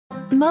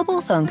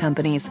Mobile phone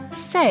companies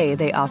say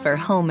they offer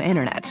home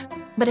internet.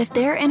 But if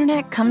their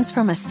internet comes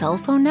from a cell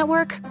phone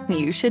network,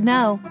 you should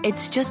know.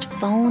 It's just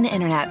phone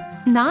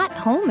internet, not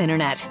home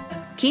internet.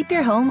 Keep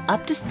your home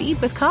up to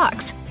speed with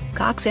Cox.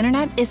 Cox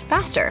internet is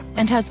faster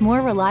and has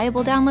more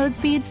reliable download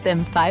speeds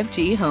than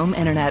 5G home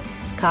internet.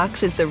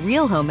 Cox is the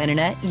real home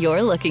internet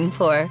you're looking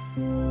for.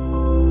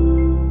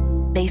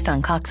 Based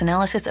on Cox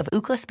analysis of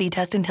Ookla speed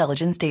test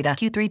intelligence data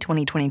Q3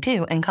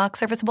 2022 and Cox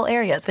serviceable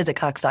areas, visit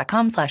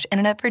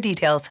cox.com/internet for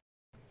details.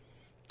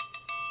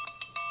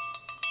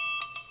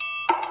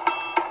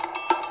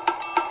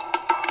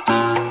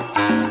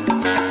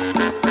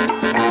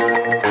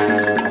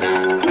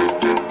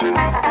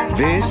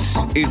 This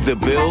is the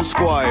Bill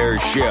Squire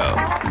Show.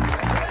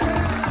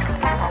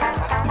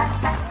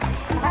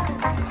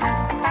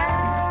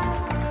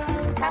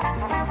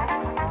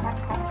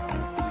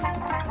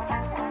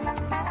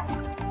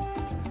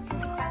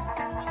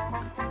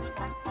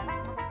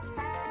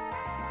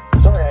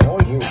 Sorry, I owe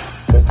you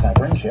with my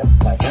friendship.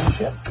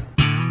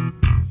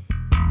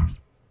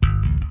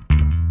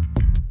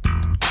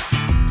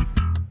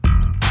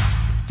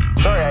 Sorry,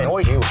 I owe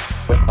you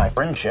with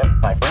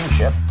my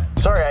friendship.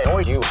 Sorry, I owe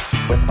you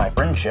with my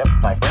friendship.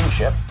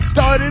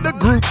 Started a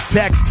group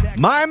text,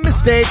 my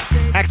mistake.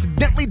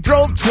 Accidentally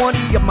drove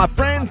 20 of my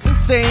friends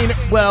insane.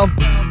 Well,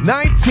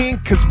 19,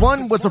 cause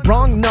one was a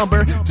wrong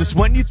number. Just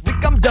when you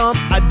think I'm dumb,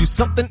 I do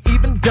something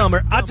even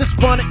dumber. I just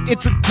wanna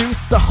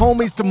introduce the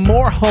homies to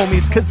more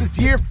homies, cause this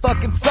year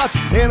fucking sucks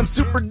and I'm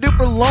super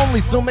duper lonely.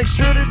 So make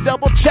sure to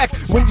double check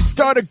when you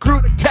start a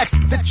group text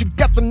that you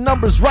got the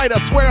numbers right. I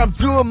swear I'm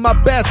doing my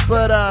best,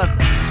 but I'm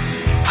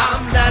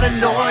that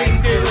annoying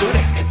dude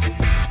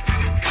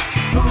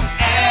who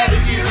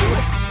added you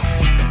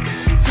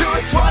to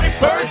a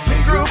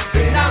 20-person group,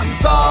 and I'm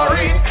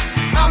sorry.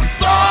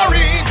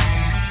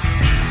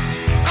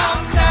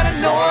 I'm that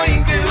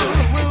annoying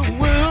dude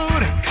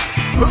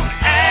who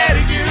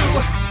added you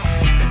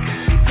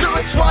to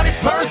a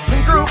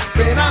 20-person group,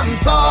 and I'm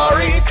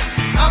sorry.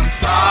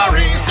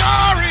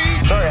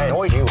 Sorry, I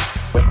owe you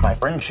with my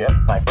friendship.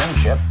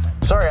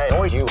 Sorry, I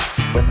owe you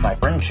with my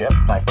friendship.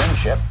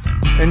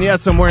 And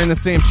yes, I'm wearing the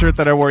same shirt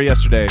that I wore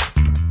yesterday.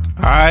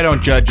 I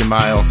don't judge you,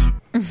 Miles.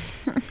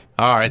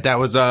 All right, that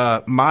was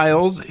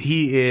Miles.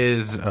 He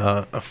is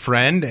a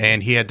friend,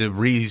 and he had to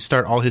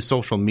restart all his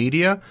social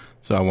media.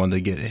 So I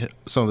wanted to get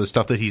some of the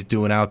stuff that he's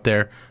doing out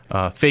there.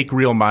 Fake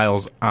Real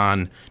Miles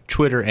on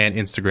Twitter and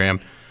Instagram.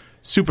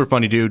 Super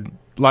funny dude.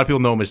 A lot of people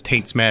know him as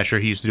Tate Smasher.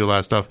 He used to do a lot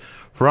of stuff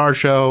for our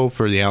show,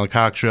 for the Alan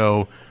Cox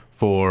Show,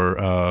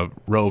 for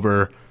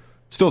Rover.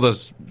 Still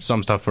does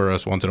some stuff for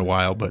us once in a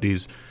while, but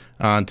he's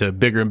on to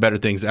bigger and better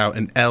things out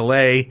in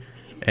L.A.,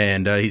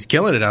 and he's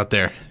killing it out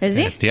there. Is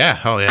he? Yeah.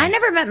 Oh, yeah. I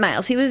never met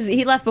Miles.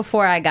 He left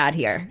before I got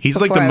here. He's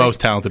like the most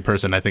talented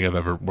person I think I've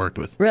ever worked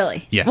with.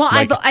 Really? Yeah. Well,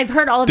 like, I've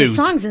heard all of his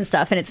songs and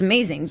stuff, and it's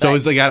amazing. So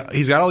he's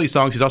got all these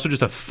songs. He's also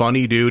just a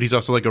funny dude. He's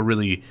also like a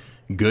really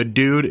good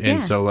dude,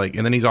 and so like,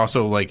 and then he's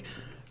also like,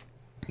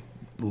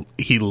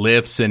 he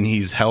lifts and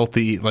he's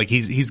healthy. Like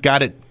he's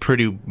got it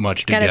pretty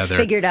much together. Got it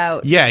figured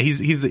out. Yeah.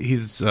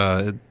 He's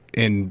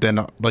and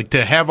then like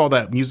to have all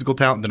that musical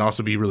talent and then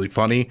also be really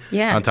funny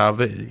on top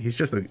of it. He's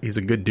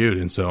a good dude.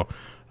 And so,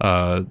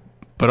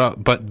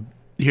 but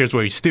here's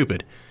where he's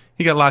stupid.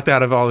 He got locked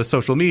out of all his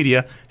social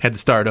media, had to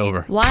start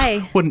over.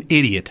 Why? What an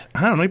idiot.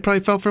 I don't know. He probably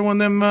fell for one of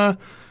them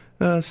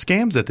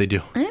scams that they do.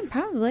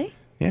 Probably.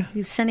 Yeah.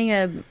 He's sending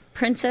a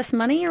princess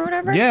money or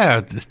whatever?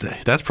 Yeah,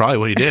 that's probably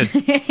what he did.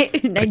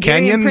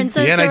 Nigerian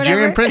princess or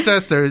Nigerian whatever?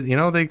 princess.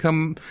 They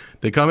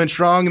come in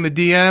strong in the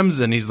DMs,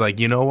 and he's like,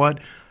 you know what?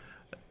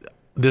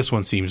 This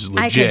one seems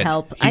legit. I can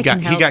help. He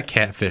got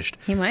catfished.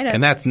 He might have.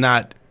 And that's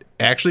not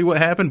actually what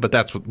happened, but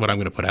that's what I'm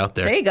going to put out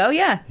there. There you go,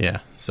 yeah.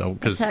 Yeah, so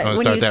because I'm going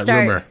to start that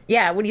rumor.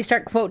 Yeah, when you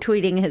start quote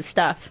tweeting his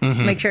stuff,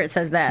 make sure it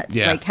says that.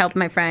 Yeah. Like, help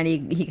my friend,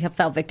 he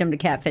fell victim to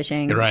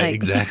catfishing. Right, like,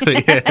 exactly.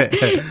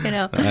 you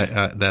know.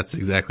 That's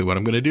exactly what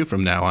I'm going to do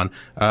from now on.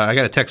 I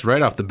got a text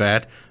right off the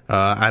bat.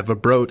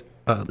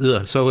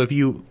 So if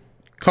you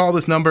call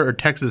this number or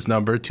text this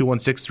number,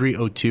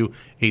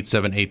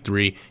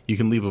 216-302-8783, you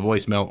can leave a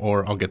voicemail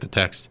or I'll get the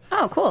text.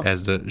 Oh, cool.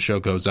 As the show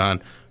goes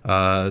on.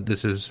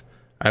 This is,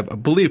 I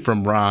believe,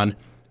 from Ron.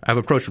 I've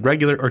approached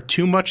regular or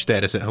too much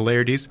status at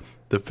Hilarities.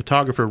 The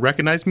photographer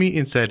recognized me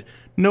and said,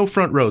 no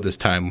front row this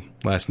time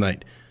last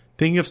night.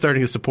 Thinking of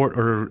starting a support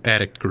or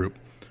addict group.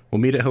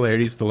 We'll meet at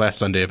Hilarities the last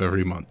Sunday of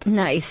every month.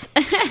 Nice.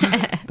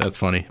 That's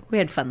funny. We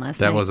had fun last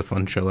night. That was a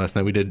fun show last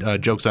night. We did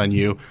Jokes on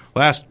You.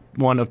 Last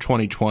one of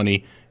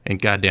 2020. And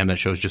goddamn, that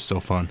show is just so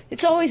fun.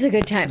 It's always a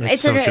good time.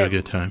 It's such a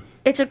good time.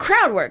 It's a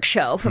crowd work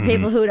show for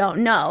people who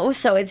don't know.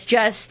 So it's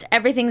just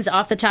everything's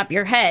off the top of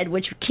your head,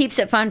 which keeps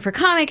it fun for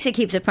comics. It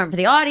keeps it fun for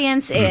the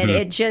audience. And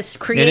it just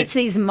creates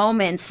these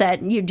moments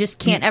that you just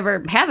can't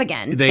ever have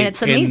again. And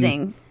it's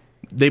amazing.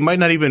 And they might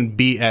not even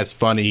be as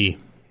funny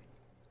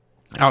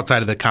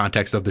outside of the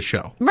context of the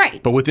show.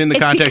 Right. But within the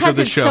context of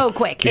the show. It's so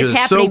quick.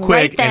 It's so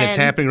quick and it's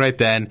happening right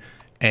then.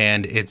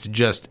 And it's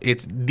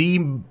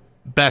the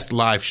best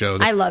live show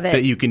I love it.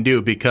 that you can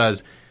do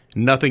because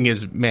nothing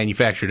is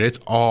manufactured. It's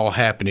all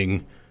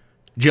happening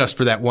just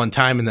for that one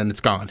time, and then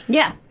it's gone.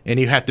 Yeah. And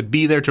you have to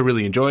be there to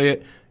really enjoy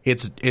it.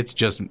 It's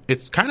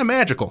kind of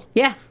magical.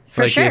 Yeah,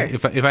 for sure.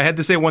 If I had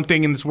to say one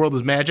thing in this world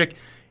is magic,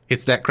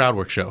 it's that crowd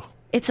work show.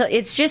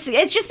 It's just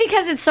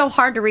because it's so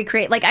hard to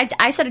recreate. Like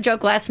I said a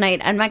joke last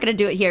night. I'm not going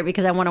to do it here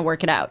because I want to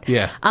work it out.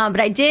 Yeah. But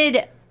I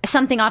did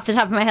something off the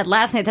top of my head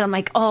last night that I'm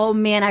like, oh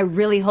man, I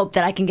really hope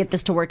that I can get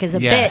this to work as a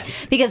bit,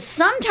 because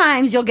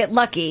sometimes you'll get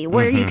lucky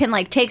where you can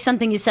like take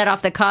something you said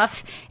off the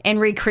cuff and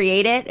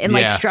recreate it and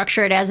like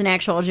structure it as an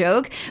actual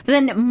joke. But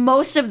then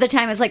most of the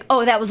time it's like,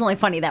 oh, that was only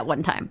funny that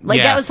one time.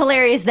 Like that was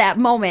hilarious that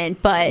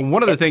moment. But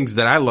one of the things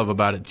that I love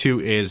about it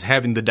too is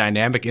having the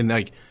dynamic and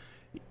like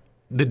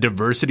the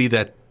diversity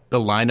that the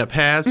lineup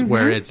has,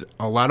 where it's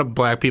a lot of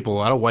black people, a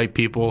lot of white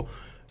people,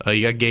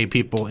 you got gay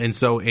people, and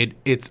so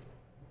it's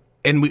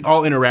and we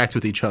all interact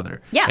with each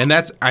other. Yeah, and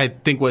that's, I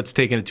think, what's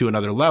taken it to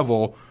another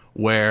level,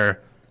 where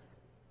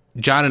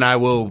John and I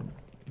will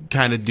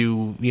kind of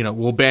do,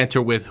 we'll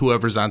banter with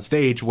whoever's on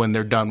stage when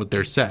they're done with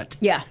their set.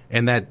 Yeah,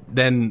 and that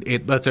then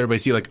it lets everybody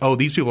see like, oh,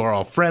 these people are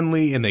all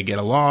friendly and they get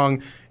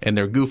along and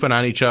they're goofing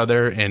on each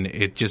other, and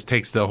it just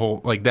takes the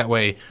whole, like, that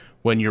way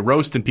when you're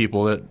roasting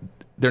people,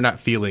 they're not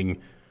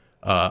feeling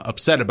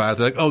upset about it.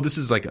 They're like, oh, this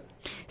is like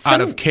out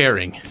of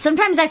caring.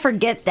 Sometimes I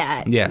forget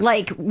that. Yeah.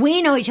 Like,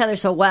 we know each other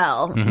so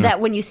well that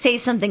when you say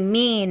something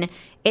mean,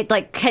 it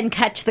like can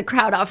catch the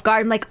crowd off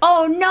guard. I'm like,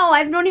 oh no,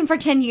 I've known him for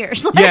 10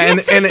 years. Like, yeah, and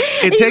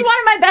it he's takes one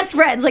of my best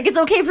friends. Like, it's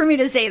okay for me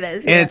to say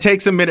this. And it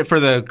takes a minute for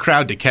the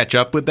crowd to catch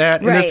up with that.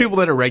 And there's people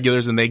that are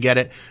regulars and they get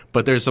it,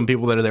 but there's some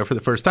people that are there for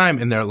the first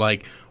time and they're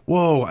like,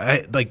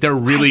 whoa, like they're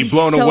really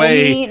blown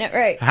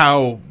away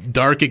how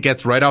dark it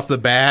gets right off the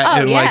bat.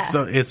 And like,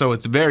 so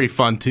it's very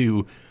fun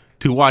to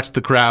watch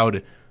the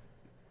crowd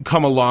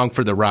come along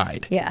for the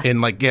ride. Yeah. And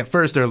like at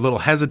first they're a little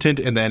hesitant,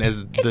 and then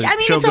as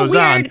the show goes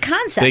on,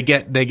 concept.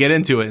 they get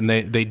into it and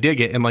they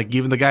dig it. And like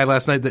even the guy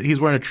last night, that he's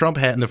wearing a Trump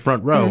hat in the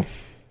front row.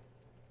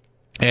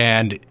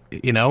 And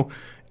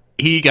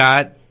he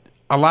got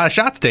a lot of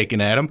shots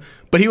taken at him,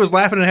 but he was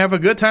laughing and having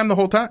a good time the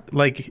whole time.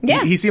 Like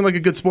he seemed like a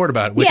good sport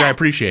about it, which I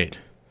appreciate.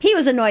 He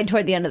was annoyed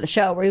toward the end of the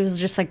show where he was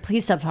just like,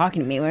 please stop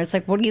talking to me. Where it's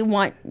like, what do you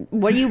want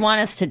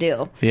us to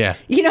do? Yeah.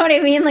 You know what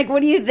I mean? Like,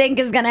 what do you think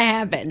is going to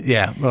happen?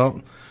 Yeah.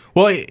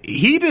 Well,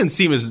 he didn't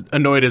seem as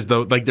annoyed as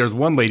though, like, there's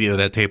one lady at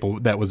that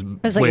table that was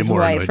like way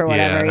more annoyed. Or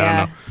whatever, I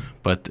don't know.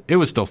 But it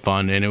was still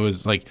fun, and it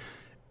was like,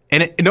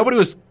 and nobody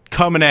was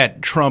coming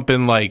at Trump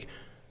in like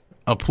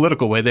a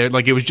political way. There,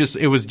 like, it was just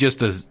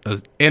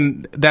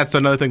and that's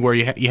another thing where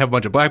you have a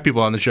bunch of black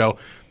people on the show.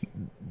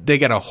 They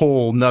got a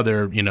whole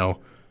nother,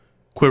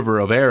 quiver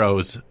of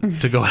arrows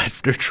to go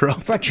after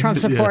Trump. For a Trump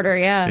supporter,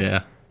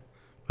 yeah.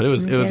 But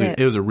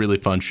it was a really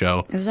fun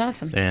show. It was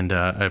awesome, and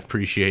I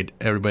appreciate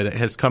everybody that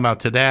has come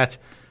out to that.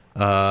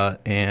 I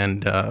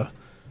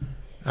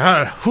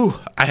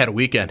had a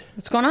weekend.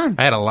 What's going on?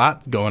 I had a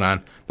lot going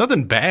on.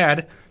 Nothing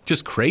bad,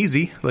 just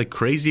crazy.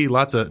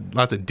 Lots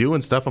of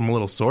doing stuff. I'm a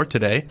little sore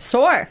today.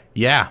 Sore?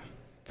 Yeah.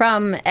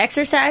 From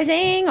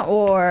exercising,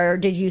 or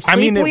did you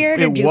sleep weird?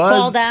 Did you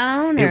fall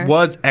down? Or? It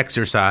was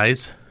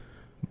exercise.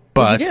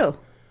 But what did you do?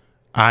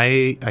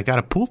 I got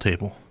a pool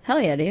table.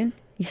 Hell yeah, dude.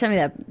 You sent me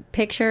that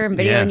picture and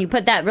video, and you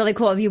put that really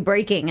cool of you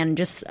breaking and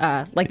just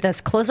like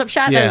this close-up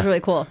shot. That was really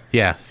cool.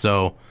 Yeah,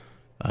 so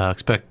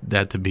expect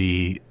that to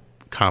be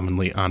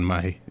commonly on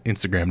my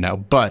Instagram now.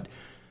 But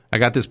I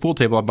got this pool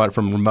table. I bought it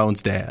from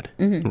Ramon's dad,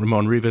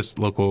 Ramon Rivas,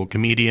 local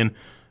comedian,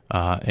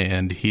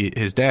 and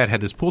his dad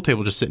had this pool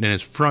table just sitting in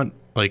his front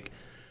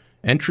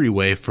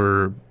entryway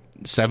for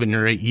 7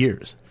 or 8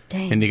 years.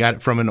 Dang. And they got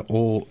it from an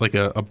old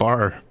a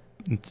bar.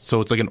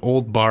 So it's like an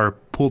old bar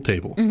pool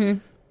table,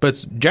 but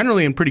it's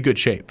generally in pretty good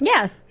shape.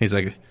 Yeah. He's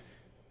like,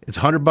 it's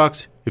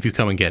 $100 if you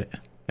come and get it.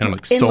 And I'm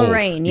like, sold. In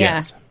Lorraine,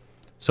 yes.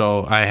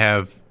 So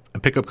I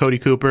pick up Cody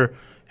Cooper,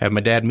 have my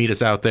dad meet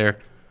us out there,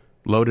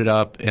 load it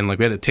up, and like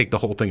we had to take the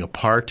whole thing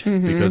apart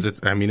because it's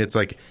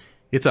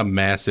a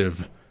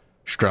massive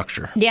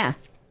structure. Yeah.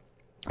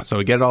 So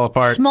we get it all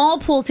apart. Small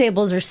pool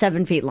tables are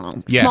 7 feet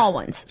long. Yeah. Small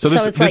ones. So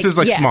this is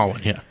like small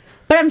one, yeah.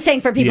 But I'm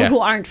saying for people who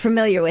aren't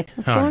familiar with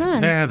what's going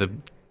on. Yeah, the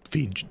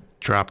feed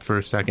dropped for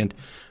a second,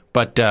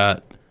 but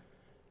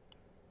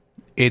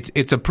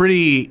it's a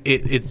pretty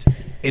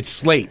it's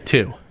slate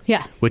too.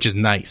 Yeah, which is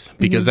nice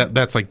because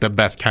that's like the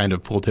best kind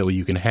of pool table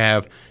you can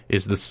have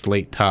is the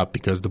slate top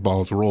because the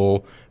balls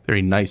roll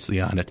very nicely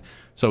on it.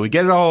 So we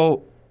get it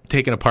all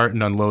taken apart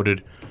and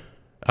unloaded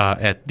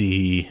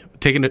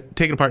taken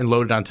apart and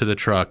loaded onto the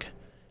truck,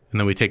 and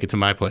then we take it to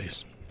my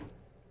place,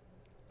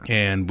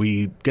 and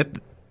we get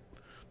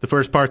the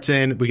first parts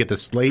in. We get the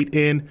slate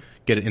in.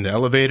 Get it in the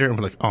elevator, and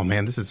we're like, oh,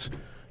 man, this is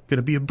going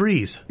to be a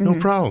breeze.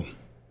 No problem.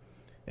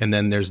 And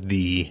then there's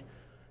the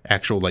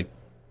actual, like,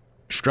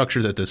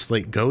 structure that the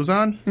slate goes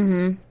on,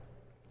 and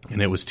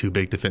it was too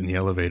big to fit in the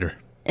elevator.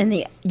 And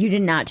you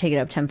did not take it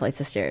up 10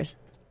 flights of stairs?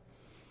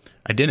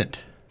 I didn't.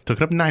 Took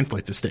it up 9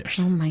 flights of stairs.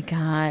 Oh, my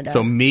God.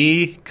 So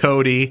me,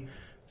 Cody,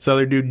 this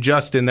other dude,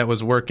 Justin, that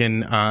was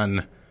working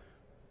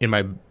in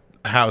my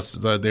house,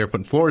 they were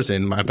putting floors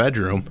in my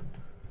bedroom.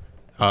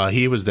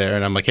 he was there,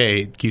 and I'm like,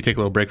 hey, can you take a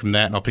little break from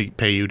that, and I'll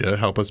pay you to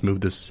help us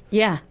move this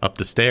up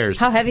the stairs.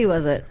 How heavy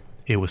was it?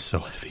 It was so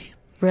heavy.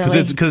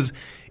 Really? Because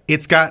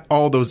it's got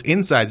all those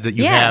insides that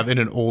you have in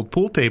an old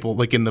pool table,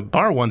 like in the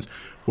bar ones,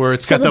 where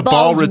it's got the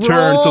ball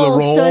return, so the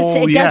roll.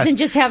 So it doesn't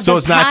just have so the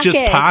it's not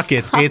just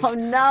pockets. Oh,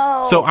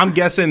 no. So I'm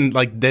guessing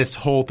like this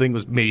whole thing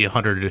was maybe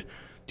 100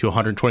 to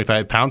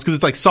 125 pounds because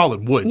it's like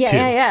solid wood too.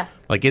 Yeah.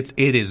 Like it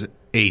is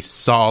a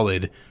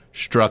solid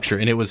structure,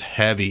 and it was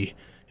heavy.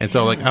 And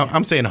so like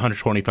I'm saying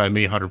 125,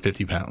 maybe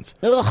 150 pounds.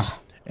 Ugh.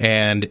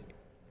 And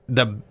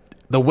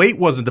the weight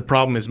wasn't the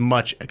problem as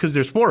much because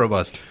there's 4 of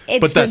us, It's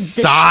but the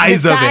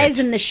size of it. The size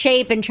and the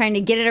shape and trying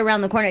to get it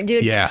around the corner.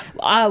 Dude,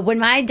 when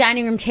my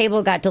dining room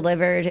table got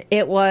delivered,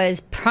 it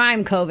was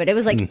prime COVID. It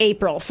was like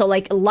April. So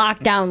like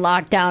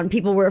lockdown.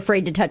 People were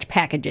afraid to touch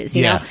packages,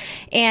 you know?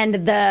 And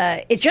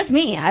it's just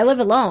me. I live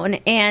alone.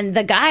 And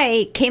the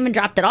guy came and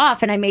dropped it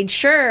off, and I made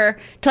sure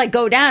to like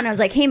go down. I was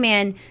like, hey,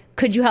 man,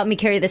 could you help me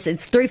carry this?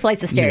 It's 3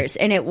 flights of stairs.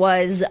 And it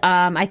was,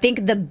 I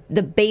think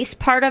the base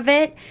part of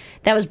it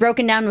that was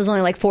broken down was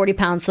only like 40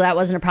 pounds, so that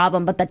wasn't a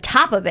problem. But the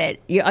top of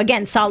it,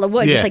 again, solid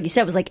wood, just like you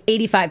said, was like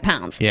 85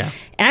 pounds. Yeah.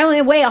 And I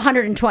only weigh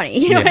 120.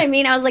 You know what I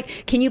mean? I was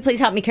like, can you please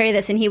help me carry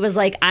this? And he was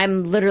like,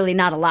 I'm literally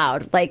not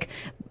allowed. Like,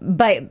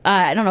 but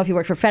I don't know if he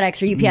worked for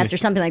FedEx or UPS or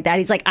something like that.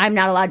 He's like, I'm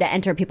not allowed to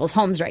enter people's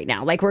homes right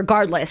now. Like,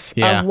 regardless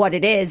of what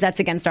it is,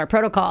 that's against our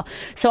protocol.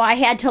 So I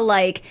had to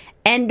like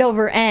end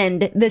over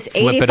end this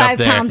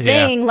 85-pound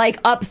thing, like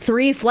up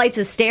 3 flights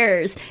of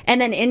stairs and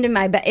then into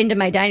my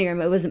dining room.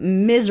 It was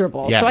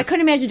miserable. So I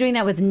couldn't imagine doing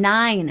that with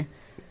 9.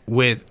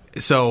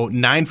 So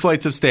 9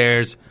 flights of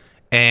stairs,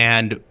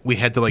 and we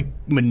had to like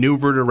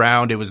maneuver it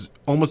around. It was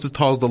almost as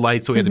tall as the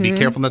lights, so we had to be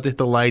careful not to hit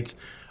the lights.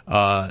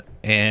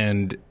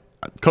 And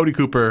Cody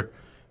Cooper,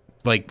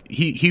 like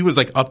he was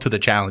like up to the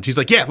challenge. He's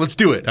like, yeah, let's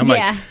do it.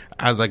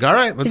 I was like, all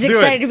right, let's do it. He's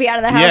excited to be out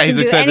of the house. Yeah, he's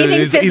and excited. Do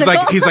anything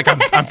physical. He's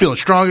like, I'm feeling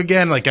strong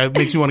again. Like, it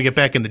makes me want to get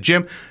back in the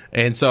gym.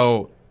 And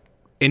so,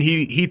 and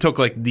he took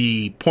like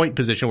the point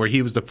position where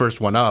he was the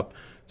first one up.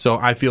 So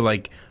I feel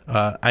like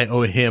I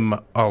owe him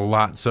a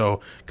lot.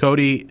 So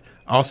Cody,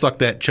 I'll suck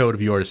that chode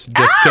of yours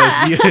just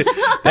because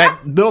that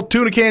little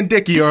tuna can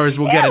dick of yours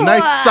will get a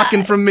nice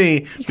sucking from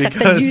me. Suck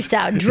the juice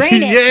out.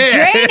 Drain it.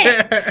 Drain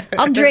it.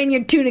 I'll drain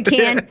your tuna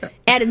can,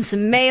 add in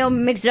some mayo,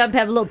 mix it up,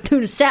 have a little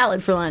tuna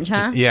salad for lunch,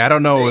 huh? Yeah, I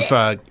don't know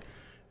if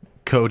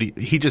Cody,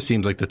 he just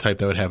seems like the type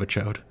that would have a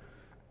chode.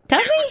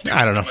 Does he?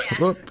 I don't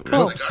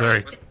know. Oops,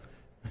 sorry.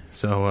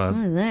 So what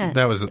is that?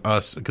 That was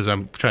us because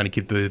I'm trying to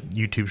keep the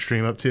YouTube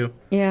stream up too.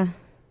 Yeah.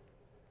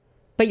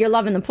 But you're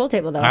loving the pool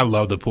table, though. I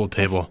love the pool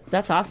table.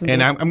 That's awesome.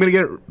 And I'm going to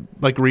get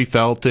like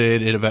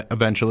refelted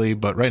eventually,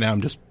 but right now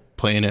I'm just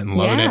playing it and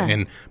loving it.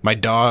 And my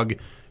dog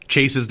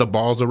chases the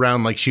balls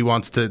around like she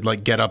wants to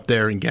like get up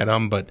there and get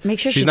them, but make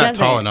sure she's she not does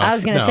tall it. enough. I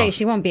was going to say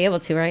she won't be able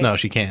to, right? No,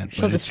 she can't.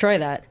 She'll destroy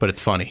that. But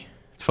it's funny.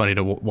 It's funny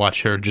to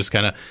watch her just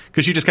kind of,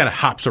 because she just kind of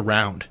hops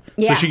around.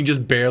 So she can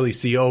just barely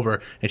see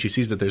over, and she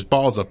sees that there's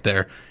balls up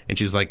there, and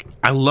she's like,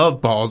 I love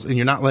balls, and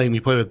you're not letting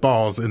me play with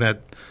balls, and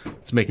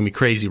it's making me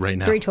crazy right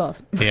now.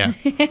 312. Yeah.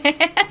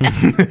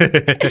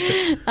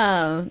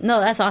 No,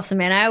 that's awesome,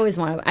 man. I always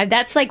want to.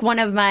 That's like one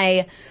of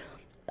my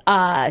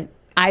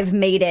I've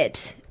made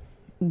it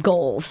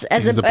goals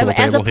as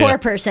a poor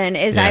person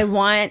is I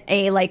want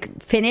a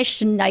like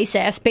finished nice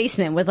ass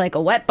basement with like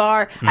a wet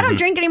bar. I don't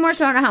drink anymore,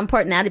 so I don't know how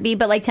important that'd be,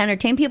 but like to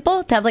entertain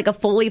people, to have like a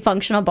fully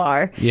functional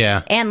bar.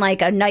 Yeah. And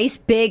like a nice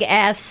big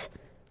ass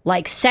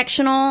like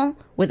sectional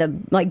with a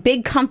like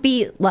big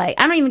comfy,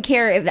 like I don't even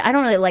care if I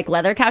don't really like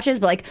leather couches,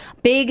 but like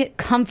big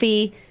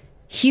comfy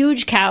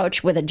huge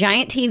couch with a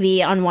giant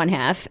TV on one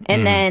half,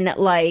 and then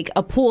like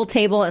a pool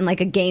table and like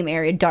a game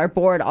area,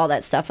 dartboard, all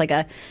that stuff.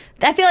 I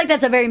feel like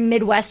that's a very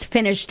Midwest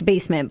finished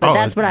basement, but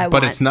that's what I want.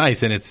 But it's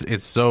nice, and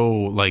it's so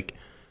like,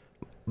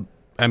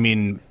 I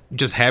mean,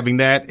 just having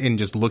that and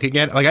just looking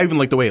at it, like I even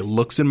like the way it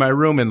looks in my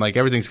room, and like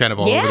everything's kind of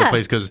all over the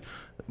place because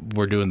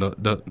we're doing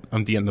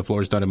the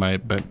floor's done in my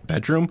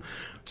bedroom,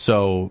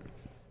 so.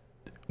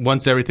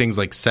 Once everything's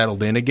like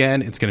settled in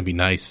again, it's going to be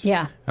nice.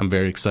 Yeah. I'm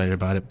very excited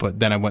about it. But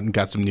then I went and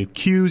got some new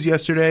cues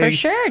yesterday. For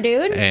sure,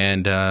 dude.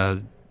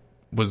 And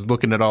was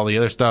looking at all the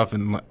other stuff,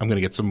 and I'm going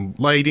to get some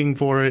lighting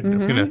for it.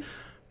 I'm going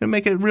to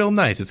make it real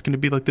nice. It's going to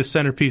be like the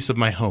centerpiece of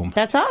my home.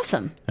 That's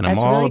awesome. And I'm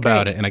all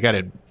about it. And I got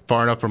it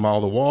far enough from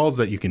all the walls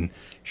that you can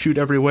shoot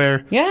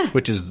everywhere. Yeah.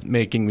 Which is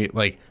making me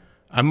like,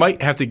 I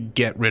might have to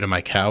get rid of my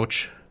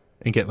couch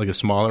and get like a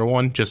smaller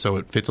one just so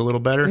it fits a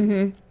little better.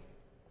 Mm-hmm.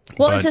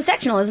 Well, it's a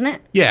sectional, isn't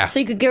it? Yeah. So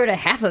you could get rid of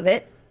half of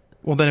it.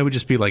 Well, then it would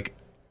just be like,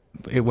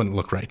 it wouldn't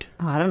look right.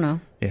 Oh, I don't know.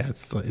 Yeah,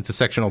 it's a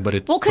sectional, but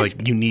it's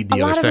like you need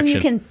the other section. A lot of them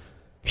you can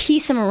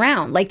piece them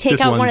around. Like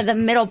take out one of the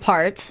middle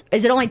parts.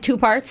 Is it only 2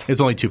 parts?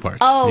 It's only 2 parts.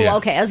 Oh,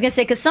 okay. I was going to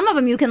say, because some of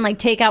them you can like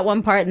take out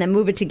one part and then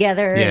move it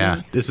together. Yeah,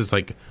 and this is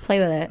like play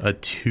with it. A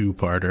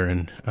 2-parter,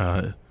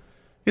 and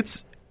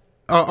it's...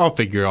 I'll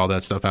figure all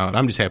that stuff out.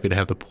 I'm just happy to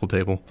have the pool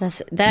table.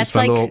 That's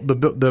like...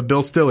 the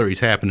Bill Stillery's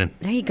happening.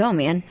 There you go,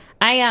 man.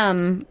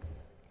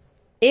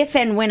 if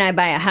and when I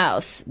buy a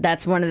house,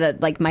 that's one of the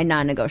like my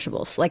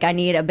non-negotiables. Like I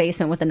need a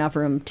basement with enough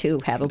room to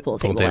have a pool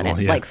table in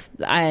it. Yeah. Like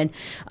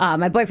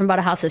my boyfriend bought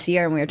a house this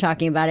year, and we were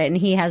talking about it, and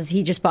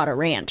he just bought a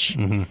ranch,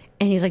 and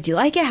he's like, "Do you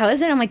like it? How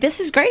is it?" I'm like, "This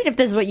is great. If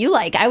this is what you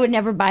like, I would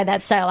never buy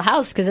that style of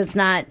house because it's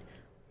not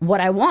what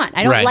I want.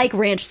 I don't like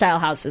ranch style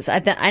houses. I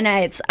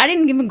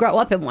didn't even grow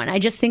up in one. I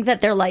just think that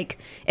they're like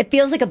it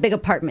feels like a big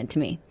apartment to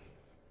me.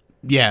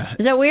 Yeah,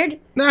 is that weird?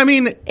 No, I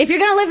mean, if you're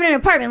gonna live in an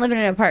apartment, live in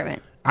an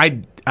apartment.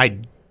 I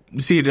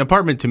see, an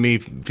apartment to me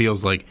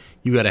feels like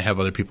you got to have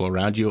other people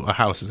around you. A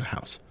house is a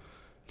house.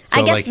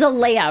 So I guess the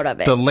layout of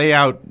it. The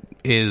layout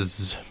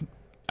is,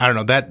 I don't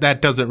know,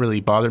 that doesn't really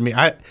bother me.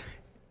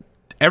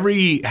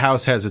 Every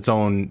house has its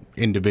own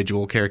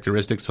individual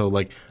characteristics. So,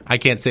 like, I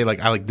can't say, like,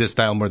 I like this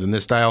style more than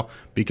this style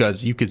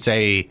because you could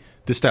say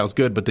this style's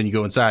good, but then you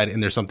go inside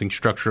and there's something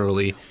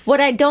structurally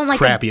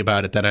crappy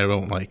about it that I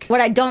don't like.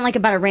 What I don't like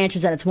about a ranch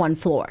is that it's one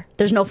floor.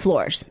 There's no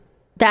floors.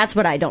 That's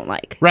what I don't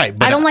like. Right.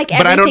 I don't like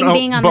everything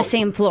being on the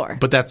same floor.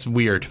 But that's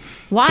weird.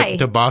 Why?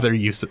 To bother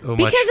you so much.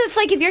 Because it's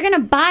like if you're going to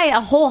buy a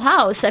whole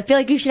house, I feel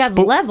like you should have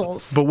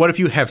levels. But what if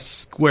you have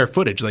square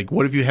footage? Like,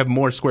 what if you have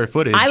more square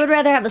footage? I would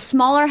rather have a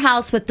smaller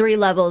house with 3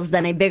 levels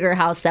than a bigger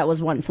house that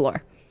was 1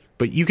 floor.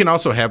 But you can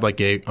also have, like,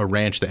 a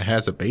ranch that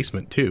has a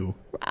basement, too.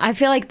 I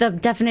feel like the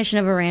definition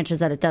of a ranch is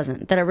that it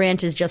doesn't. That a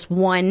ranch is just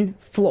 1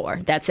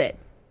 floor. That's it.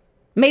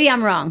 Maybe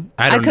I'm wrong.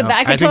 I don't know.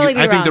 I could totally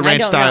be wrong. I think the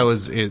ranch style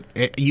is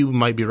you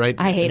might be right.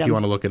 I hate them. If you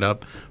want to look it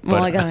up.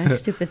 Well, I got a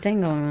stupid thing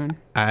going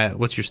on.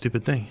 What's your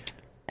stupid thing?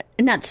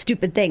 Not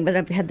stupid thing, but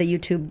I've had the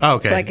YouTube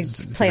so I could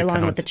play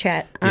along with the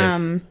chat.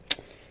 Yes.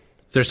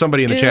 There's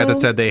somebody in the chat that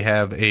said they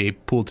have a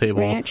pool table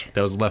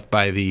that was left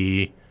by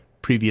the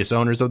previous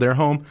owners of their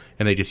home,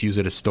 and they just use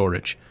it as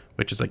storage,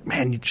 which is like,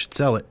 man, you should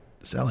sell it.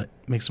 Sell it.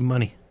 Make some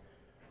money.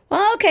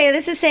 Well, okay,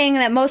 this is saying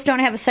that most don't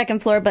have a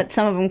second floor, but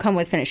some of them come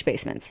with finished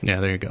basements. Yeah,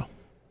 there you go.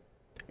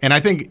 And I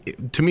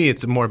think, to me,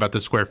 it's more about the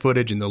square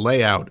footage and the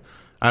layout.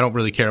 I don't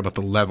really care about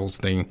the levels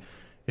thing,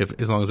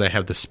 as long as I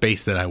have the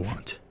space that I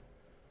want.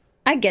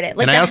 I get it.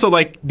 I also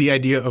like the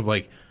idea of,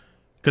 like,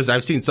 because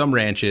I've seen some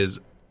ranches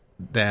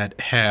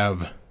that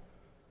have,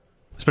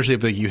 especially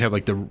if you have,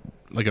 like,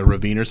 a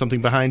ravine or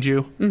something behind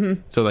you.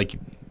 Mm-hmm. So, like,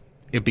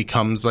 it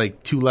becomes,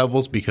 like, 2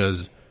 levels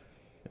because,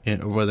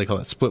 what do they call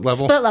it? Split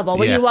level? Split level,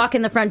 where you walk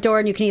in the front door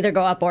and you can either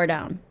go up or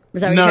down.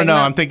 Is that what you're talking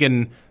about? I'm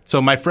thinking,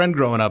 so my friend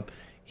growing up,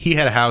 he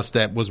had a house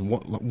that was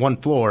 1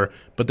 floor,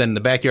 but then in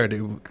the backyard,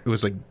 it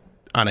was like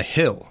on a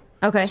hill.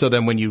 Okay. So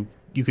then when you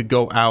could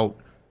go out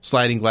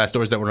sliding glass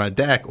doors that were on a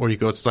deck, or you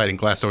could go sliding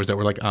glass doors that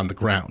were like on the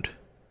ground.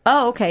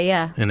 Oh, okay,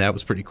 yeah. And that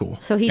was pretty cool.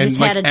 So he just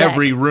had a deck.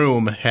 Every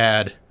room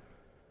had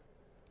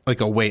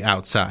like a way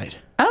outside.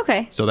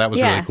 Okay. So that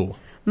was really cool.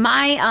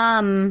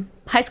 My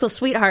high school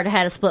sweetheart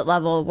had a split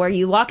level where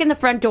you walk in the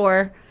front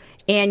door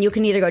and you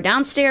can either go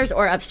downstairs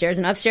or upstairs.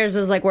 And upstairs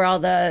was like where all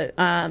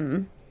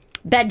the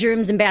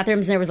bedrooms and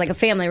bathrooms, and there was like a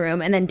family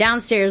room, and then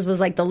downstairs was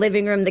like the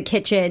living room, the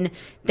kitchen.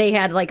 They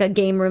had like a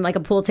game room, like a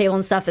pool table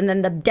and stuff, and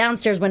then the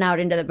downstairs went out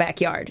into the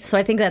backyard. So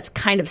I think that's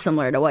kind of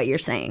similar to what you're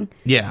saying.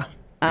 Yeah.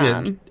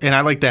 And I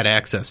like that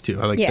access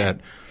too. I like that.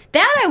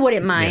 That I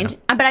wouldn't mind,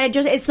 but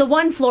it's the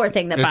 1 floor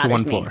thing that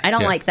bothers me. I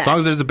don't like that. As long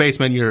as there's a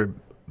basement, you're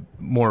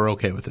more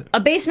okay with it. A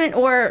basement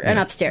or an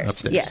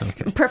upstairs. Yes,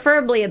 okay.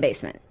 Preferably a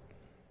basement.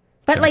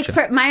 But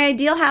like my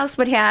ideal house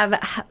would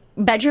have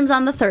bedrooms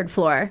on the 3rd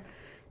floor.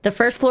 The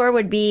 1st floor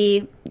would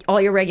be all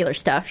your regular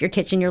stuff, your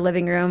kitchen, your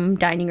living room,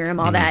 dining room,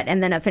 all that,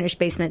 and then a finished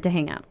basement to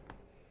hang out.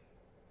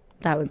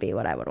 That would be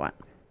what I would want.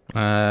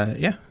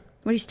 Yeah.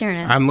 What are you staring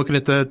at? I'm looking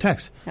at the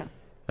text.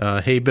 Oh.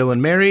 Hey, Bill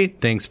and Mary,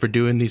 thanks for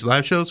doing these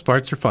live shows.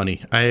 Farts are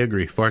funny. I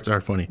agree. Farts are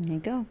funny. There you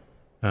go.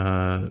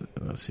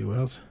 Let's see what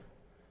else.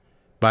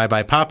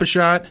 Bye Papa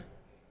Shot.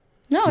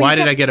 No. Why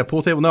did I get a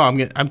pool table? No,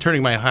 I'm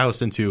turning my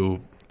house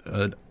into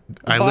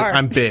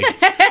I'm big.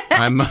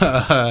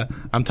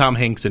 I'm Tom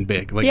Hanks and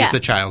big. Like it's a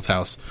child's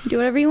house. Do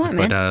whatever you want,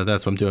 man. But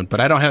that's what I'm doing. But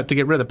I don't have to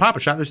get rid of the Papa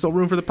Shot. There's still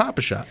room for the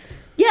Papa Shot.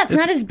 Yeah, it's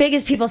not as big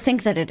as people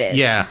think that it is.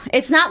 Yeah.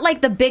 It's not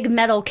like the big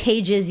metal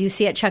cages you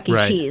see at Chuck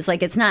E. Cheese.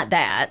 Like, it's not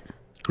that.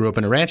 Grew up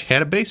in a ranch,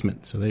 had a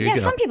basement. So there you go.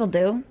 Yeah, some people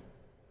do.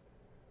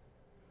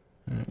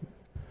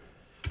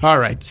 All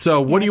right.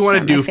 So what do you want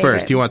to do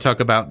first? Do you want to talk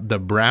about the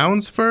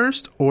Browns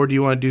first, or do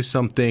you want to do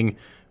something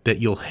that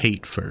you'll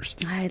hate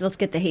first? All right, let's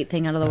get the hate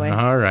thing out of the way.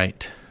 All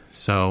right.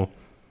 So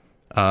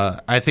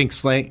I think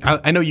slang,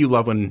 I know you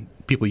love when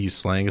people use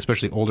slang,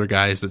 especially older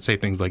guys that say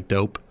things like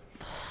dope.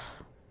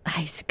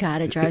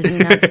 God, it drives me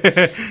nuts.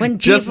 When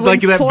just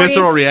like that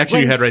visceral reaction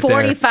you had right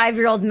there.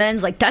 45-year-old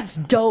men's like, that's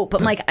dope.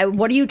 I'm like,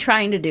 what are you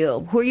trying to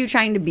do? Who are you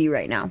trying to be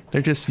right now?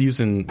 They're just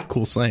using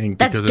cool slang.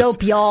 That's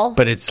dope, y'all.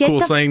 But it's cool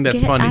slang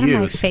that's fun to use. Get out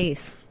of my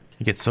face.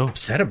 You get so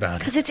upset about it.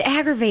 Because it's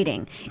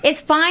aggravating. It's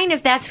fine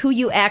if that's who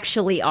you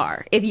actually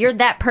are. If you're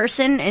that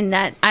person and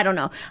that, I don't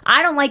know.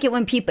 I don't like it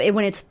when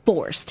it's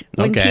forced.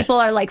 When people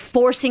are like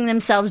forcing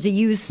themselves to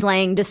use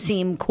slang to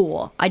seem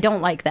cool. I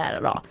don't like that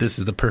at all. This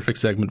is the perfect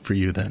segment for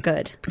you then.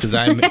 Good. Because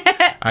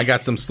I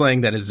got some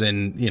slang that is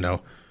in,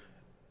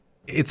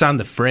 it's on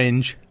the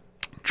fringe.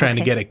 trying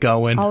to get it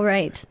going. All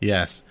right.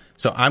 Yes.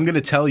 So I'm going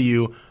to tell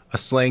you a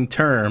slang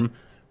term.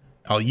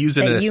 I'll use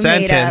it in a you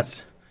made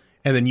sentence,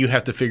 and then you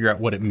have to figure out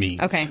what it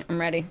means. Okay, I'm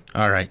ready.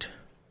 All right.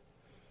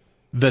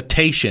 The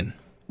tation.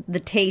 The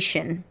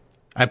tation.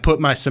 I put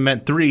my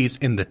cement threes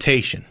in the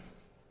tation.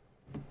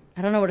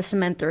 I don't know what a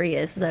cement 3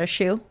 is. Is that a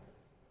shoe?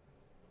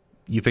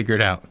 You figure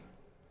it out.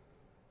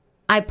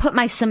 I put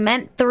my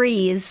cement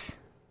 3s.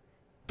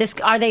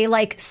 Are they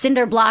like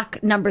cinder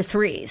block number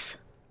 3s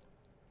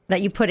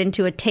that you put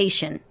into a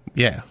tation?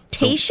 Yeah.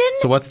 Tation?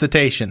 So what's the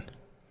tation?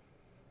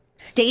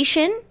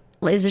 Station?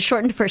 Is it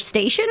shortened for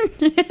station?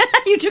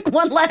 You took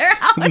one letter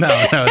out. No,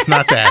 it's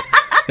not that.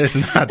 It's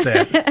not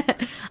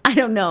that. I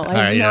don't know.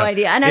 I have no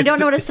idea. And I don't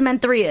know what a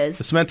cement 3 is.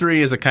 The cement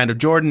 3 is a kind of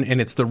Jordan, and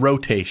it's the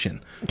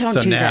rotation.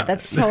 Don't do that.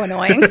 That's so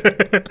annoying.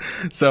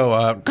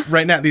 So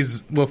right now,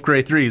 these Wolf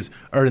Gray 3s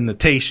are in the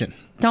tation.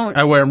 Don't.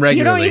 I wear them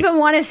regularly. You don't even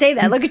want to say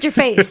that. Look at your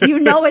face. You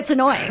know it's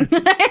annoying.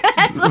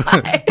 That's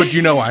why. But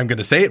you know I'm going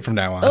to say it from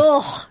now on.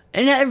 Ugh.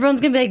 And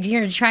everyone's going to be like,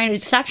 you're trying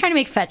to stop trying to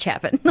make fetch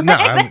happen. No,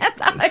 that's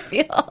how I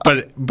feel.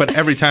 But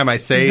every time I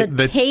say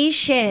the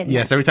tation.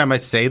 Yes, every time I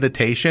say the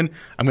tation,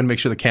 I'm going to make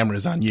sure the camera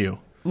is on you.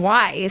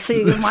 Why? So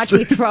you can watch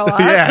me throw up?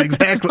 Yeah,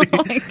 exactly.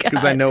 Oh my God.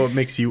 Because I know it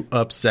makes you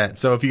upset.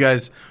 So if you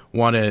guys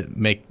want to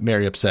make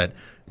Mary upset,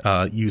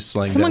 use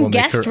slang that will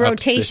make her guessed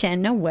rotation. upset.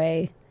 No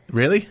way.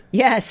 Really?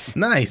 Yes.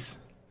 Nice.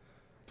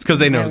 It's because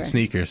they know the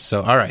sneakers.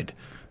 So, all right.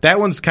 That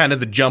one's kind of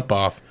the jump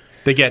off.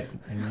 They get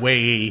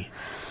way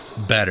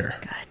better.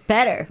 God,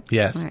 better.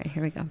 Yes. All right,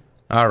 here we go.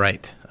 All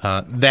right.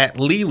 That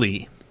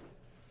Lily.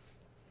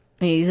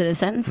 Can you use it in a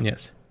sentence?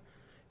 Yes.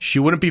 She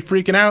wouldn't be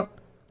freaking out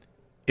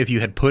if you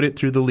had put it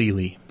through the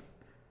Lily.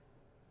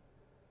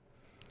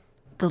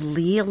 The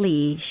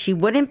Lily. She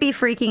wouldn't be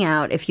freaking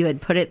out if you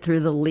had put it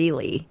through the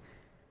Lily.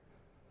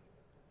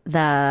 It's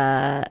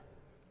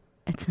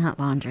not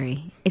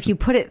laundry. If you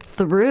put it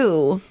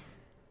through,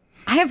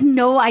 I have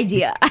no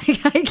idea. I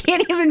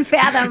can't even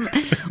fathom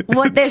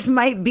what this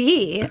might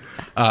be.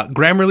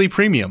 Grammarly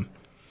Premium.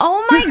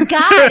 Oh my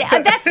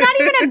God. That's not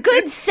even a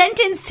good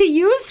sentence to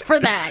use for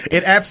that.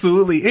 It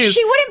absolutely is.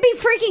 She wouldn't be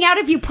freaking out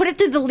if you put it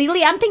through the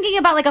Lily. I'm thinking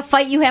about like a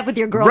fight you have with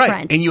your girlfriend.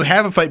 Right, and you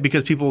have a fight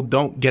because people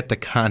don't get the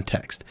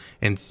context,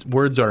 and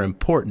words are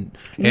important.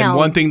 And No.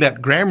 one thing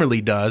that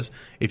Grammarly does,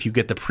 if you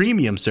get the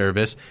premium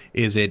service,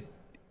 is it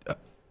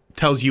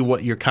tells you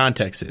what your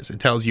context is.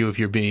 It tells you if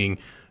you're being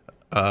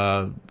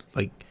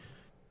like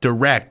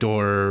direct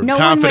or No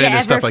one would confident or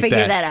ever stuff like figure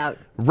that. that out.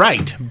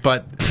 Right,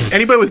 but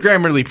anybody with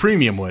Grammarly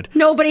Premium would.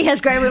 Nobody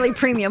has Grammarly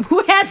Premium.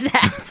 Who has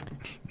that?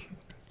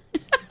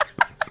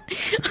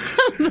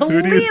 The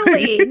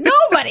Lily.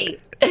 Nobody.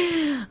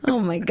 Oh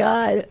my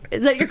God.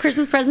 Is that your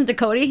Christmas present to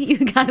Cody? You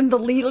got him the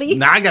Lily?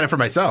 Nah, I got it for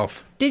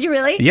myself. Did you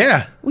really?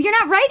 Yeah. Well, you're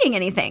not writing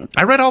anything.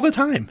 I read all the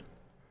time.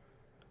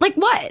 Like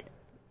what?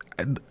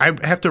 I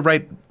have to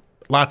write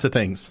lots of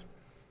things.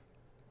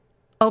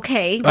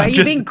 Okay. Why are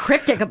you being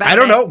cryptic about it? I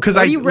don't know, because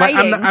I'm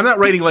I'm not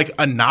writing like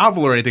a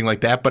novel or anything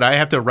like that, but I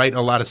have to write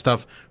a lot of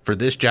stuff for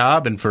this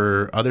job and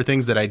for other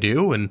things that I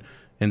do, and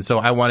so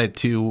I wanted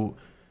to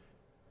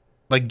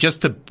like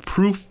just to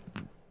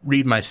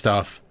proofread my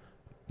stuff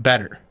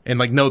better and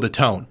like know the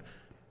tone,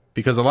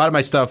 because a lot of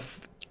my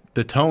stuff,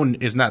 the tone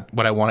is not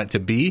what I want it to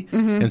be,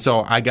 and so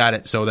I got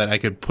it so that I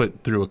could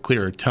put through a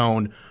clearer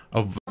tone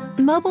of.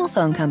 Mobile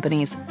phone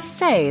companies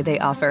say they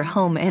offer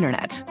home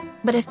internet.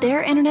 But if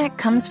their internet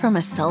comes from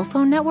a cell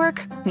phone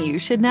network, you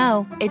should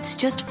know. It's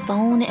just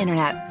phone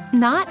internet,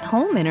 not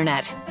home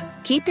internet.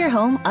 Keep your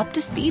home up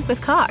to speed with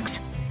Cox.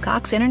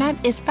 Cox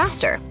internet is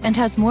faster and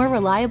has more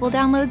reliable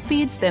download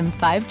speeds than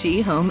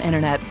 5G home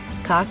internet.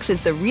 Cox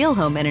is the real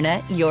home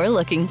internet you're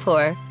looking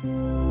for.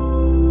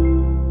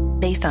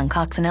 Based on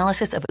Cox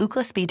analysis of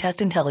Ookla speed test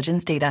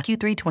intelligence data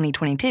Q3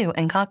 2022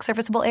 and Cox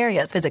serviceable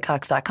areas, visit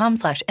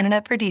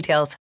cox.com/internet for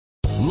details.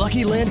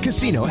 Lucky Land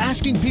Casino,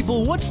 asking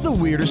people, what's the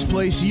weirdest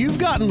place you've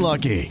gotten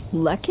lucky?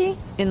 Lucky?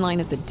 In line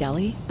at the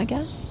deli, I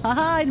guess?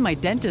 Aha, in my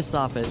dentist's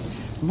office.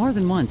 More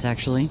than once,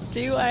 actually.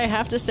 Do I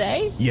have to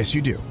say? Yes,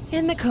 you do.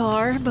 In the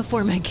car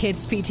before my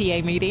kids'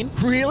 PTA meeting.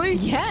 Really?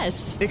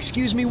 Yes.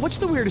 Excuse me, what's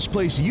the weirdest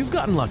place you've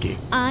gotten lucky?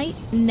 I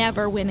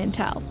never win and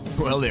tell.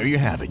 Well, there you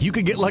have it. You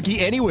can get lucky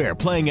anywhere,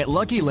 playing at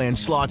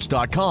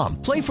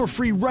LuckyLandSlots.com. Play for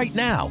free right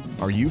now.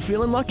 Are you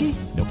feeling lucky?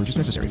 No purchase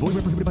necessary. Void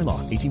where prohibited by law.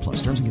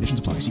 18+. Terms and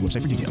conditions apply. See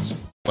website for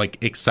details.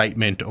 Like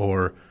excitement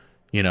or,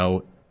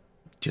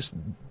 just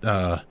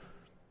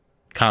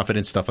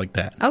confidence, stuff like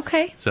that.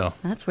 Okay. So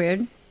That's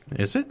weird.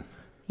 is it?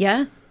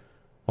 Yeah.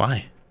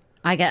 Why?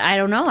 I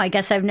don't know. I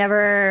guess I've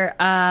never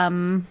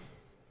But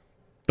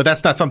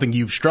that's not something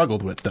you've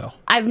struggled with, though.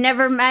 I've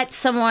never met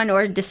someone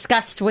or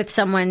discussed with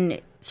someone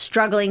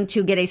struggling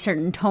to get a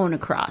certain tone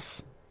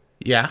across.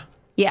 Yeah.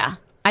 Yeah.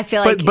 I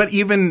feel like But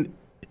even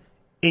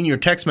in your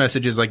text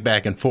messages, like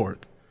back and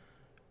forth,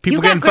 people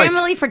you got get in fights.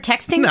 Grammarly for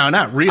texting? No,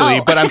 not really.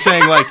 Oh. But I'm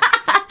saying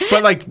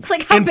It's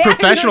like how in bad are your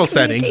professional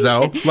settings,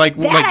 though, like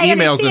That I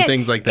emails understand. and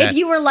things like that. If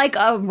you were like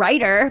a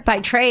writer by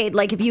trade,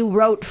 like if you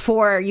wrote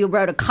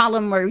a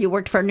column or you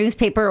worked for a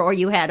newspaper or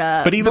you had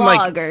a but even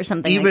blog or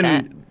something like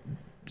that.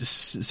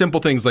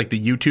 simple things like the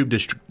YouTube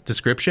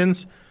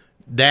descriptions,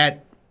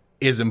 that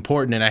is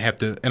important, and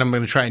I'm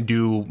going to try and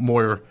do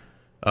more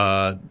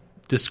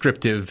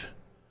descriptive,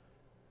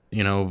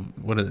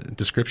 what are the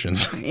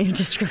descriptions?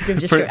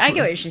 Descriptive. I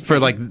get what she's saying. For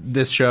like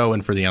this show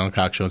and for the Alan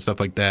Cox show and stuff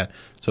like that,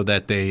 so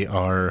that they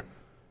are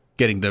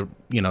getting they're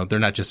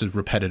not just as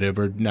repetitive,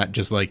 or not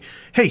just like,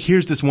 hey,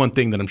 here's this one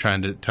thing that I'm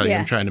trying to tell you.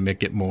 I'm trying to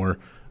make it more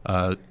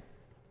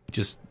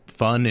just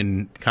fun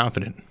and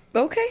confident.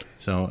 Okay.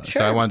 So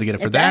I wanted to get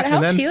it for that.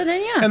 Helps and then, you,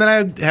 then yeah. And then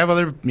I have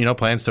other,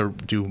 plans to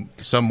do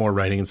some more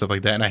writing and stuff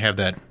like that. And I have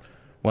that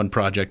one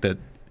project that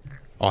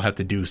I'll have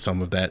to do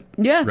some of that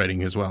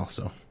writing as well.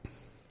 So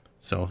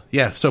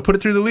put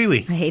it through the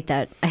Lily. I hate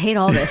that. I hate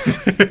all this.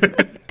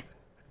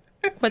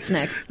 What's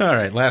next? All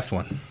right, last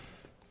one.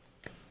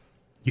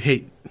 You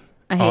hate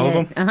all of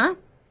them? Uh-huh.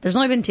 There's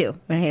only been 2,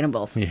 but I hate them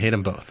both. You hate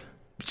them both.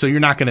 So you're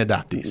not going to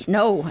adopt these?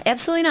 No,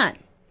 absolutely not.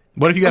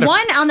 What if you got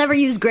one? I'll never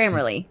use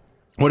Grammarly.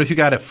 What if you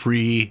got a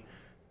free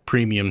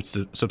premium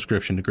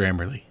subscription to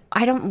Grammarly?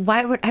 I don't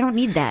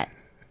need that.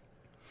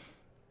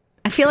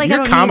 I feel like your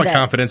I don't comma need that.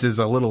 confidence is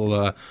a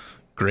little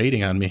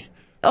grating on me.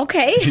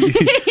 Okay.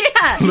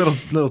 Yeah.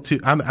 little too.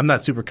 I'm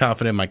not super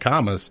confident in my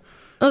commas.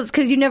 Well, it's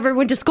because you never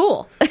went to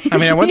school. I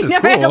mean, I went to school.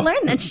 You never had to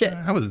learn that shit.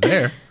 I was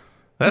there.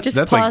 That's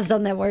paused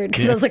on that word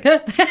because I was like,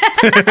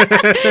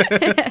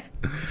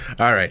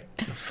 All right,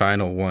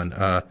 final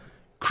one.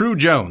 Crew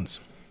Jones.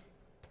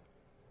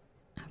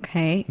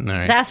 Okay. All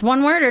right. That's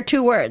one word or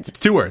 2 words? It's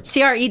 2 words.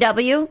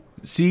 CREW?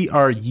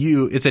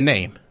 CRU. It's a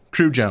name.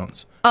 Crew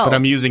Jones. Oh. But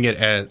I'm using it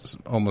as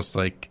almost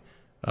like,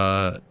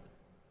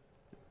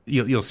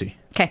 you'll see.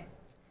 Okay.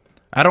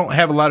 I don't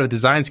have a lot of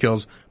design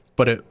skills,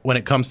 but when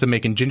it comes to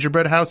making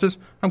gingerbread houses,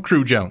 I'm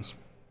Crew Jones.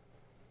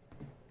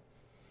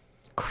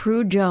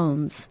 Crew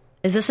Jones.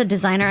 Is this a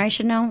designer I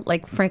should know?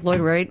 Like Frank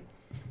Lloyd Wright?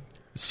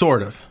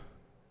 Sort of.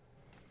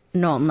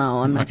 No, I'm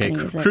not going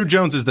to use it. Crew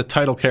Jones is the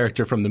title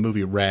character from the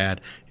movie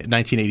Rad,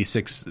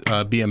 1986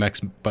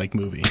 BMX bike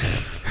movie.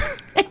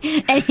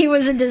 And he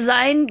was a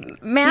design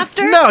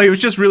master? No, he was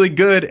just really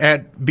good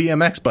at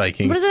BMX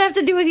biking. What does it have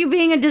to do with you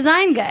being a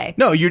design guy?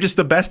 No, you're just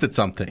the best at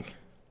something.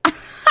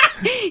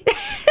 I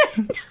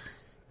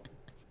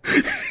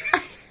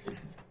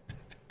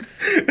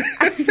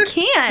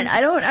can't. I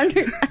don't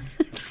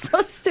It's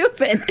so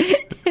stupid.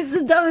 It's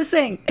the dumbest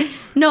thing.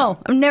 No,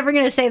 I'm never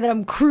going to say that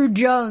I'm Crew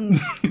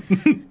Jones.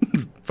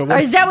 Or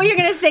is that what you're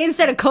going to say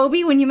instead of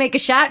Kobe when you make a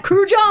shot?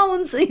 Crew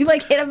Jones. You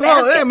like hit a basket.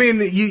 Well, I mean,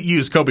 you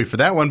use Kobe for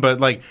that one, but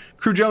like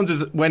Crew Jones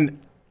is when,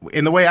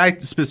 in the way I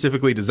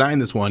specifically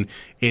designed this one,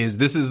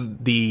 this is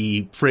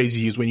the phrase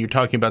you use when you're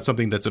talking about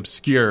something that's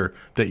obscure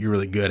that you're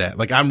really good at.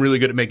 Like, I'm really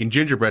good at making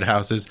gingerbread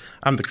houses.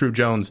 I'm the Crew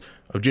Jones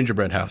of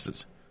gingerbread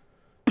houses.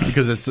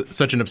 Because it's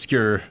such an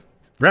obscure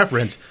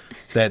reference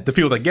that the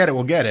people that get it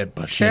will get it,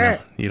 but sure.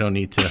 You don't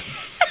need to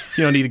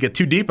get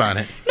too deep on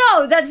it.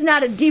 No, that's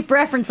not a deep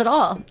reference at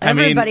all.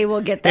 Everybody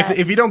will get that.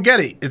 If you don't get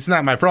it, it's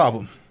not my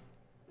problem.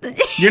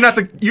 You're not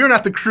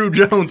the Crew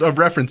Jones of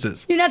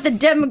references. You're not the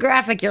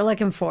demographic you're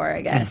looking for,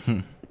 I guess.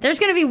 Mm-hmm. There's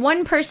going to be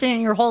one person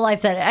in your whole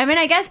life that,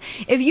 I guess,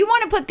 if you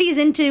want to put these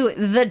into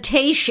the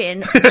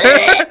tation.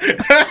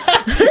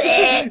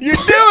 You're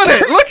doing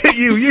it. Look at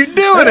you. You're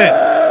doing it.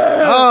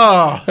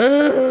 Oh.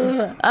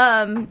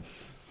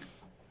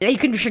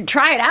 You should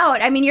try it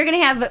out. I mean, you're going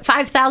to have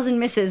 5,000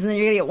 misses, and then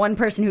you're going to get one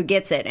person who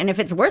gets it. And if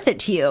it's worth it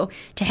to you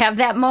to have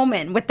that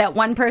moment with that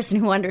one person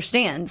who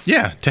understands.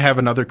 Yeah, to have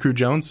another Crew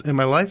Jones in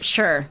my life.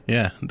 Sure.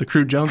 Yeah, the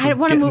Crew Jones. I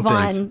want to move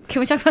on. Can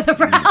we talk about the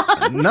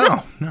Browns?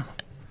 No.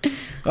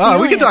 Oh,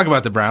 we can talk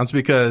about the Browns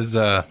because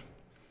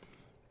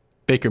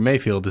Baker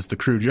Mayfield is the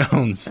Crew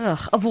Jones.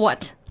 Ugh, of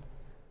what?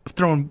 Of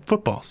throwing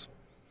footballs.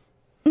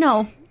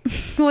 No,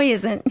 he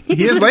isn't.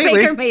 He is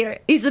lately.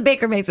 He's the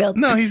Baker Mayfield.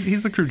 No,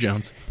 he's the Crew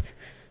Jones.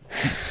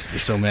 You're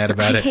so mad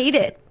about it. I hate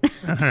it.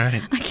 All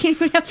right. I can't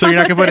even have So you're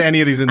not going to put any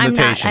of these in the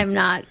tation? I'm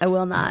not. I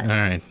will not. All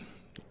right.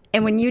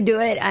 And when you do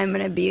it, I'm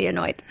going to be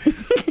annoyed.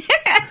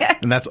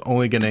 And that's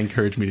only going to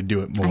encourage me to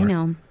do it more. I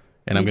know.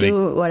 And I'm going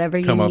to whatever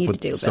you come up need with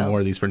to do, some Bill. more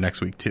of these for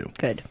next week, too.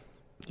 Good.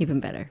 Even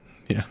better.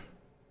 Yeah.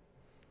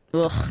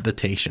 Ugh. The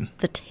tation.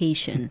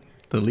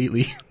 The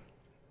Lily.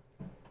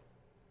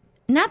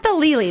 Not the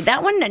Lily.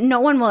 That one,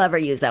 no one will ever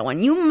use that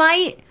one. You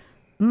might,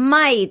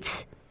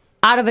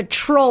 out of a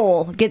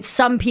troll, get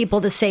some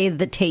people to say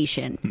the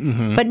tation.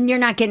 Mm-hmm. But you're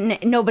not getting,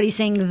 nobody's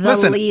saying the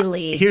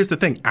Lily. Here's the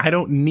thing. I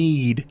don't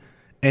need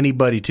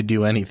anybody to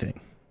do anything.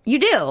 You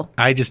do.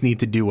 I just need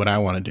to do what I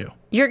want to do.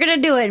 You're going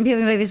to do it, and people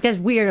will be like, this guy's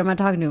weird. I'm not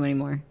talking to him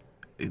anymore.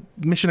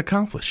 Mission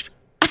accomplished.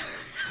 Are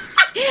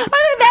there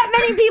that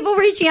many people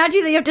reaching out to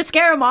you that you have to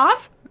scare them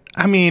off?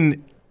 I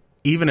mean,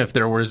 even if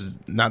there was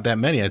not that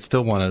many, I'd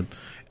still want to.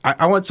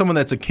 I want someone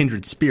that's a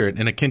kindred spirit,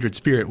 and a kindred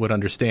spirit would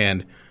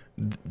understand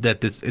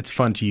that it's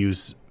fun to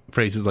use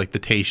phrases like the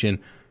Tation,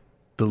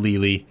 the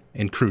Lily,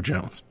 and Crew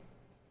Jones.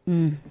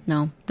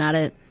 No, not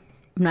it.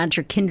 I'm not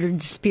your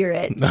kindred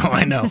spirit. No,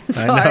 I know.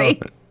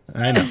 Sorry.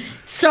 I know.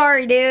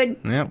 Sorry, dude.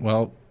 Yeah,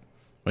 well,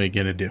 what are you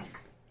going to do?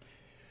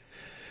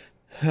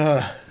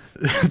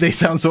 they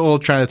sound so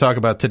old trying to talk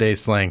about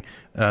today's slang.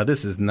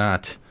 This is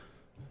not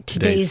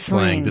today's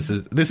slang. This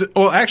is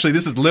well, actually,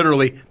 this is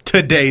literally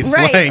today's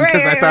slang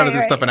because I thought of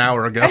this stuff an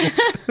hour ago.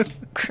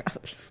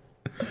 Gross.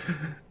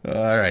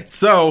 All right,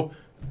 so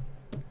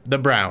the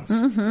Browns.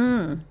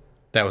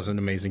 That was an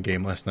amazing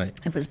game last night.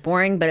 It was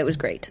boring, but it was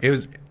great. It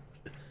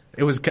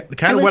was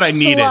kind of what I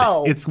needed.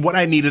 It's what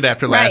I needed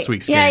after last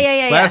week's game.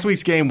 Yeah. Last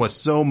week's game was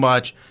so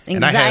much,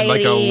 and I had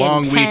like a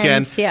long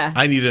weekend. Yeah.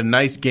 I needed a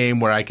nice game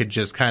where I could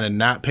just kind of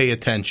not pay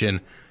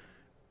attention,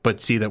 but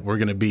see that we're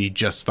going to be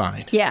just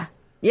fine.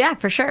 Yeah,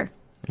 for sure.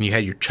 And you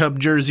had your Chubb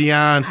jersey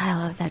on. I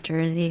love that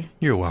jersey.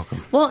 You're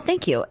welcome. Well,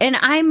 thank you. And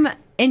I'm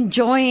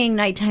enjoying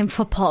nighttime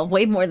football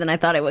way more than I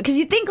thought I would. Because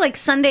you think like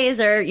Sundays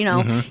are,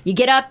 you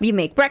get up, you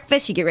make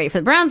breakfast, you get ready for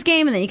the Browns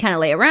game, and then you kind of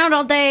lay around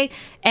all day.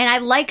 And I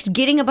liked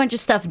getting a bunch of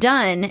stuff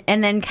done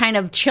and then kind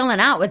of chilling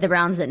out with the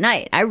Browns at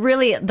night. I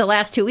really, the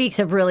last 2 weeks,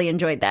 have really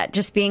enjoyed that.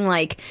 Just being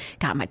like,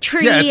 got my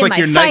tree and like my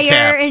your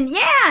fire. nightcap.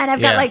 And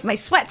I've got like my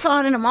sweats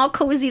on and I'm all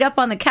cozied up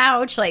on the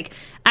couch. Like,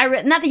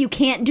 not that you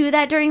can't do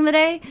that during the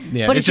day,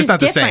 but it's just not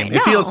different.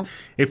 the same.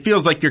 It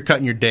feels like you're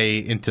cutting your day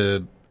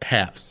into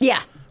halves.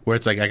 Yeah. Where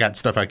it's like I got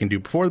stuff I can do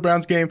before the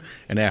Browns game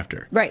and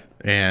after. Right.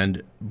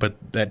 But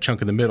that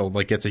chunk in the middle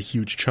like gets a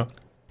huge chunk.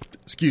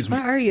 Excuse me.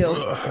 What are you?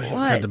 I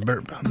What? had the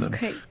burp.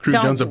 Okay. Crew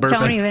Jones a burping.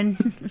 Don't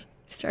even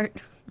start.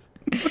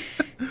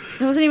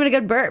 It wasn't even a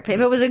good burp. If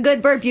it was a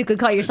good burp, you could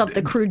call yourself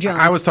the Crew Jones.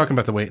 I was talking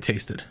about the way it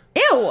tasted.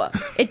 Ew!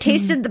 It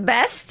tasted the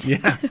best?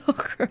 Yeah. Oh,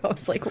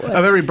 gross. Like what?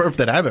 Of every burp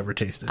that I've ever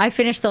tasted. I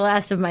finished the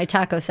last of my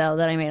taco salad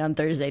that I made on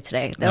Thursday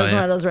today. That was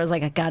one of those where I was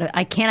like,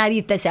 I cannot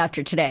eat this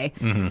after today.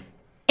 Mm-hmm.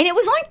 And it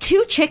was only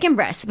 2 chicken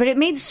breasts, but it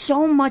made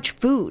so much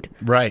food.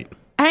 Right.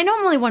 And I know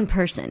I'm only one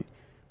person,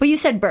 but you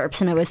said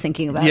burps, and I was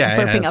thinking about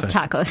burping up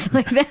tacos.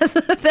 Like that's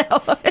what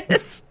that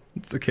was.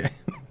 It's okay.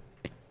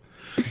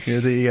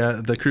 You're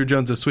the Crew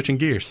Jones of switching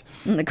gears.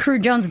 And the Crew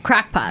Jones of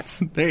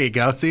crockpots. There you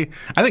go. See,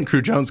 I think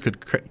Crew Jones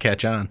could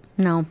catch on.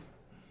 No.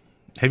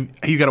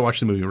 You got to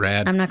watch the movie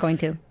Rad. I'm not going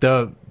to.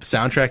 The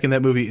soundtrack in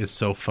that movie is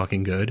so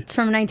fucking good. It's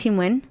from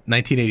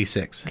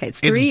 1986. Okay, it's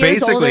 3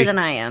 years older than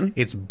I am.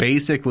 It's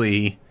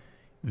basically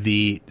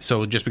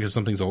so just because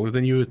something's older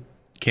than you, it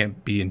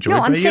can't be enjoyed.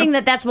 No, I'm by saying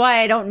you. that's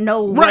why I don't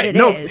know what it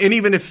is. And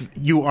even if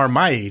you are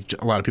my age,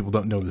 a lot of people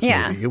don't know this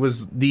movie. It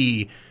was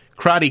the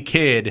Karate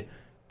Kid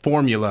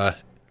formula.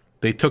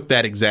 They took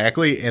that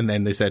exactly, and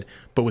then they said,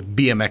 but with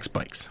BMX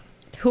bikes.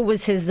 Who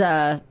was his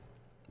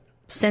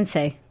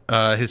sensei?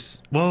 There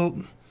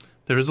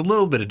was a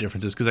little bit of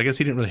differences because I guess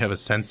he didn't really have a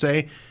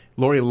sensei.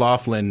 Lori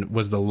Loughlin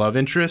was the love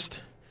interest,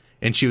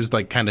 and she was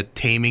like kind of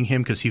taming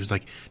him because he was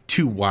like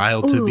too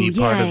wild to be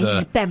part of the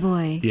he's a bad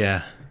boy.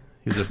 Yeah,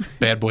 he was a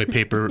bad boy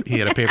he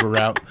had a paper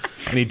route,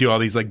 and he'd do all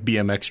these like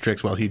BMX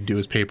tricks while he'd do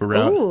his paper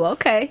route. Ooh,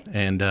 okay.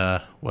 And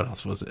what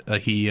else was it?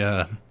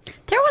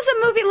 There was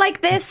a movie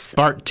like this.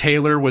 Bart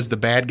Taylor was the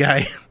bad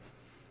guy,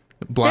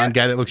 blonde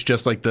guy that looks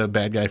just like the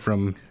bad guy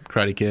from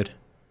Karate Kid.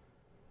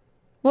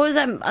 What was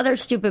that other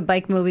stupid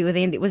bike movie with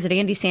Andy? Was it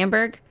Andy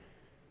Samberg?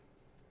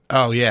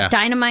 Oh yeah,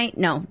 Dynamite?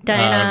 No,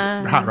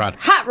 Hot Rod.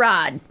 Hot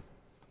Rod.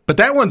 But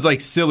that one's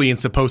like silly and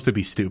supposed to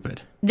be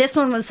stupid. This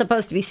one was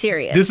supposed to be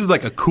serious. This is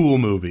like a cool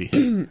movie.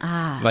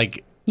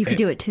 Like you could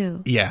do it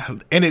too. Yeah,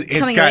 and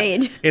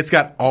it's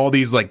got all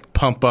these like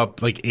pump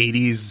up like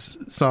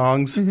 80s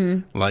songs.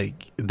 Mm-hmm.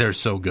 Like they're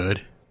so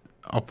good.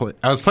 I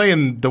was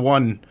playing the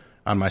one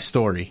on my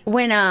story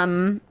when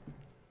oh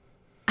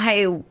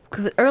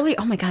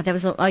my God, that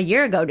was a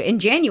year ago in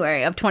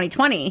January of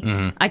 2020.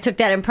 Mm-hmm. I took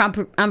that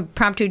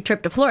impromptu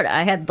trip to Florida.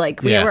 I had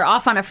we were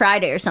off on a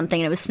Friday or something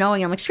and it was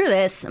snowing. I'm like, screw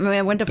this.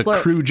 I went to Florida.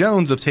 The Crew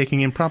Jones of taking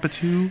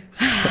impromptu.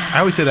 I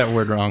always say that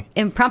word wrong.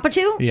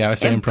 Impromptu? Yeah, I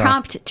say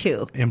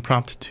impromptu.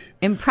 Impromptu.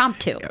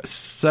 Yeah,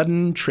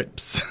 sudden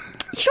trips.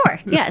 Sure,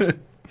 yes.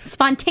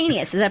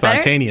 Spontaneous. Is that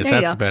better? Spontaneous,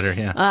 that's better,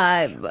 yeah.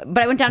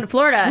 But I went down to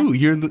Florida. Ooh,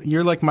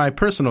 you're like my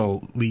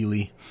personal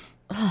Lily.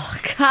 Oh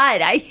God!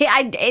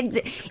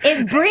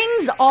 It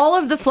brings all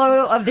of the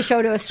flow of the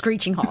show to a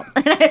screeching halt,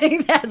 and I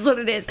think that's what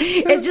it is.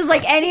 It's just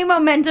like any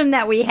momentum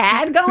that we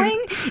had going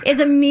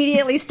is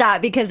immediately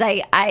stopped because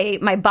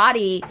my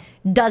body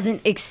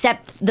doesn't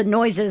accept the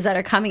noises that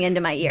are coming into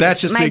my ears.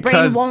 That's just my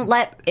brain won't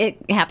let it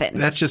happen.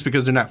 That's just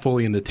because they're not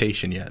fully in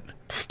rotation yet.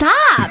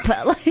 Stop!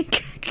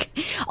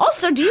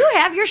 Also, do you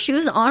have your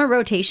shoes on a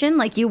rotation?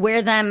 Like you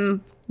wear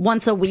them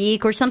once a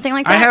week or something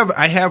like that?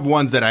 I have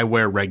ones that I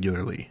wear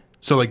regularly.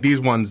 So, like, these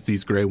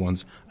gray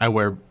ones, I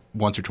wear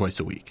once or twice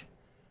a week.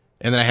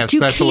 And then I have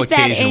special occasion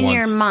ones. Do you keep that in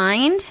your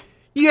mind?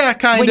 Yeah,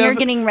 kind of. When you're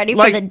getting ready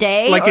for the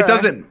day? Like, it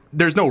doesn't,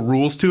 there's no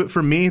rules to it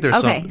for me. There's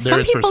some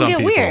for people some get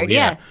people. Weird,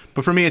 yeah.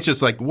 But for me, it's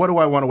just like, what do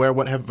I want to wear?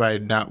 What have I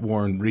not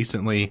worn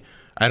recently?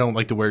 I don't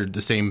like to wear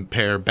the same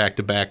pair back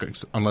to back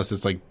unless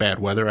it's, like, bad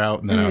weather out.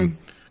 And then I'm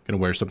going to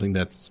wear something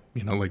that's,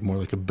 like more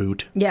like a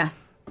boot. Yeah.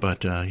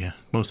 But,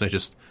 mostly I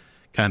just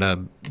kind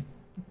of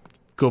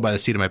go by the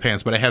seat of my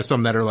pants. But I have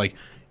some that are, like,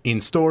 in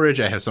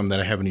storage. I have some that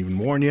I haven't even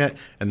worn yet,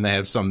 and I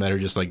have some that are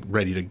just like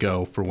ready to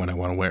go for when I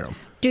want to wear them.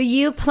 Do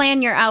you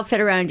plan your outfit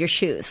around your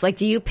shoes? Like,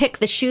 do you pick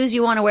the shoes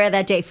you want to wear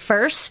that day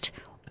first,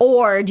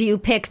 or do you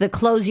pick the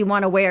clothes you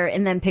want to wear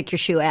and then pick your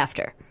shoe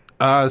after?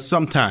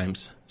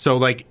 Sometimes. So,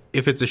 like,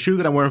 if it's a shoe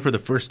that I'm wearing for the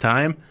first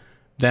time,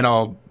 then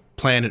I'll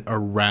plan it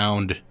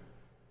around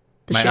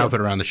my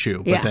outfit around the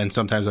shoe. But then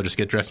sometimes I'll just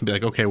get dressed and be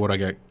like, okay, what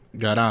I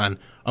got on?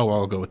 Oh, well,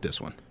 I'll go with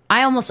this one.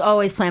 I almost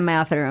always plan my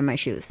outfit around my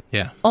shoes.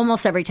 Yeah.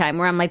 Almost every time,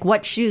 where I'm like,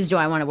 what shoes do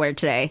I want to wear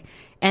today?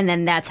 And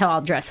then that's how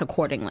I'll dress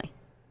accordingly.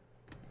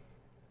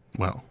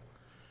 Well,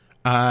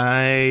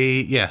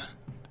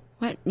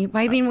 What? Why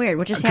are you being weird?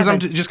 What just because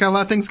happened? I'm just got a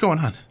lot of things going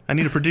on. I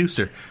need a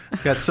producer.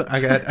 I got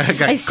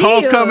I see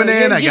calls you. coming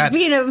in. You're just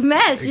being a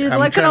mess. You're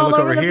looking all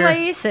over the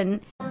place. And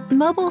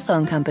Mobile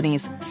phone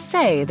companies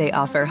say they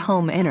offer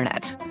home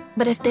internet.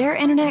 But if their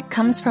internet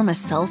comes from a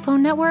cell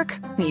phone network,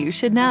 you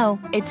should know.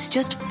 It's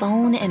just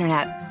phone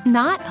internet,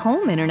 not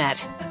home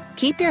internet.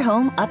 Keep your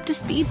home up to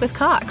speed with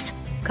Cox.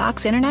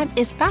 Cox internet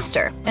is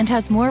faster and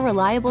has more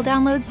reliable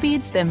download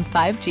speeds than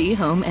 5G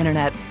home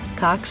internet.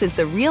 Cox is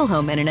the real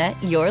home internet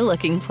you're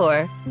looking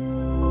for.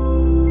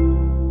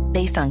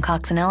 Based on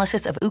Cox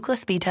analysis of Ookla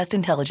speed test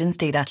intelligence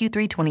data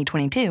Q3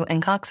 2022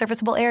 and Cox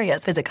serviceable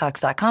areas, visit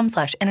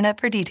cox.com/internet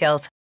for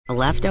details.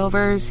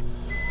 Leftovers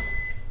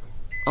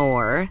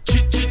or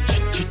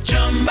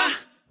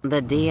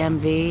the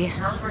DMV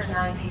Number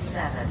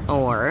 97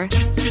 or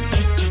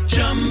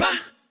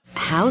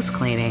house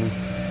cleaning.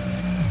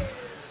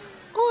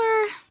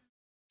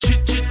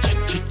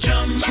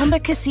 Chumba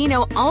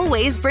Casino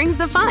always brings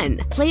the fun.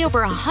 Play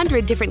over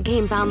 100 different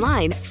games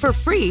online for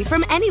free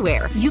from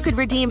anywhere. You could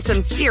redeem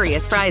some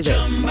serious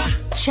prizes.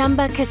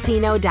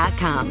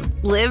 ChumbaCasino.com.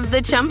 Live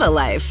the Chumba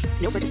life.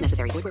 No purchase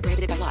necessary. Void where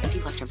prohibited by law.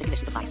 18+ terms and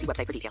conditions apply. See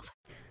website for details.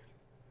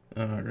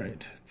 All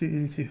right.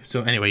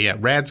 So anyway, yeah,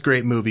 Rad's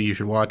great movie. You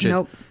should watch it.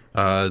 Nope.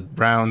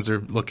 Browns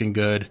are looking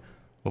good.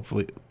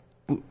 Hopefully,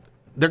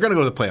 they're going to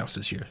go to the playoffs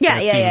this year.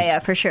 Yeah,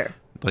 for sure.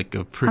 Like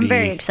a pretty I'm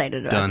very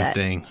excited about done that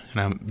thing,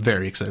 and I'm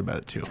very excited about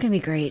it too. It's gonna be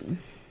great.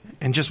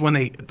 And just when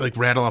they like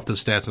rattle off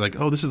those stats,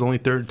 like, oh, this is the only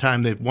third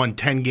time they've won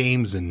 10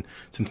 games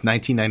since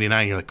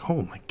 1999. You're like,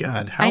 oh my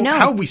god, how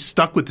have we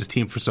stuck with this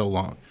team for so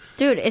long?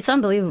 Dude, it's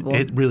unbelievable.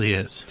 It really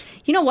is.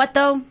 You know what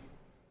though?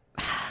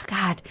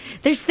 God,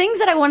 there's things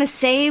that I want to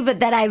say, but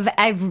that I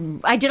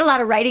did a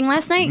lot of writing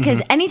last night because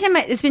anytime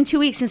it's been 2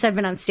 weeks since I've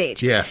been on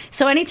stage. Yeah.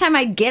 So anytime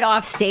I get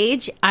off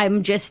stage,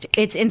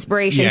 it's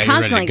inspiration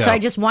constantly. So I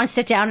just want to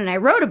sit down and I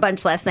wrote a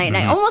bunch last night and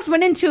I almost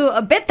went into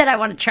a bit that I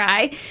want to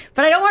try,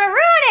 but I don't want to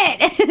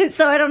ruin it.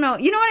 So I don't know.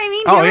 You know what I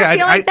mean? Do you ever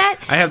feel like that?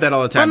 I have that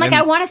all the time. I'm like,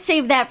 I want to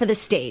save that for the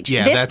stage.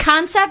 Yeah, this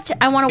concept,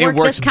 I want to work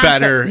this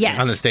concept. It works better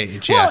on the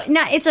stage. Yeah.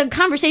 Well, it's a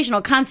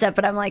conversational concept,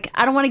 but I'm like,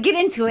 I don't want to get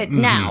into it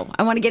now.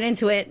 I want to get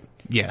into it.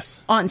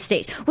 Yes. On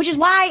stage, which is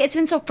why it's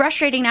been so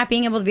frustrating not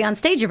being able to be on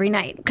stage every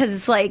night because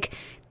it's like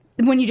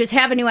when you just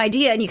have a new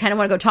idea and you kind of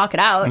want to go talk it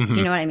out.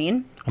 You know what I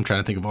mean? I'm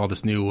trying to think of all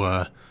this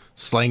new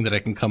slang that I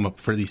can come up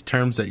for these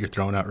terms that you're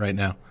throwing out right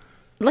now.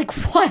 Like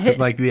what?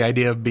 Like the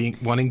idea of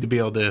wanting to be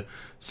able to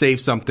save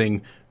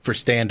something for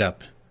stand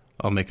up.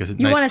 I'll make a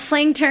You want a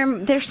slang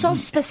term? They're so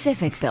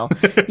specific, Bill.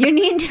 You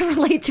need to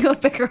relate to a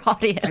bigger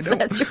audience.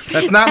 That's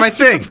not my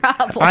thing.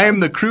 Problem. I am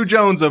the Crew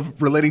Jones of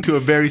relating to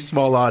a very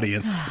small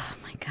audience.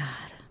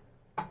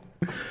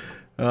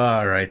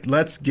 All right,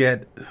 let's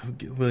get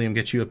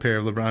you a pair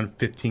of LeBron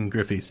 15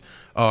 Griffies.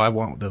 Oh, I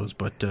want those,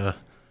 but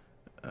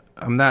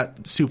I'm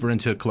not super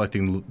into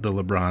collecting the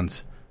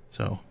LeBrons.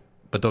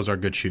 But those are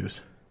good shoes.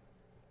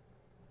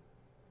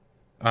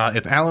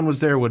 If Alan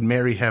was there, would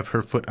Mary have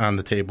her foot on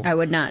the table? I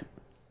would not,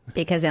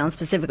 because Alan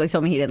specifically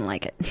told me he didn't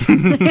like it.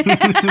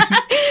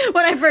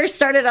 When I first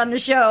started on the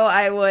show,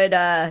 I would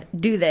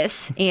do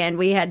this, and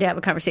we had to have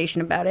a conversation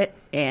about it,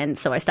 and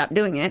so I stopped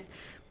doing it.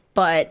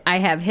 But I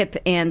have hip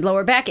and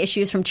lower back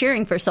issues from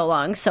cheering for so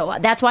long. So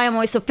that's why I'm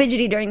always so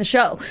fidgety during the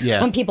show.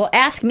 Yeah. When people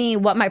ask me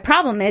what my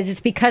problem is,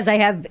 it's because I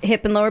have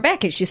hip and lower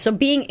back issues. So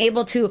being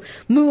able to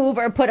move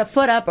or put a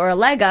foot up or a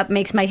leg up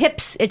makes my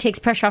hips, it takes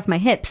pressure off my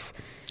hips.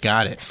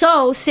 Got it.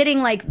 So sitting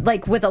like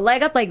with a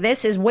leg up like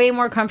this is way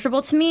more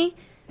comfortable to me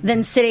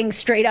than sitting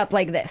straight up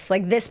like this.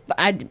 Like this,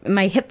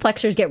 my hip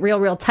flexors get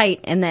real tight,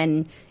 and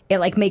then it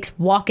like makes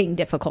walking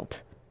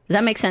difficult. Does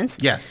that make sense?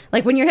 Yes.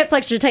 Like when your hip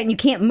flexors are tight and you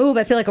can't move,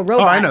 I feel like a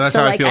robot. Oh, I know. That's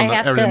how I feel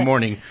every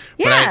morning.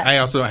 Yeah. But I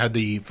also don't have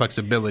the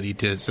flexibility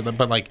to sit.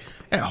 But like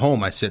at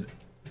home, I sit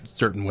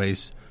certain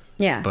ways.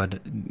 Yeah.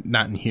 But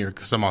not in here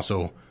because I'm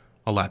also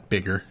a lot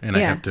bigger and I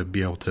have to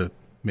be able to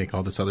make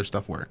all this other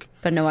stuff work.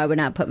 But no, I would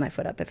not put my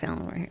foot up if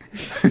Alan were here.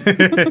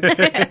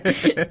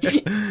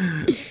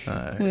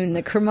 When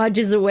the curmudge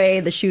is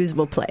away, the shoes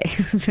will play.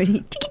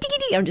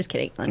 I'm just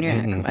kidding. On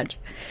your curmudge.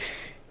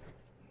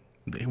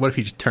 What if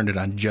he just turned it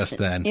on just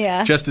then?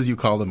 Yeah. Just as you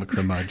called him a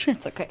curmudge.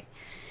 That's okay.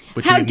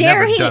 Which you've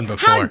never done before.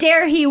 How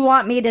dare he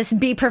want me to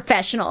be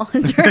professional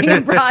during a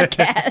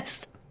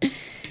broadcast?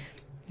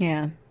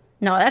 Yeah.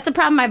 No, that's a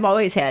problem I've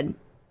always had.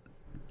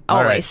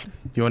 Always. Right.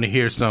 You want to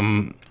hear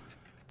some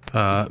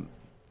voicemails?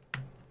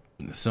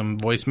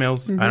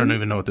 I don't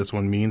even know what this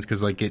one means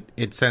because like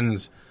it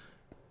sends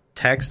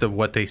text of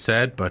what they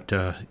said, but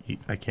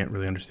I can't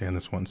really understand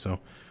this one. So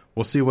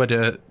we'll see what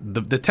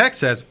the text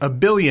says. A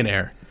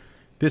billionaire.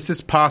 This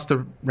is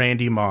Pasta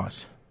Randy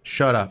Moss.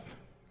 Shut up.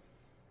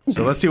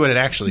 So let's see what it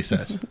actually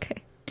says.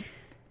 Okay.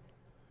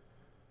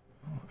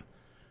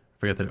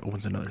 Forget that it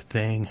opens another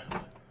thing.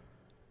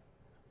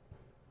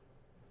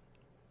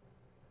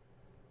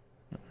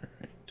 All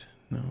right.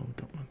 No,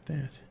 don't want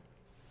that.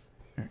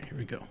 All right, here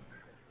we go.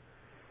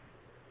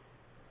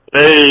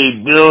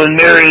 Hey, Bill and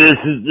Mary, this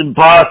is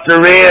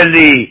Imposter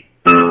Randy.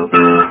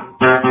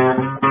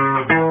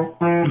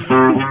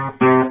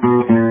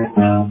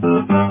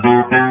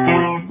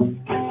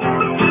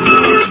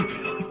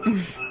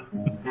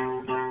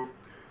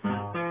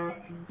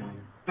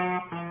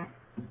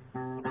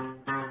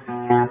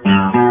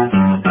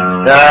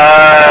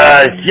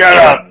 Shut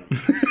up.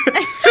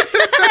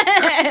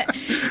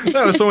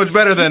 That was so much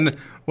better than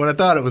what I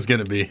thought it was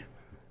going to be.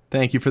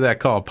 Thank you for that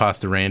call,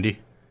 Pasta Randy.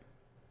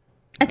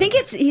 I think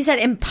he said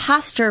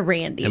Imposter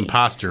Randy.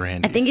 Imposter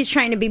Randy. I think he's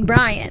trying to be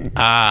Brian.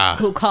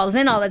 Who calls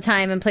in all the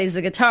time and plays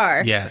the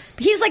guitar. Yes.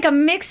 He's like a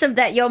mix of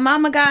that Yo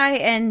Mama guy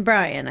and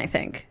Brian, I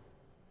think.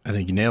 I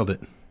think you nailed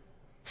it.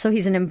 So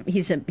he's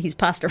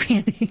Pasta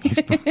Randy. He's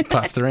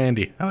Pasta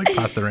Randy. I like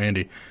Pasta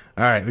Randy.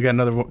 All right, we got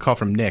another call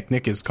from Nick.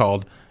 Nick is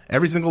called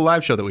every single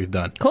live show that we've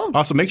done. Cool.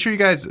 Also, make sure you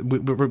guys,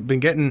 we've been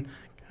getting,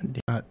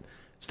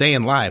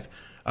 staying live.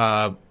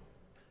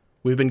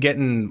 We've been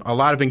getting a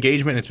lot of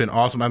engagement. It's been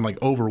awesome. I'm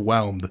like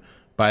overwhelmed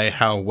by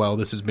how well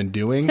this has been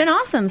doing. It's been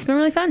awesome. It's been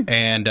really fun.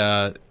 And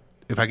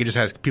if I could just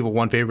ask people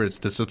one favor, it's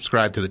to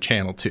subscribe to the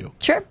channel too.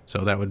 Sure.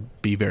 So that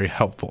would be very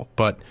helpful.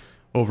 But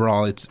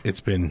overall,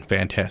 it's been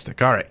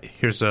fantastic. All right,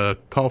 here's a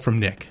call from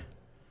Nick.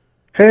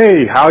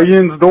 Hey, how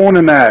yin's doing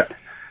in that?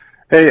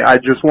 Hey, I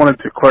just wanted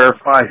to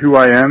clarify who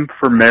I am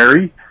for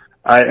Mary.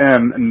 I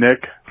am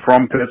Nick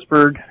from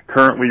Pittsburgh,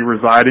 currently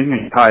residing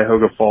in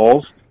Cuyahoga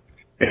Falls.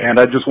 And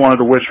I just wanted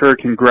to wish her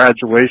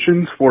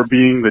congratulations for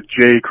being the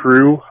J.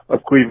 Crew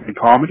of Cleveland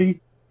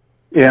comedy.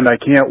 And I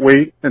can't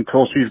wait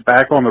until she's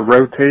back on the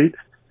rotate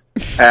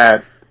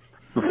at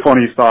the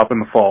Funny Stop in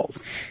the Falls.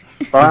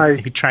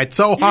 Bye. He tried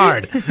so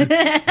hard.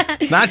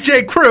 It's not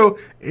J. Crew,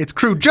 it's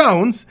Crew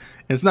Jones.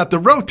 It's not the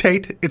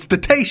rotate, it's the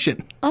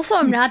tation. Also,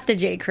 I'm not the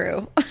J.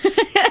 Crew.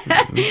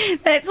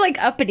 That's like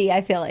uppity,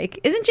 I feel like.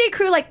 Isn't J.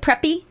 Crew like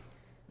preppy?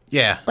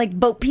 Yeah. Like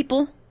boat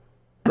people?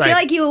 I feel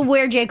like you would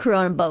wear J. Crew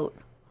on a boat.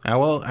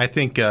 Well, I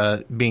think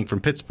being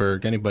from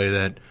Pittsburgh, anybody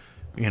that,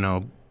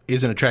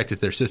 isn't attracted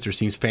to their sister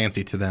seems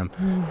fancy to them.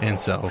 And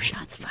so.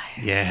 Shots fired.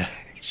 Yeah.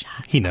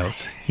 He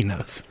knows.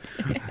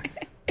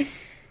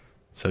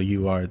 So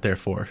you are,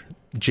 therefore,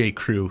 J.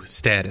 Crew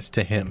status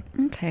to him.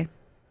 Okay.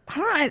 I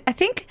don't know. I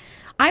think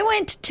I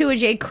went to a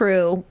J.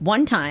 Crew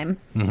one time.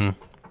 Mm-hmm.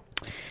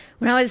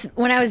 When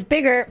I was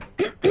bigger,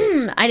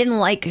 I didn't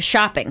like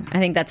shopping. I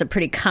think that's a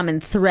pretty common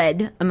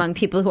thread among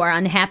people who are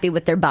unhappy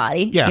with their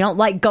body. Yeah. You don't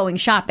like going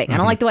shopping. Mm-hmm. I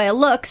don't like the way I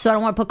look, so I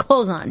don't want to put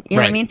clothes on. You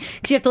know what I mean?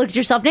 Because you have to look at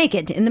yourself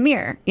naked in the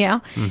mirror,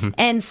 Mm-hmm.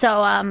 And so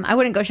I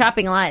wouldn't go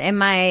shopping a lot.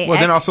 And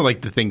then also like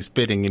the thing's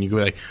fitting, and you go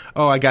like,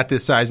 oh, I got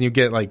this size, and you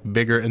get like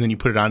bigger, and then you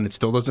put it on, and it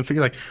still doesn't fit.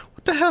 You're like,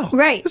 what the hell?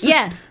 Right?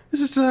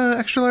 This is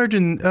extra large,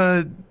 and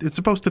it's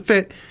supposed to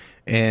fit.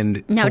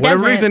 And no, for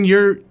whatever reason,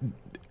 you're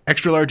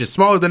extra large is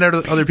smaller than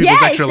other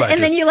people's extra large.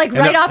 And then you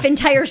write off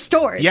entire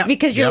stores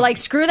because you're like,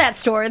 screw that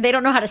store. They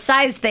don't know how to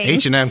size things.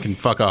 H&M can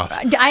fuck off.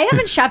 I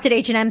haven't shopped at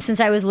H&M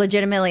since I was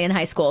legitimately in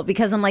high school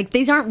because I'm like,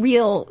 these aren't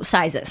real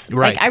sizes.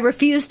 Right. Like, I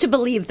refuse to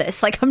believe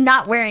this. Like, I'm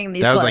not wearing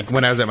these clothes. That was like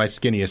when I was at my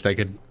skinniest, I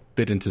could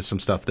fit into some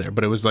stuff there,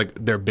 but it was like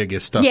their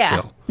biggest stuff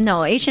still.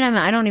 No, H&M,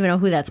 I don't even know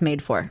who that's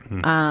made for.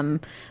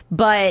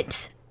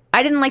 But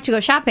I didn't like to go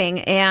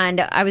shopping,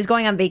 and I was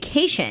going on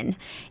vacation,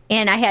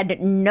 and I had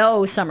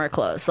no summer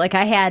clothes. Like,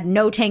 I had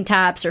no tank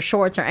tops or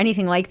shorts or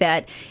anything like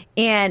that.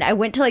 And I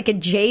went to, like, a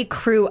J.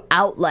 Crew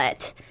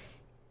outlet,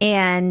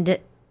 and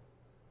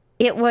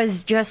it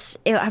was just,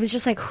 I was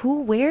just like,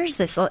 who wears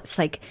this? It's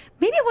like,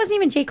 maybe it wasn't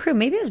even J. Crew.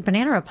 Maybe it was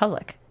Banana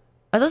Republic.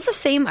 Are those the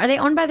same? Are they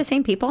owned by the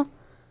same people?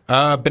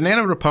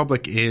 Banana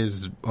Republic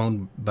is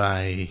owned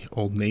by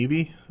Old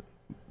Navy.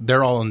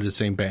 They're all under the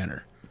same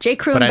banner. J.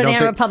 Crew and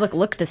Banana Republic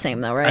look the same,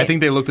 though, right? I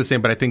think they look the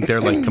same, but I think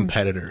they're like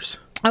competitors.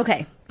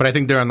 Okay. But I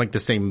think they're on like the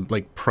same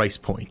like price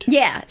point.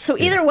 Yeah. So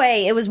either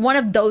way, it was one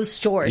of those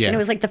stores, and it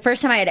was like the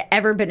first time I had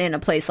ever been in a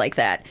place like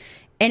that,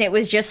 and it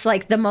was just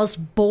like the most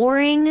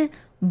boring,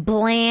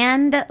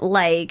 bland,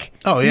 like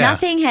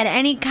nothing had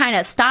any kind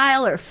of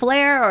style or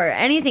flair or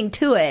anything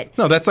to it.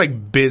 No, that's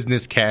like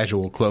business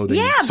casual clothing.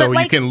 Yeah, so but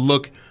like, you can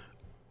look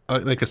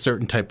like a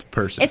certain type of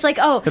person. It's like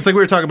it's like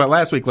we were talking about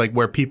last week, like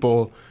where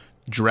people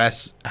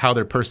dress how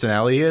their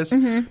personality is.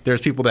 Mm-hmm.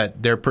 There's people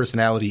that their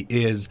personality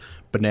is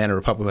Banana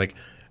Republic. Like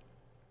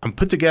I'm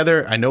put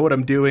together. I know what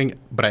I'm doing,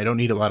 but I don't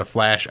need a lot of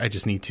flash. I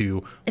just need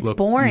to look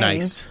boring.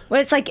 nice.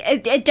 Well, it's like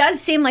it does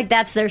seem like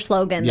that's their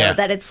slogan, though. Yeah.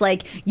 That it's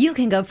like you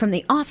can go from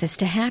the office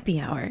to happy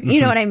hour.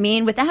 You know what I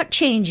mean? Without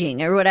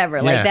changing or whatever.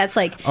 Yeah. Like that's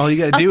like all you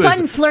gotta do a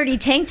fun, is flirty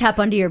tank top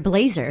under your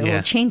blazer Yeah.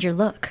 will change your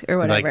look or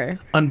whatever. Like,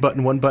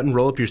 unbutton one button,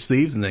 roll up your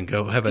sleeves, and then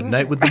go have a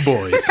night with the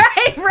boys.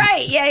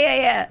 right.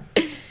 Yeah.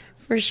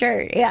 For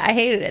sure. Yeah, I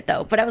hated it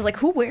though. But I was like,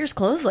 who wears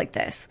clothes like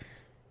this?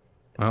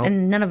 Well,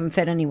 And none of them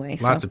fit anyway.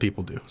 So. lots of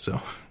people do.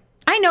 So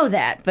I know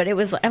that, but I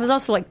was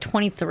also like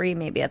 23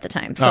 maybe at the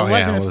time, so Oh, it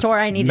wasn't yeah, a store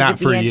I needed not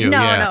to for be in. you,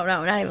 No, yeah.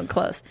 no, not even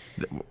close.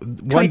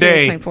 one 23,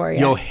 day 24, yeah.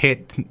 you'll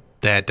hit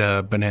that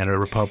Banana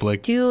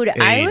Republic Dude, age,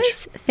 I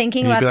was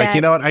thinking and you'd about be like, that.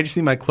 you know what? I just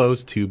need my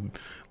clothes to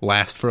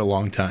last for a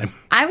long time.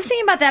 I was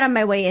thinking about that on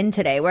my way in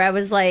today, where I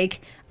was like,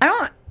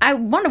 I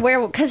want to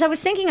wear, because I was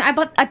thinking I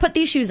put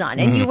these shoes on,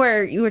 and you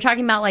were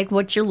talking about like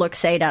what's your look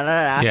say, da da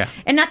da da, Yeah.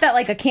 and not that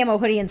like a camo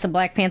hoodie and some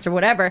black pants or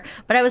whatever,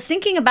 but I was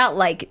thinking about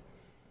like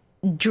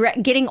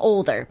getting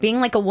older,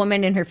 being like a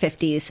woman in her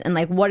 50s, and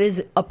like what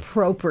is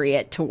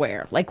appropriate to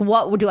wear. Like,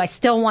 what do I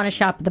still want to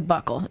shop at the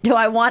Buckle? Do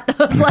I want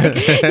those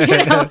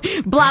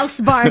like blouse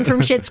barn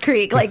from Schitt's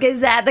Creek? Like,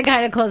 is that the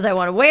kind of clothes I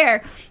want to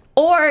wear,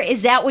 or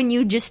is that when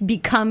you just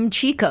become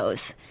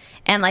Chicos?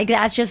 And like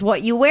that's just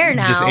what you wear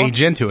now. Just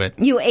age into it.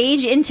 You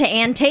age into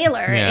Ann Taylor,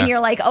 Yeah. and you're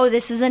like, oh,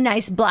 this is a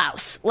nice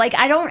blouse. Like,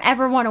 I don't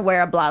ever want to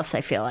wear a blouse.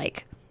 I feel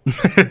like. You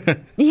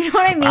know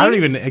what I mean? I don't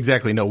even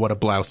exactly know what a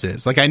blouse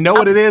is. Like I know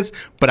what it is,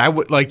 but I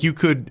would like you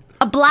could.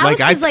 A blouse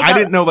like, is like I a-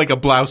 didn't know like a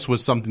blouse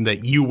was something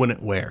that you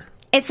wouldn't wear.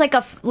 It's like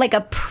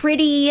a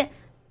pretty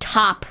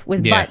top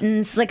with Yeah.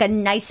 buttons. Like a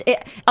nice.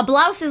 A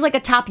blouse is like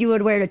a top you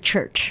would wear to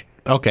church.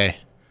 Okay.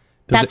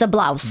 That's a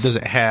blouse. Does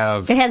it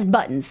have? It has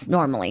buttons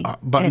normally,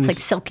 buttons- and it's like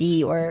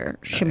silky or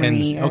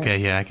shimmery. and- or- okay,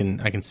 yeah, I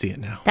can see it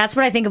now. That's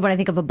what I think of when I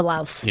think of a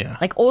blouse. Yeah.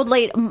 Like old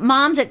lady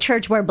moms at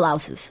church wear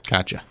blouses.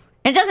 Gotcha.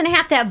 And it doesn't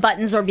have to have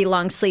buttons or be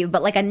long sleeve,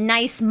 but like a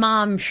nice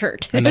mom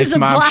shirt. A nice is a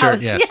mom blouse. shirt,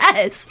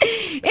 yes.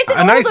 It's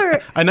an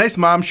older a nice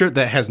mom shirt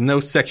that has no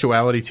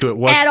sexuality to it at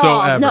whatsoever.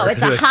 all. No,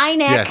 it's a high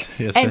neck,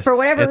 Yes, and for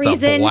whatever it's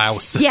reason, a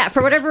blouse. yeah,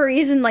 for whatever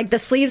reason, like the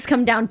sleeves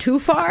come down too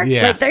far.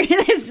 Yeah. Like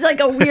it's like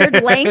a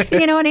weird length.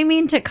 You know what I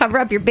mean? To cover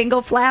up your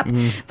bingo flap,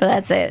 but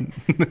that's it.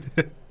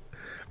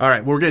 All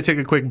right, we're going to take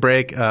a quick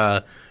break.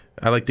 I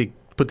like to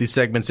put these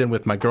segments in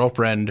with my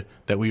girlfriend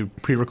that we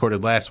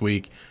pre-recorded last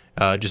week,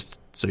 just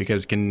so you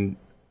guys can,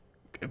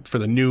 for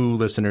the new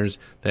listeners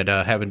that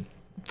haven't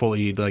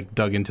fully like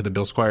dug into the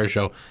Bill Squire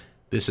show,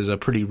 this is a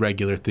pretty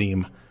regular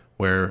theme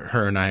where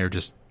her and I are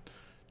just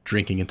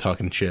drinking and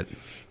talking shit.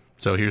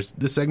 So here's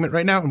this segment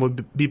right now, and we'll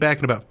be back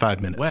in about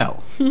 5 minutes.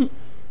 Well,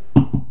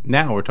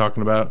 now we're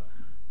talking about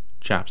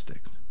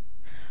chopsticks.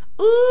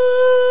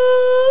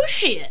 Ooh,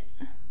 shit.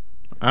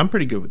 I'm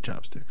pretty good with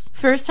chopsticks.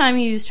 First time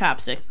you used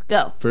chopsticks.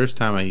 Go. First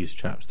time I used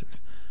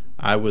chopsticks,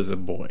 I was a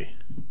boy,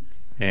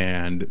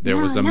 and there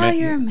was a now man.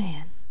 you're a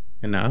man.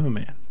 And now I'm a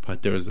man.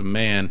 But there was a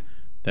man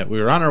that we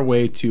were on our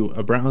way to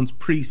a Browns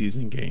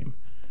preseason game,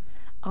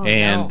 Oh,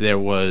 and no. there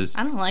was.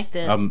 I don't like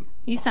this.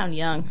 You sound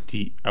young.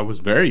 I was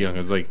very young. I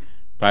was like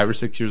 5 or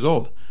 6 years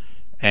old,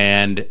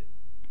 and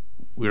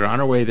we were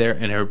on our way there,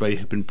 and everybody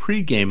had been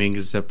pre-gaming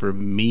except for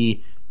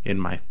me and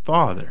my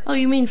father. Oh,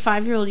 you mean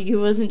 5-year-old you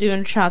wasn't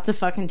doing shots of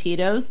fucking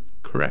Tito's?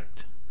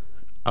 Correct.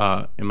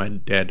 And my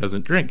dad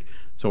doesn't drink.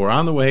 So we're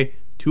on the way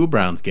to a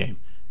Browns game.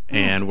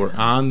 And we're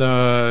on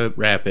the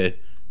Rapid,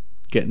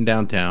 getting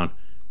downtown.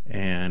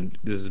 And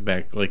this is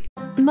back, like...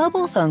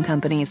 Mobile phone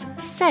companies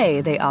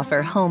say they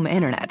offer home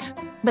internet.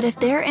 But if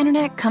their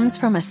internet comes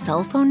from a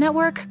cell phone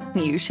network,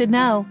 you should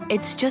know.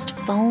 It's just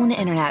phone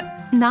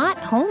internet, not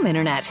home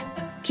internet.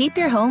 Keep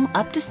your home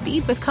up to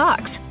speed with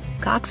Cox.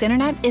 Cox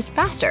internet is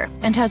faster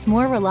and has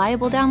more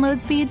reliable download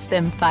speeds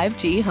than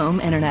 5G home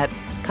internet.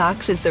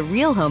 Cox is the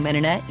real home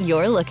internet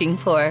you're looking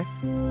for.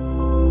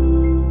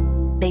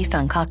 Based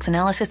on Cox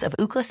analysis of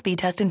Ookla speed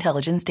test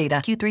intelligence data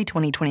Q3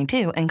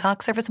 2022 and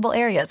Cox serviceable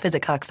areas,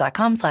 visit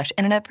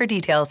cox.com/internet for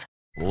details.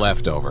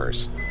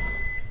 Leftovers.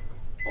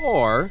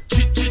 Or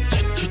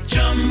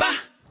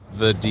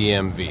the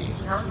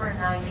DMV. Number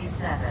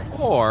 97.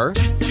 Or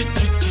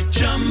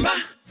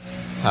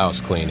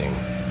house cleaning.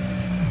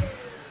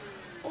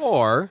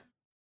 Or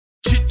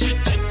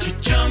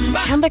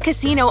Chumba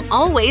Casino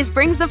always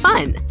brings the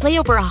fun. Play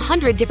over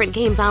 100 different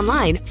games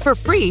online for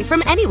free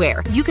from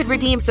anywhere. You could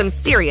redeem some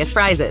serious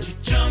prizes.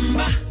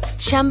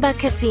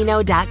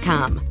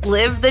 ChumbaCasino.com.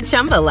 Live the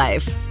Chumba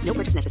life. No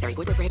purchase necessary.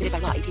 Void where prohibited by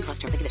law. 18+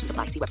 terms and conditions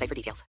apply. See website for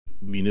details.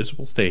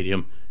 Municipal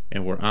Stadium,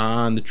 and we're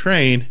on the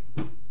train,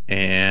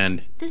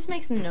 and This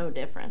makes no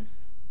difference.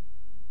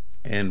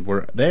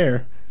 we're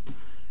there,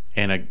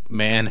 and a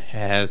man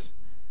has...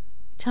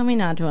 Tell me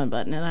not to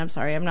unbutton it. I'm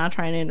sorry. I'm not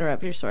trying to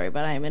interrupt your story,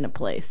 but I am in a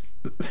place.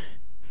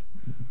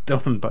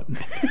 Don't unbutton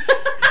it.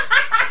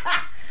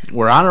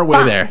 We're on our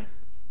way there,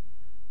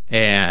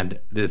 and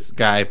this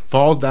guy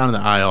falls down the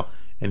aisle,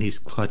 and he's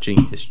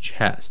clutching his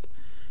chest,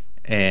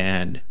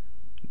 and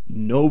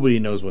Nobody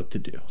knows what to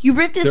do. You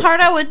ripped his heart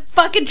out with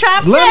fucking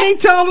chopsticks? Let me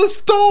tell the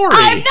story.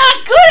 I'm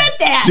not good at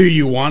that. Do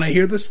you want to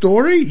hear the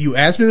story? You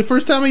asked me the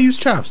first time I used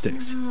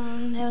chopsticks. That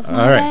was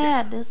my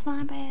bad. That's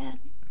my bad.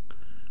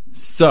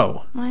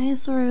 So. My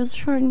story was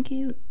short and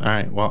cute. All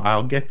right. Well,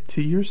 I'll get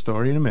to your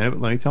story in a minute,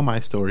 but let me tell my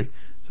story.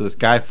 So this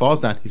guy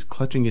falls down. He's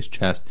clutching his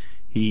chest.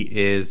 He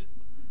is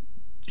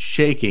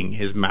shaking.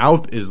 His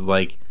mouth is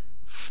like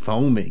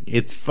foaming.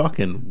 It's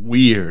fucking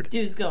weird.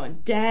 Dude's going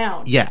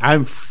down. Yeah,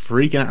 I'm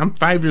freaking out. I'm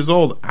 5 years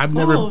old. I've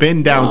never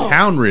been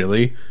downtown,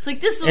 really. It's like,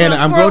 this is and what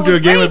a I'm squirrel going to a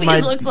with game with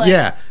rabies my looks like.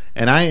 Yeah,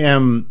 and I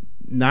am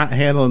not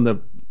handling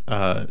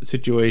the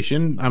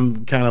situation.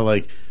 I'm kind of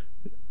like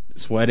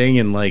sweating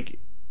and like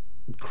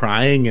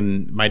crying,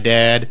 and my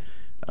dad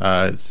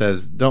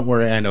says, "Don't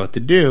worry, I know what to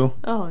do."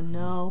 Oh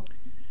no.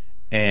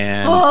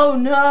 And oh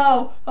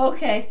no.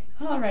 Okay.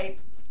 All right.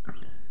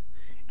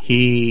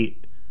 He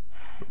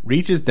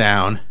reaches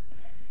down,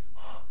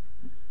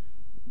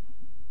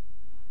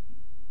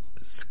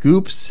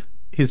 scoops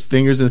his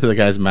fingers into the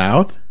guy's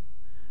mouth,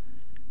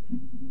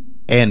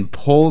 and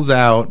pulls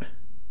out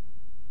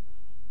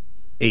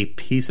a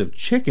piece of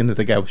chicken that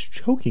the guy was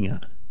choking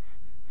on.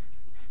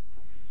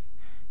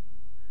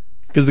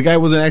 Because the guy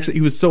wasn't actually,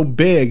 he was so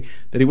big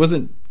that he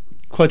wasn't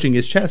clutching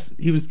his chest.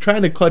 He was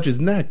trying to clutch his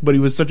neck, but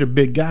he was such a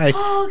big guy,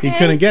 he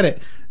couldn't get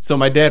it. So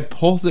my dad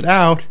pulls it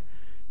out,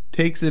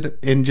 takes it,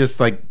 and just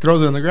like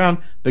throws it on the ground.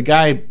 The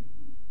guy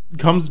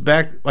comes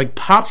back, like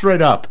pops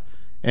right up,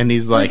 and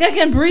he's like, I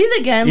can breathe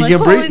again. You Like, can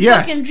holy breathe,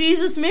 yes. fucking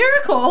Jesus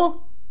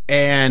miracle.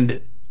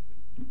 And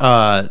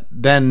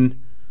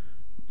then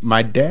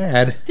my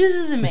dad, This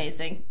is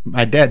amazing.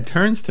 my dad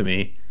turns to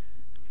me,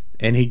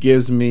 and he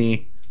gives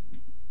me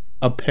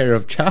a pair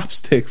of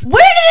chopsticks Where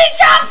did the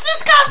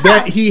chopsticks come from?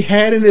 that he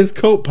had in his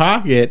coat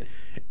pocket,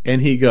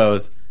 and he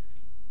goes,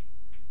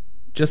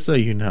 "Just so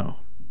you know,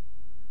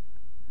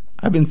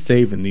 I've been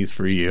saving these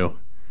for you.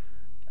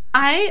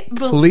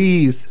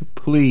 Please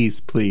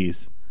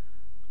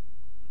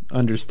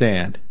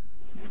understand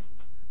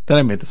that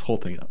I made this whole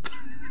thing up."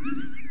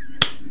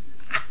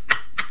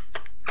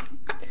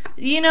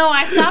 You know,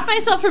 I stopped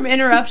myself from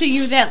interrupting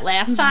you that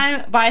last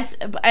time,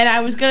 and I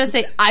was going to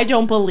say, I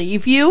don't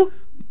believe you.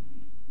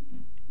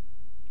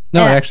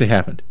 No, it actually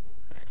happened.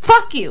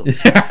 Fuck you.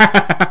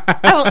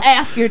 I will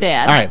ask your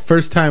dad. All right,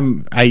 first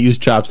time I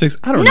used chopsticks.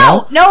 I don't No,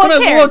 know. no one When I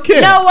was a cares. little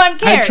kid, No one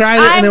cares. I tried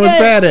it and I was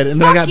bad at it,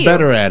 and then I got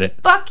better at it.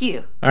 Fuck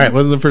you. All right,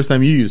 when was the first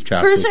time you used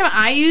chopsticks? First time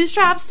I used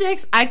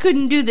chopsticks, I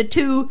couldn't do the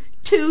two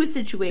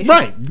situation.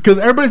 Right, because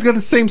everybody's got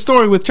the same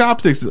story with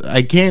chopsticks.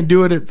 I can't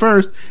do it at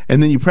first,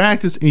 and then you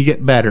practice and you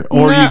get better,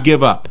 or No, you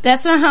give up.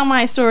 That's not how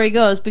my story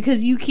goes,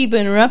 because you keep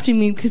interrupting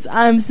me because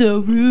I'm so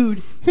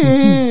rude.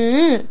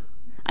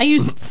 I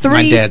used three.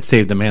 My dad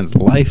saved a man's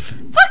life.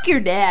 Fuck your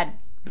dad.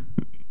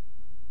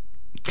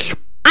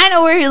 I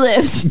know where he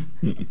lives.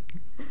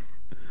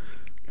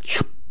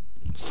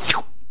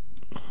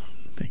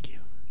 Thank you.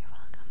 You're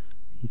welcome.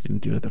 You didn't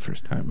do it the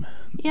first time.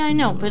 Yeah, I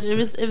know, but it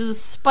was a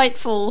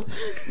spiteful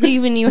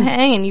leaving you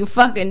hanging, you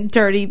fucking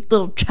dirty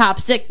little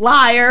chopstick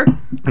liar.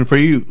 And for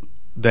you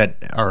that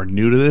are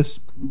new to this,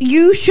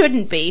 You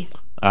shouldn't be.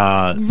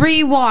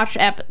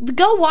 Rewatch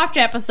Go watch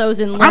episodes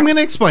and learn. I'm going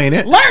to explain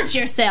it. Learn to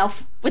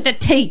yourself with a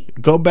tape.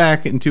 Go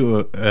back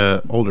into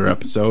a older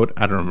episode.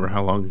 I don't remember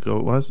how long ago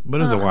it was, but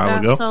it was a while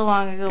not ago. so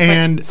long ago.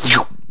 And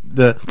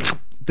the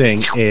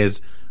thing is,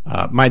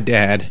 my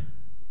dad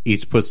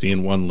eats pussy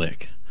in one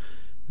lick.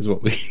 Is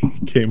what we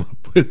came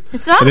up with.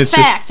 It's not And a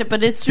fact,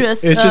 but it's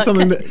just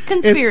something that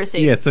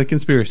conspiracy. It's a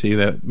conspiracy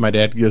that my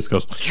dad just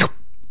goes.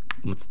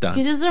 It's done.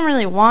 He doesn't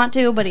really want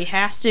to, but he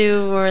has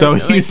to. Or So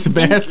like, he's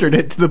mastered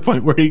it to the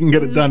point where he can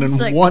get it done in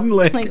like, one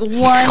lick. Like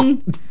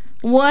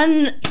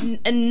one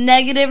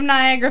negative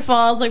Niagara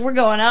Falls. Like, we're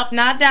going up,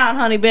 not down,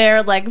 honey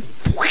bear. Like,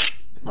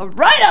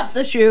 right up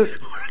the chute.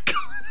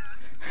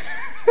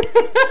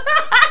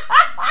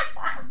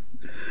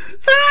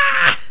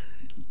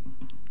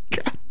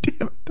 God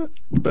damn it.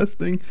 That's the best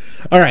thing.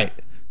 All right.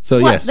 So,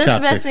 What? yes, That's the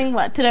chopsticks. best thing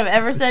what that I've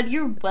ever said.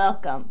 You're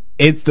welcome.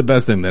 It's the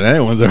best thing that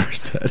anyone's ever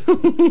said.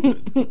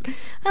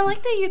 I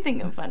like that you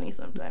think I'm funny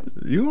sometimes.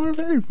 You are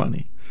very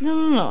funny.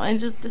 No. I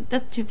just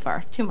that's too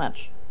far, too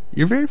much.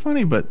 You're very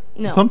funny, but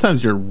No.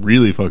 sometimes you're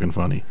really fucking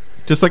funny.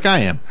 Just like I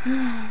am.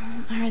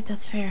 All right,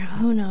 that's fair.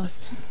 Who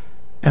knows?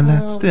 And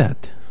that's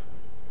that.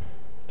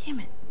 Damn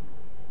it.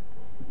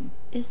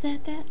 Is that?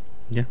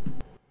 Yeah.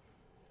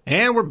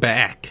 And we're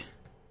back.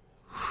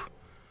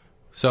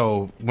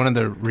 So, one of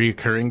the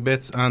recurring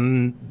bits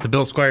on the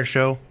Bill Squire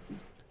show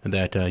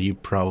that you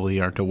probably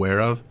aren't aware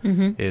of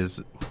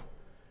is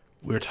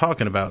we were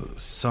talking about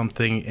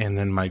something, and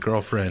then my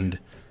girlfriend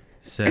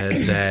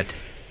said that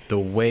the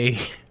way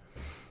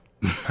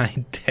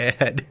my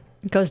dad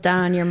goes down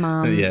on your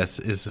mom. Yes,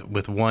 is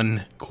with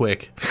one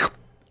quick,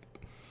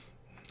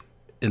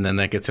 and then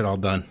that gets it all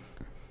done.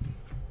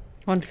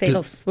 One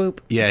fatal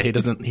swoop. Yeah, he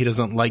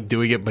doesn't like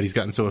doing it, but he's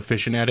gotten so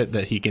efficient at it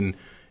that he can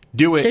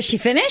do it. Does she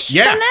finish?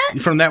 Yeah,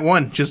 From that?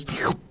 one, just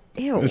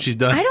Ew. and she's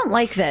done. I don't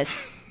like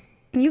this.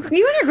 You and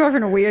your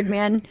girlfriend are weird,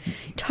 man.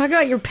 Talk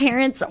about your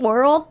parents'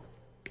 oral.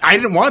 I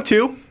didn't want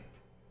to.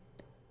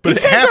 But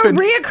it's it happened.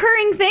 a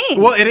reoccurring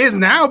thing. Well, it is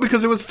now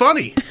because it was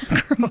funny.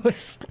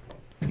 Gross.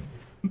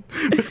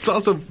 It's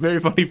also very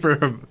funny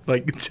for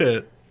like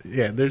to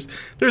there's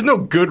no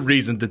good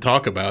reason to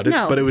talk about it,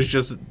 but it was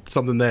just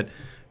something that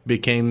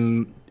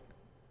became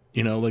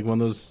like one of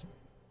those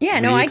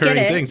I get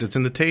it. things. It's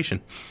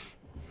invitation.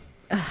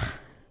 Ugh.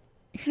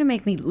 You're gonna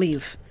make me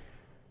leave.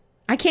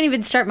 I can't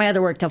even start my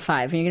other work till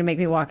 5, and you're gonna make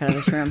me walk out of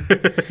this room.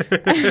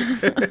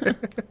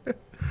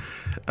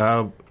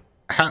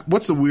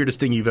 What's the weirdest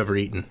thing you've ever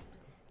eaten?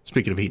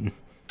 Speaking of eating,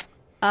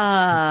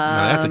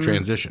 now that's a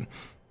transition.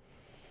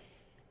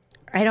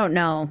 I don't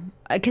know,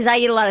 because I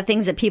eat a lot of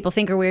things that people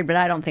think are weird, but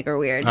I don't think are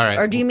weird. All right.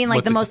 Or do you mean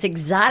like the most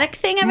exotic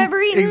thing I've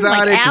ever eaten?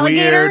 Exotic, like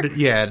alligator? weird,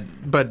 yeah.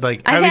 But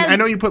like, I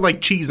know you put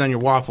like cheese on your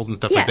waffles and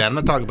stuff like that. I'm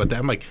not talking about that.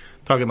 I'm like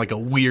talking like a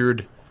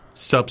weird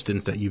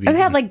substance that you've eaten.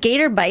 I've had like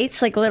gator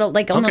bites, like little,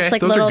 like almost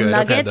like little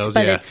nuggets,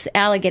 but it's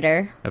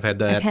alligator. I've had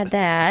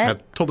that.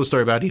 I've told a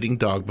story about eating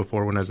dog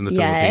before when I was in the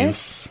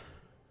Philippines.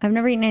 I've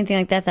never eaten anything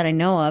like that I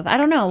know of. I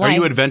don't know why. Are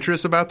you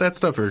adventurous about that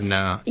stuff or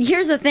nah?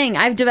 Here's the thing.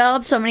 I've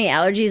developed so many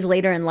allergies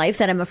later in life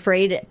that I'm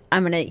afraid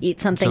I'm going to eat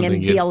something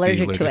and be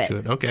allergic to it.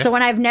 Okay. So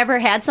when I've never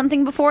had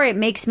something before, it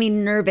makes me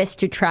nervous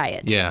to try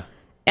it. Yeah.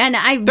 And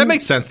that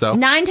makes sense, though.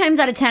 9 times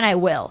out of 10, I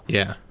will.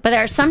 Yeah. But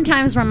there are some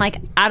times where I'm like,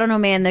 I don't know,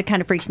 man, that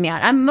kind of freaks me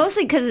out. I'm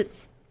mostly because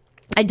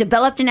I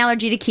developed an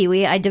allergy to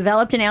kiwi. I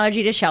developed an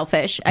allergy to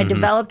shellfish. I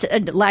developed a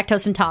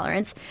lactose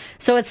intolerance.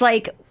 So it's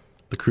like...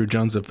 The Crew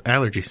Jones of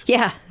allergies.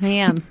 Yeah, I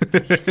am.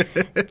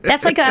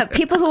 That's like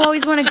people who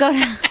always want to go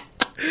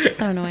to...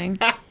 So annoying.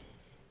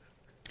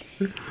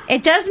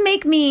 It does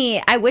make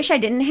me... I wish I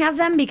didn't have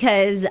them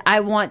because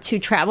I want to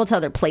travel to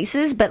other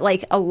places, but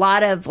like a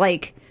lot of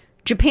like...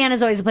 Japan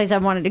is always a place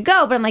I've wanted to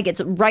go, but I'm like,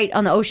 it's right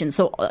on the ocean.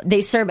 So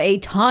they serve a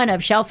ton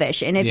of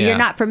shellfish. And if you're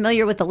not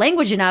familiar with the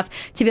language enough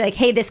to be like,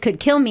 hey, this could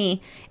kill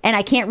me, and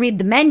I can't read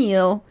the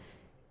menu...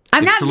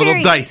 It's a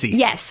little dicey.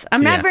 Yes.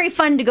 I'm not very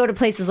fun to go to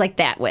places like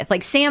that with.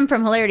 Like, Sam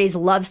from Hilarities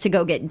loves to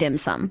go get dim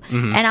sum.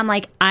 Mm-hmm. And I'm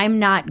like, I'm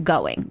not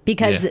going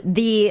because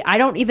I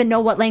don't even know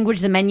what language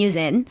the menu's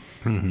in.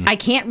 Mm-hmm. I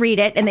can't read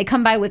it, and they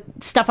come by with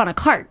stuff on a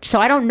cart. So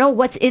I don't know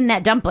what's in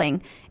that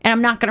dumpling, and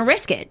I'm not going to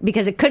risk it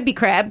because it could be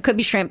crab, could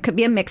be shrimp, could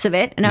be a mix of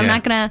it, and I'm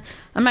not going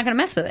to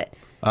mess with it.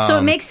 So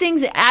it makes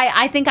things...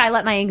 I think I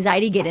let my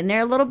anxiety get in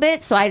there a little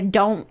bit, so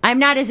I'm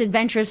not as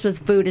adventurous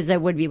with food as I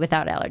would be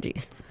without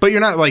allergies. But you're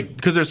not like...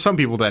 Because there's some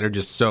people that are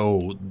just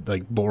so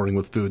like boring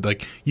with food.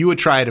 Like, you would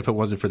try it if it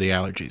wasn't for the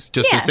allergies.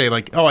 Just to say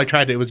like, oh, I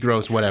tried it, it was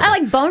gross, whatever. I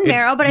like bone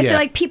marrow, but I feel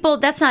like people...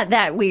 That's not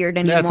that weird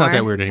anymore. That's not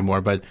that weird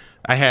anymore, but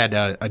I had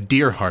a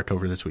deer heart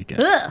over this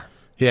weekend. Ugh.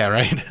 Yeah,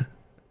 right? It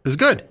was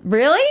good.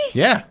 Really?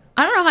 Yeah.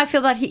 I don't know how I feel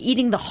about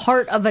eating the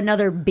heart of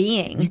another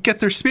being. You get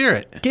their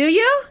spirit. Do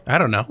you? I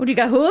don't know. What, you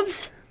got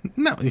hooves?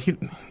 No.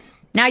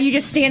 Now you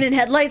just stand in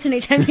headlights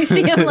anytime you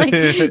see them. Like,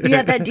 you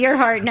got that deer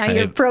heart. Now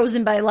you're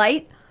frozen by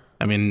light.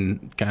 I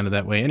mean, kind of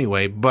that way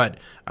anyway. But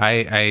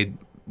I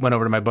went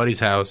over to my buddy's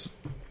house,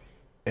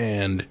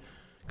 and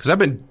because I've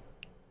been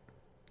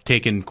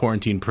taking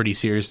quarantine pretty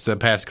serious the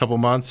past couple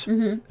months,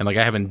 and like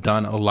I haven't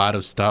done a lot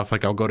of stuff.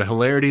 Like, I'll go to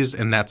Hilarities,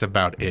 and that's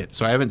about it.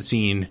 So I haven't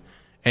seen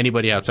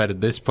anybody outside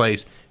of this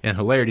place and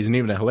Hilarities, and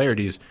even at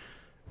Hilarities,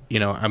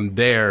 I'm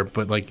there,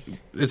 but like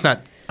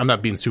I'm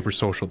not being super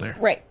social there.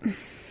 Right.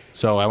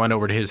 So I went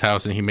over to his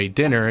house, and he made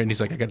dinner, and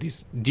he's like, I got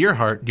these deer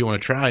heart. Do you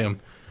want to try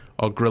them?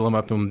 I'll grill them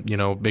up and,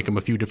 make them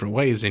a few different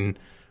ways, and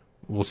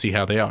we'll see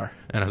how they are.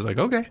 And I was like,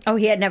 okay. Oh,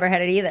 he had never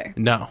had it either.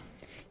 No.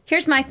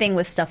 Here's my thing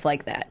with stuff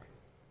like that.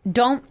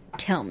 Don't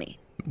tell me.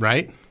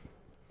 Right?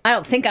 I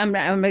don't think I'm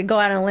going to go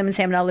out on a limb and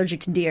say I'm not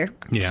allergic to deer.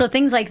 Yeah. So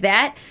things like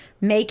that,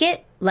 make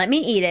it, let me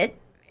eat it.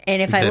 And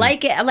if I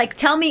like it, like,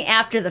 tell me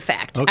after the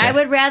fact. Okay. I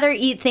would rather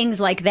eat things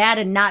like that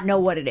and not know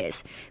what it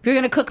is. If you're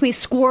going to cook me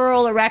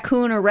squirrel or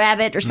raccoon or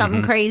rabbit or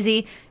something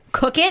crazy,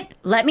 cook it,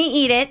 let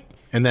me eat it.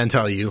 And then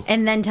tell you.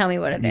 And then tell me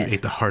what it is. You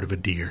ate the heart of a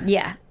deer.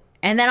 Yeah.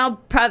 And then I'll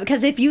probably...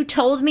 Because if you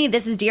told me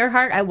this is deer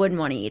heart, I wouldn't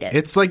want to eat it.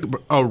 It's like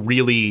a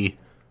really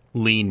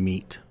lean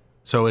meat.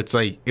 So it's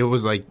like... It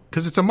was like...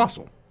 Because it's a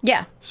muscle.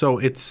 Yeah. So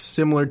it's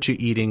similar to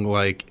eating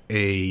like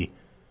a...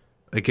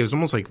 Like, it was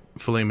almost like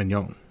filet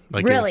mignon.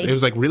 Like, really? It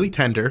was like really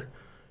tender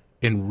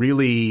and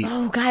really...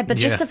 Oh, God. But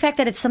just the fact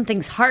that it's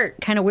something's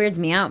heart kind of weirds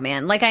me out,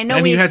 man. Like, I know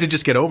you had to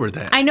just get over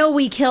that. I know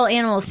we kill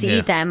animals to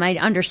eat them. I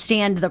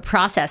understand the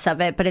process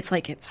of it, but it's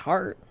like it's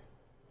heart.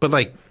 But,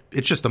 like,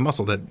 it's just a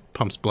muscle that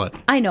pumps blood.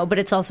 I know, but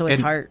it's also its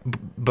heart.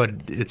 But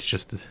it's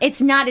just... It's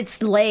not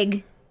its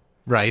leg.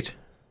 Right.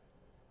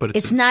 But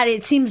it's not...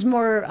 It seems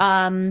more...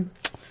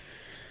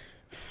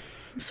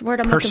 what's the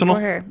word I'm personal?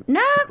 looking for here?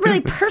 Not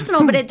really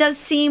personal, but it does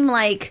seem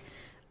like...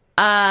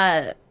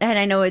 and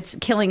I know it's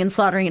killing and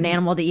slaughtering an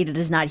animal to eat it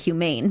is not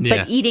humane,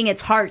 but eating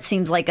its heart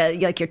seems like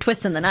you're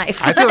twisting the knife.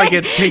 I feel like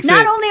it takes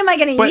not only am I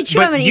going to eat you,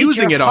 I'm going to eat your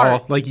using it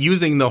heart. all, like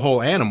using the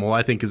whole animal,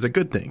 I think is a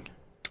good thing.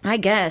 I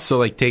guess. So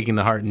like taking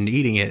the heart and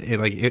eating it,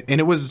 and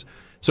it was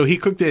so he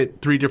cooked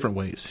it 3 different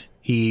ways.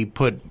 He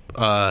put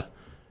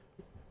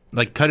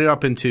like cut it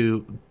up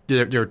into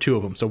there were 2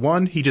 of them. So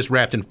one he just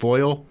wrapped in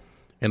foil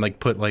and like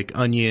put like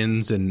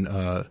onions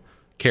and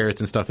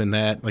carrots and stuff in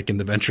that, like in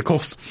the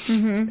ventricles,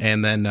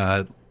 and then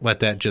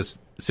let that just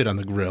sit on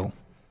the grill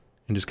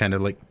and just kind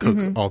of like cook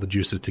all the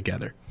juices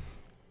together.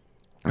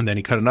 And then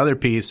he cut another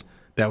piece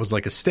that was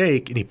like a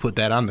steak, and he put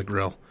that on the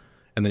grill.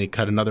 And then he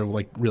cut another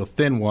like real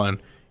thin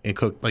one and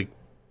cooked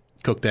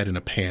that in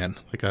a pan,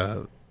 like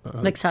a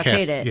like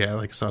sauteed it. Yeah,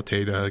 like a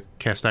sauteed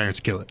cast iron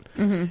skillet.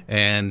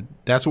 And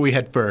that's what we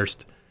had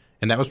first,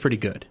 and that was pretty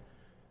good.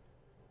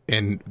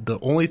 And the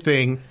only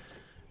thing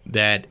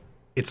that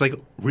it's like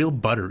real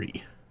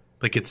buttery,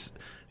 like it's,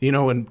 you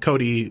know, when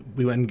Cody,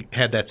 we went and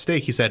had that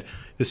steak, he said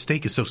the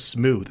steak is so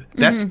smooth.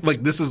 That's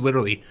like, this is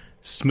literally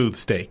smooth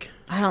steak.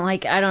 I don't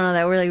know.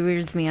 That really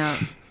weirds me out.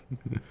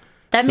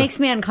 That makes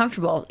me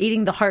uncomfortable,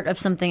 eating the heart of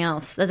something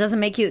else. That doesn't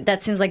make you,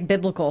 that seems like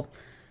biblical.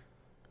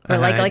 Or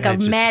like a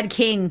mad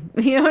king.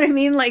 You know what I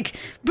mean? Like,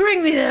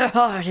 bring me their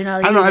heart. And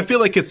I don't know. I feel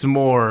like it's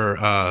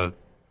more,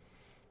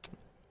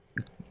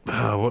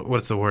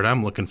 what's the word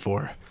I'm looking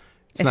for?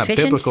 It's efficient?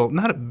 Not biblical.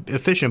 Not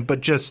efficient,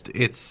 but just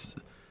it's,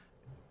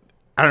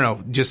 I don't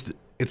know, just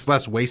it's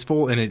less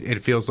wasteful, and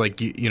it feels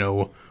like, you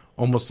know,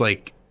 almost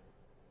like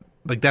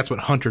that's what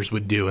hunters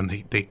would do, and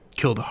they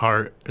kill the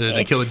heart,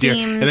 they kill a deer,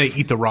 and they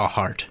eat the raw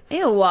heart.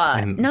 Ew,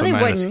 no, they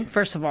wouldn't,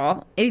 first of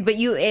all. But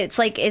it's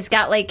like, it's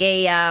got like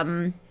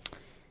a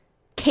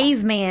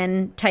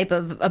caveman type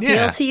of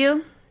appeal to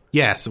you.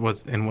 Yes,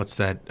 what's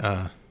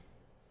that,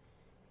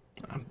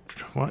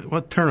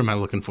 what term am I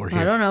looking for here?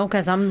 I don't know,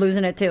 because I'm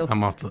losing it too.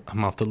 I'm off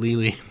the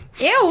Lily.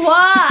 Ew,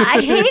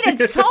 I hate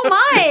it so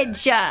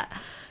much.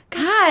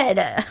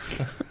 God.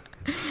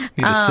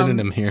 Need a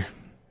synonym here.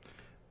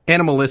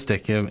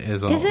 Animalistic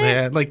is all. Is it?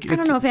 Yeah, like I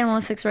don't know if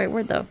animalistic's the right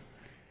word though.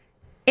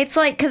 It's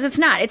like, because it's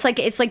not. It's like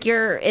a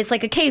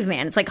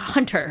caveman. It's like a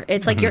hunter.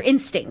 It's like your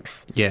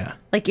instincts. Yeah.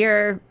 Like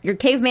your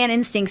caveman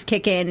instincts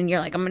kick in, and you're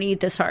like, I'm gonna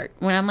eat this heart.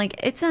 When I'm like,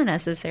 it's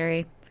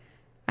unnecessary.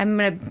 I'm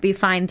gonna be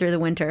fine through the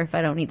winter if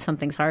I don't eat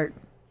something's heart.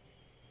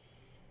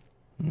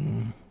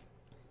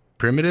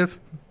 Primitive.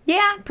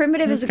 Yeah,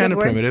 primitive is a good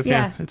word. Kind of primitive,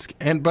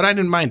 yeah. But I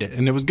didn't mind it,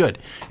 and it was good.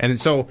 And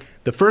so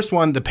the first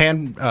one, the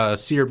pan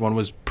seared one,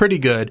 was pretty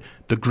good.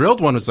 The grilled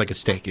one was like a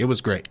steak. It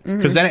was great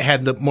because then it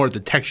had more of the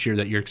texture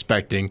that you're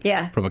expecting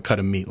from a cut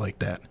of meat like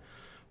that,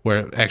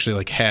 where it actually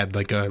like had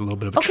like a little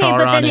bit of a char on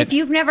it. Okay, but then if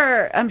you've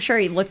never, I'm sure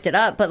you looked it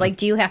up, but like,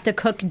 do you have to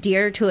cook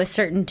deer to a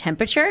certain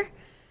temperature?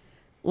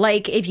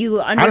 Like, if you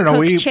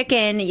undercook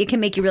chicken, it can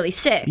make you really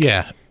sick.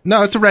 Yeah,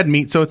 no, it's a red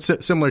meat, so it's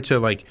similar to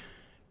like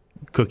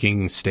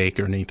cooking steak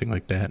or anything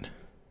like that.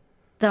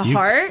 The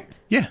heart?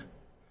 Yeah.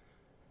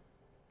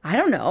 I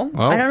don't know.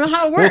 Well, I don't know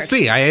how it works. We'll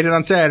see. I ate it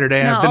on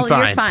Saturday, and I've been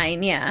fine. You're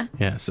fine, yeah.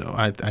 Yeah, so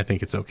I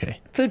think it's okay.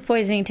 Food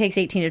poisoning takes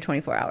 18 to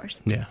 24 hours.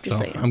 Yeah,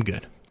 so I'm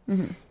good.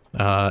 And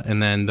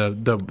then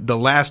the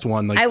last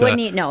one, like I wouldn't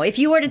eat. No, if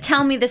you were to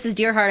tell me this is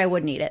deer heart, I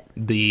wouldn't eat it.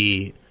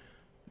 The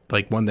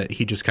one that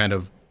he just kind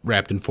of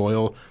wrapped in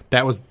foil,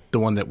 that was the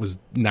one that was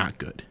not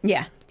good.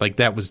 Yeah. Like,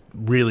 that was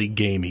really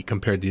gamey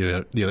compared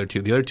to the other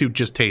two. The other two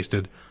just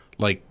tasted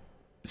like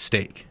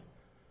steak,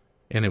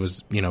 and it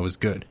was, you know, it was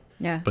good.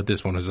 Yeah. But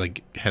this one was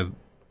like, had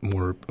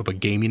more of a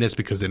gaminess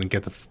because they didn't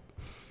get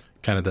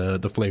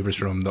the flavors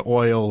from the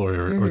oil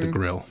or the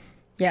grill.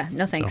 Yeah,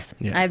 no thanks. So,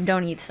 yeah. I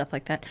don't eat stuff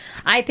like that.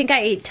 I think I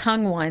ate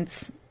tongue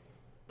once.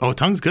 Oh,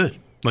 tongue's good.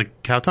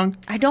 Like cow tongue?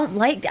 I don't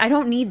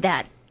need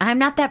that. I'm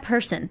not that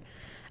person.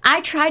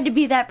 I tried to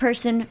be that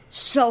person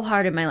so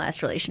hard in my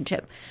last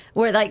relationship,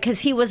 where like, because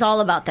he was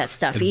all about that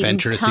stuff,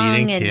 adventurous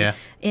eating, and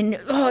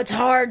it's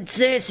hard.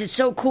 This is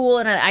so cool,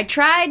 and I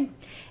tried,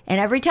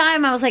 and every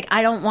time I was like,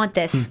 I don't want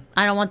this.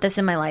 I don't want this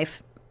in my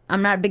life.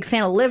 I'm not a big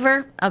fan of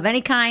liver of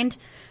any kind.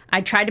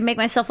 I tried to make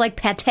myself like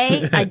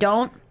pate. I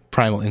don't.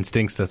 Primal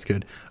instincts. That's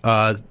good.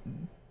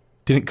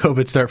 Didn't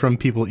COVID start from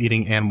people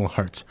eating animal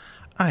hearts?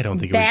 I don't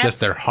think it was just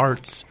their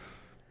hearts.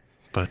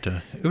 But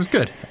it was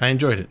good. I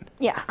enjoyed it.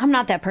 Yeah, I'm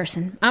not that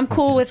person. I'm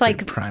cool with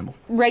like primal,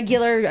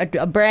 regular,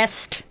 a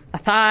breast, a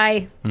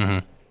thigh,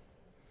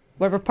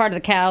 whatever part of the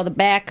cow, the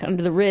back,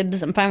 under the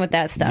ribs. I'm fine with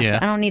that stuff. Yeah.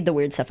 I don't need the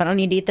weird stuff. I don't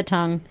need to eat the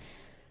tongue.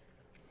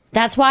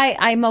 That's why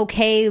I'm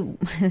okay.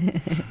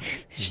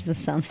 This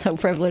sounds so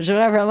privileged or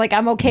whatever. I'm like,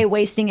 I'm okay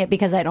wasting it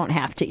because I don't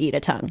have to eat a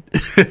tongue.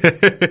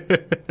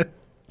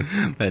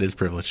 That is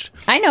privileged.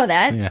 I know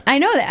that. Yeah. I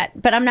know that.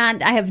 But I'm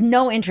not, I have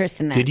no interest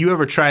in that. Did you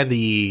ever try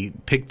the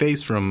pig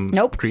face from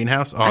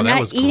Greenhouse? Oh, I'm that not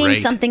was eating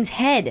great. something's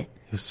head. It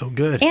was so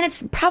good. And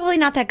it's probably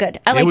not that good.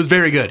 It was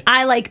very good.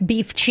 I like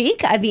beef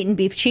cheek. I've eaten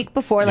beef cheek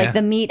before, like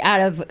the meat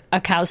out of a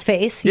cow's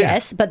face,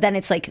 yes. But then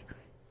it's like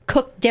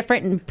cooked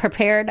different and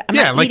prepared. I'm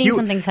not eating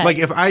something's head.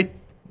 Like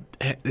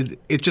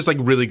it's just like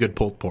really good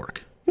pulled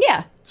pork.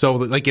 Yeah. So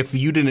like if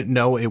you didn't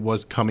know it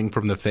was coming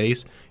from the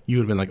face, you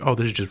would have been like, oh,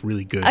 this is just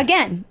really good.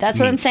 Again, that's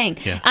what I'm saying.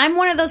 Yeah. I'm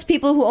one of those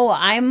people who,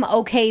 I'm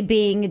okay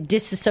being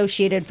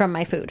disassociated from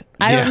my food.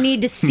 I don't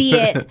need to see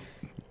it.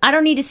 I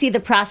don't need to see the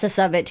process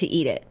of it to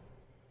eat it.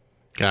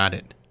 Got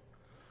it.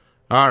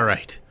 All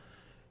right.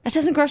 That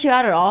doesn't gross you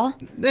out at all?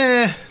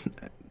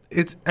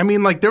 I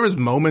mean, like there was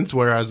moments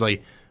where I was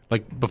like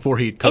like before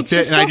he cooked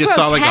It's it, and I just just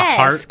so saw like a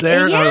heart grotesque.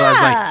 there. And I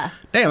was Yeah. like,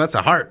 damn, that's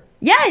a heart.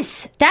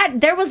 Yes,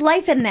 there was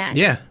life in that.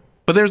 Yeah,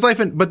 but there's life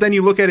in. But then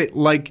you look at it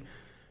like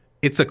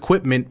it's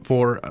equipment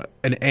for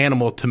an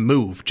animal to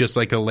move, just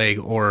like a leg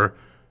or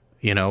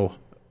any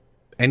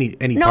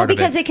No, part of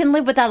because it. it can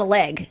live without a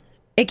leg.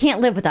 It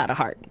can't live without a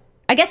heart.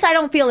 I guess I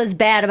don't feel as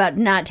bad about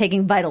not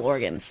taking vital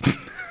organs.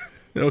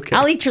 Okay.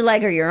 I'll eat your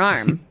leg or your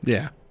arm.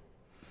 Yeah.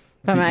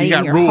 If I'm not You eating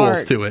got your rules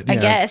heart, to it. I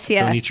guess,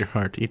 yeah. Don't eat your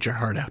heart. Eat your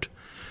heart out.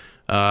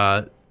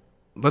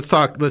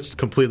 Let's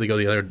completely go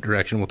the other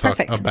direction. We'll talk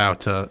Perfect.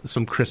 about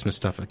some Christmas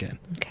stuff again.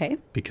 Okay.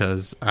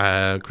 Because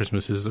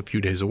Christmas is a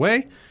few days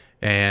away,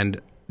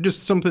 and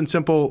just something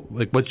simple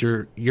like what's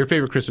your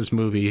favorite Christmas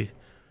movie?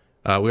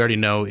 We already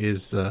know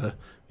is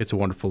It's a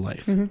Wonderful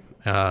Life.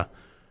 Mm-hmm.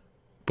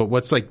 But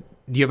what's like?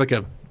 Do you have like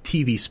a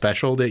TV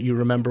special that you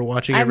remember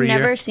watching every year?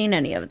 I've never seen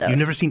any of those. You've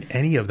never seen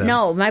any of them?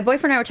 No, my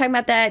boyfriend and I were talking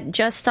about that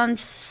just on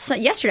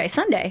yesterday,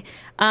 Sunday.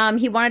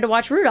 He wanted to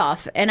watch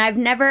Rudolph, and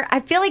I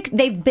feel like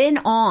they've been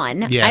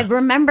on. Yeah. I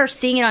remember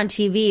seeing it on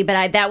TV,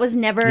 but that was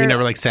never... You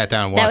never like sat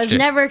down and watched That was it?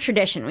 never a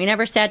tradition. We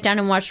never sat down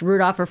and watched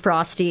Rudolph or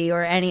Frosty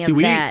or any See, of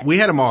that. we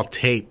had them all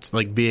taped,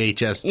 like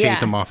VHS, taped Yeah.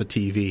 them off of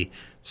TV.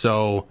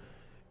 So,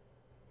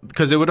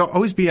 because it would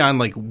always be on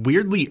like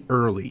weirdly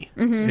early.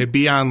 Mhm. It'd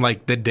be on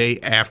like the day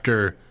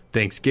after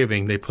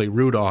Thanksgiving. They play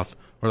Rudolph,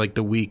 or like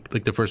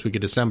the first week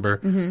of December,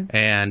 Mhm.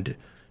 and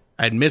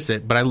I'd miss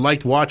it. But I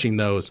liked watching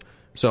those.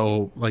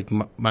 So, like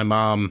my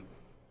mom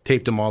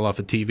taped them all off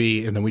of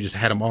TV, and then we just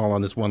had them all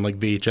on this one like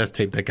VHS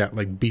tape that got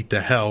like beat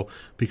to hell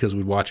because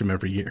we'd watch them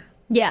every year.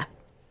 Yeah.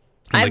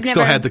 And, like,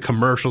 still had the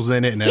commercials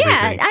in it and everything.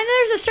 Yeah, I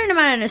know there's a certain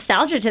amount of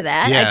nostalgia to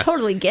that. I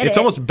totally get It's it.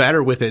 almost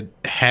better with it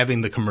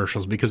having the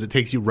commercials because it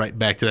takes you right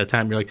back to that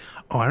time. You're like,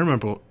 oh, I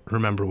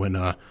remember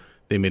when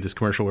they made this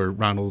commercial where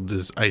Ronald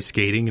is ice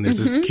skating and there's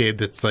this Mhm. kid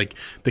that's like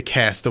the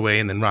castaway,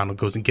 and then Ronald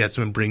goes and gets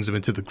him and brings him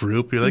into the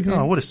group. You're like, Mhm.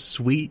 oh, what a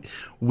sweet,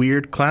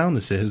 weird clown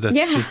this is. That's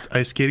Yeah. just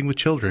ice skating with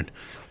children.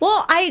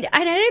 Well, I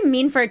didn't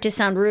mean for it to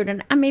sound rude,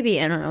 and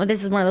maybe, I don't know,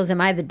 this is one of those am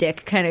I the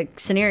dick kind of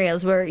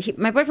scenarios where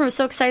my boyfriend was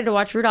so excited to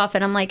watch Rudolph,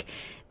 and I'm like,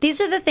 these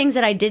are the things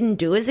that I didn't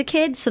do as a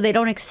kid, so they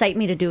don't excite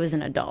me to do as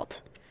an adult.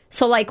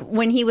 So, like,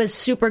 when he was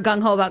super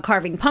gung-ho about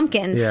carving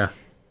pumpkins, Yeah.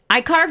 I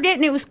carved it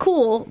and it was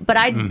cool, but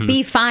I'd Mhm.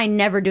 be fine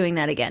never doing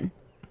that again.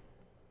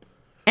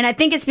 And I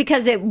think it's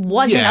because it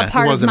wasn't Yeah, a it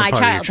part of wasn't a my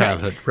part of your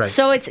childhood. childhood, right.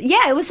 So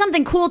it was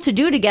something cool to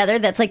do together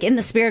that's like in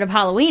the spirit of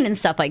Halloween and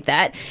stuff like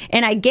that.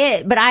 And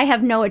but I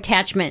have no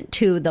attachment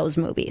to those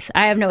movies.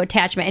 I have no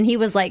attachment. And he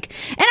was like,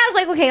 and I was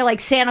like, okay, like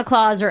Santa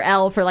Claus or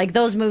Elf or like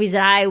those movies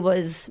that I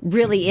was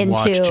really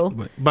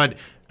into. But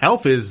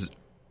Elf is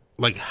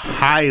like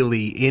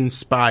highly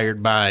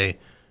inspired by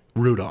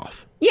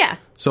Rudolph. Yeah.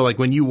 So like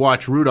when you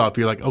watch Rudolph,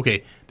 you're like,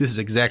 okay, this is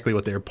exactly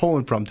what they're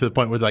pulling from, to the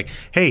point where they're like,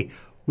 hey,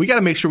 we got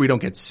to make sure we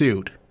don't get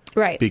sued.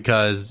 Right.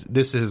 Because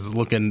this is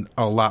looking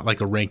a lot like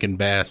a Rankin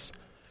Bass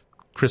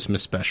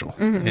Christmas special.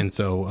 Mhm. And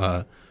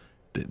so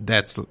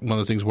that's one of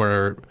those things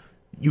where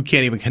you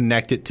can't even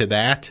connect it to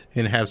that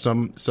and have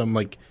some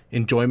like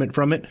enjoyment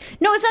from it.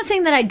 No, it's not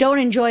saying that I don't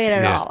enjoy it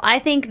at Yeah. all. I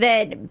think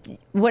that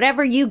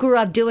whatever you grew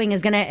up doing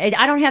is I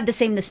don't have the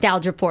same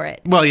nostalgia for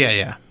it. Well,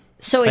 yeah.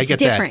 So I it's get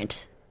that.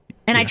 different.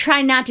 And I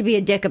try not to be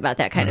a dick about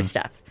that kind of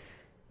stuff.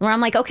 Where I'm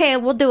like, okay,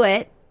 we'll do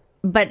it.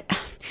 But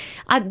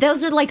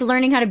those are like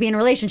learning how to be in a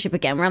relationship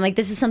again, where I'm like,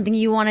 this is something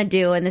you want to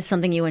do and this is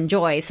something you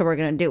enjoy, so we're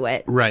going to do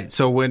it. Right.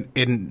 So one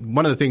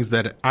of the things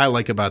that I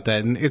like about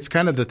that, and it's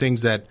kind of the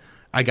things that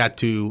I got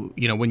to,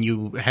 when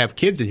you have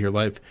kids in your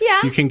life,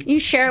 Yeah, you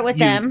share it with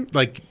them.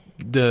 Like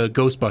the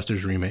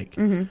Ghostbusters remake.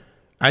 Mhm.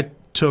 I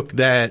took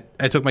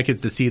my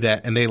kids to see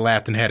that, and they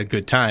laughed and had a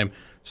good time.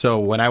 So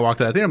when I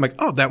walked out there, I'm like,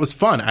 oh, that was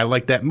fun. I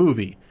like that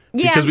movie.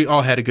 Yeah. Because we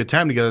all had a good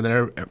time together.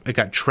 Then it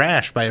got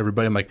trashed by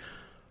everybody. I'm like,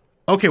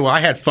 okay, well, I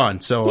had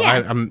fun. So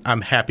Yeah.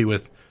 I'm happy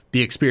with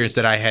the experience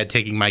that I had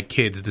taking my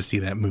kids to see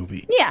that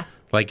movie. Yeah.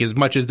 Like, as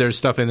much as there's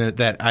stuff in it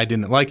that I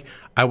didn't like,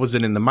 I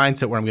wasn't in the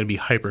mindset where I'm going to be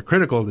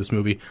hypercritical of this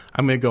movie.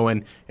 I'm going to go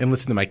in and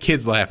listen to my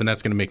kids laugh, and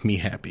that's going to make me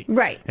happy.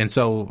 Right. And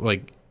so,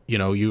 like, you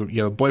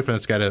have a boyfriend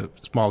that's got a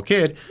small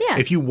kid. Yeah.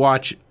 If you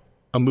watch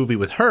a movie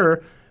with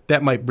her,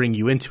 that might bring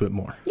you into it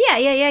more.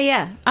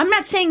 Yeah. I'm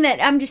not saying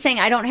that. I'm just saying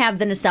I don't have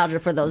the nostalgia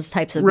for those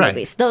types of Right.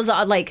 movies. Those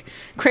are like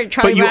Charlie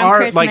But you Brown are,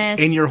 Christmas. like,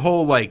 in your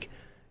whole, like,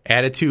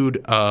 attitude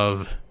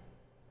of,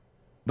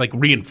 like,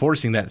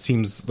 reinforcing that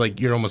seems like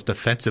you're almost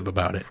defensive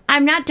about it.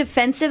 I'm not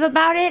defensive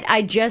about it.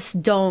 I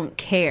just don't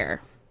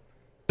care.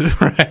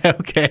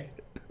 Okay.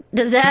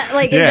 Does that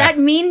is Yeah. that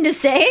mean to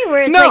say?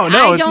 Where it's No, like no,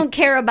 I it's- don't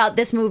care about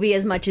this movie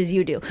as much as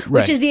you do,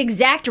 Right. which is the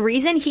exact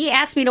reason he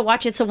asked me to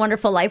watch It's a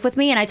Wonderful Life with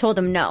me, and I told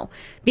him no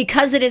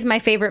because it is my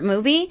favorite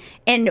movie,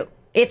 and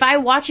if I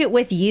watch it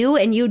with you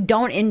and you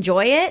don't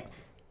enjoy it,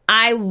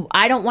 I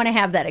don't want to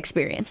have that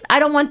experience. I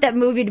don't want that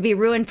movie to be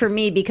ruined for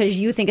me because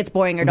you think it's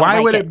boring or don't Why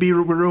like would it. it be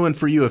ruined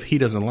for you if he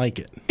doesn't like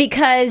it?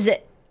 Because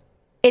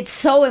it's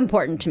so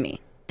important to me.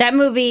 That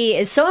movie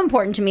is so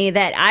important to me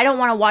that I don't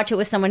want to watch it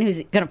with someone who's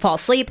going to fall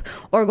asleep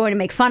or going to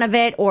make fun of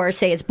it or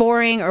say it's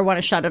boring or want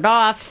to shut it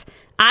off.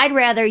 I'd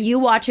rather you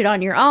watch it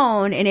on your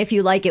own, and if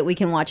you like it, we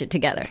can watch it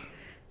together.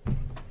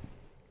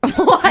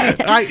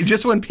 What?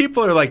 Just when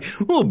people are like,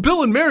 "Oh,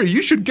 Bill and Mary,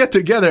 you should get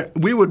together,"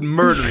 we would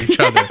murder each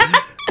other.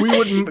 We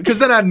wouldn't, because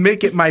then I'd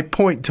make it my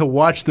point to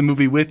watch the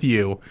movie with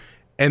you,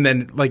 and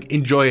then like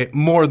enjoy it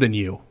more than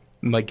you,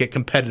 and like get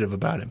competitive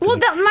about it. Well,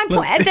 my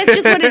point. That's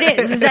just what it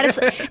is that it's,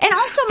 and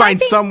also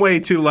find some way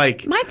to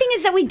like. My thing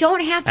is that we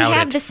don't have to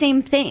have the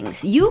same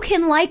things. You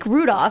can like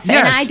Rudolph,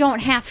 Yes. and I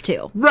don't have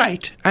to.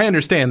 Right, I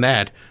understand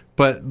that,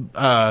 but.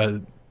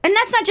 And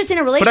that's not just in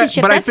a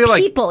relationship. That's I feel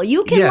people. like,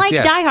 You can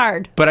Die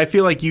Hard. But I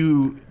feel like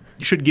you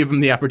should give him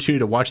the opportunity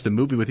to watch the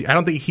movie with you. I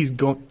don't think he's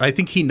going. I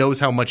think he knows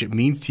how much it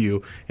means to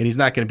you, and he's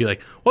not going to be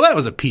like, "Well, that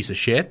was a piece of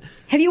shit."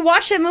 Have you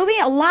watched that movie?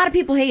 A lot of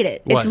people hate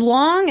it. What? It's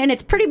long and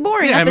it's pretty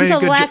boring up until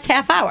the last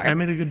half hour. I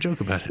made a good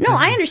joke about it. No,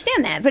 I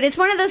understand that, but it's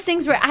one of those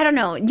things where I don't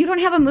know. You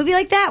don't have a movie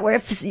like that where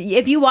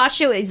if you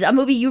watched it, it's a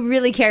movie you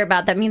really care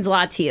about that means a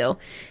lot to you.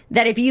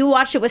 That if you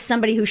watched it with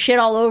somebody who shit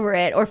all over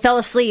it or fell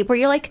asleep, where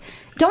you're like,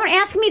 don't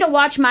ask me to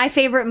watch my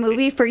favorite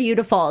movie for you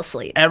to fall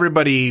asleep.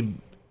 Everybody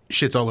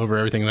shits all over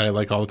everything that I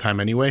like all the time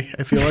anyway,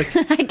 I feel like.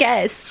 I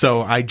guess.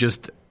 So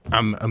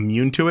I'm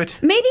immune to it.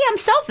 Maybe I'm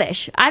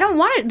selfish. I don't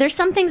want it. There's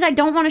some things I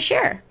don't want to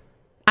share.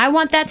 I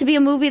want that to be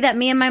a movie that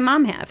me and my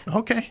mom have.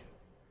 Okay.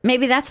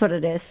 Maybe that's what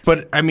it is.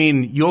 But, I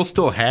mean, you'll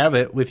still have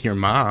it with your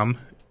mom,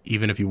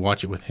 even if you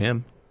watch it with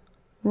him.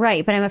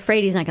 Right, but I'm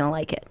afraid he's not going to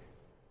like it.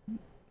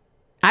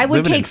 I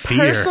would take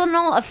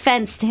personal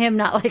offense to him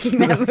not liking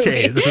that movie.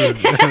 Okay.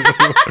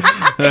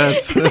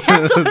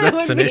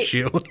 That's an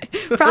issue.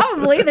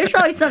 Probably. There's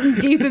probably something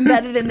deep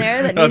embedded in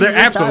there. That there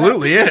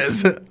absolutely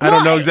is. I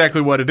don't know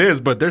exactly what it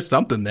is, but there's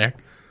something there.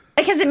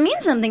 Because it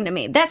means something to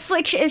me. That's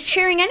like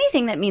sharing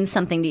anything that means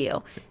something to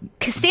you.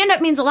 Because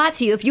stand-up means a lot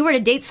to you. If you were to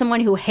date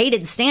someone who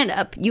hated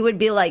stand-up, you would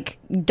be like,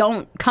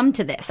 don't come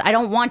to this. I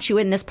don't want you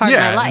in this part of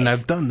my life. Yeah, and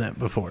I've done that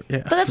before. Yeah.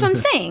 But that's what I'm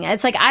saying.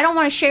 It's like, I don't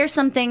want to share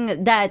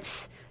something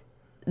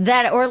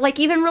or like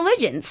even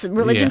religion's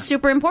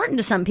super important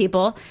to some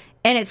people,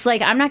 and it's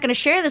like, I'm not going to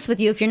share this with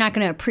you if you're not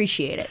going to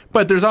appreciate it.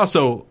 But there's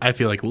also, I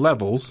feel like,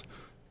 levels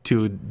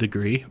to a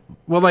degree.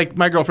 Well, like,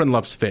 my girlfriend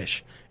loves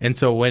fish, and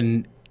so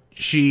when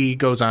she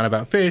goes on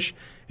about fish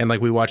and like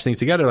we watch things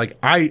together, like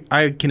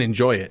I can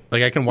enjoy it.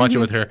 Like, I can watch it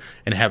with her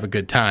and have a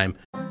good time.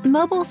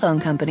 Mobile phone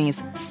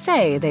companies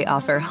say they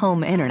offer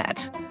home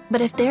internet.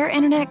 But if their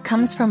internet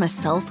comes from a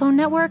cell phone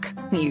network,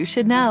 you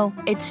should know.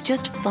 It's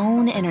just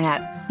phone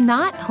internet,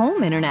 not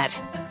home internet.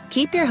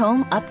 Keep your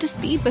home up to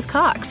speed with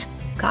Cox.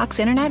 Cox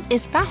internet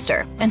is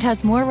faster and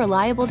has more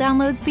reliable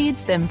download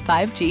speeds than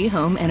 5G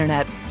home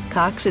internet.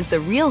 Cox is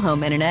the real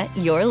home internet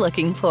you're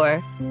looking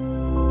for.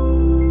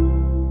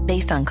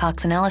 Based on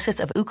Cox analysis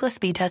of Ookla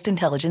speed test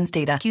intelligence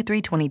data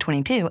Q3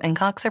 2022 and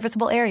Cox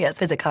serviceable areas.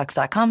 Visit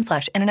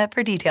cox.com/internet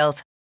for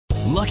details.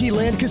 Lucky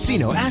Land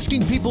Casino,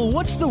 asking people,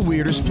 what's the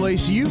weirdest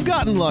place you've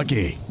gotten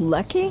lucky?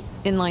 Lucky?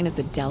 In line at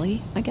the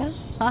deli, I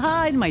guess?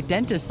 Aha, in my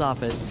dentist's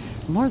office.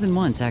 More than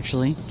once,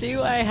 actually.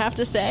 Do I have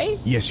to say?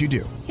 Yes, you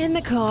do. In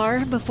the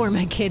car before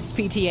my kids'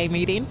 PTA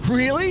meeting.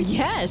 Really?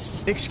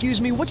 Yes. Excuse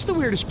me, what's the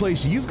weirdest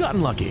place you've gotten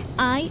lucky?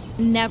 I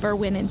never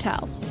win and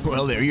tell.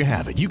 Well, there you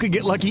have it. You can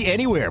get lucky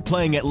anywhere,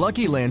 playing at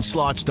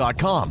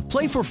LuckyLandSlots.com.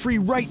 Play for free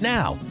right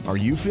now. Are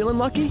you feeling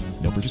lucky?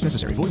 No purchase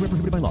necessary. Void where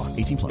prohibited by law.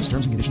 18+.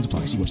 Terms and conditions apply.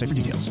 See website for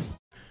details.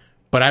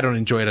 But I don't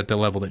enjoy it at the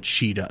level that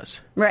she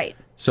does. Right.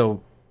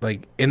 So,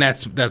 like, and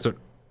that's what.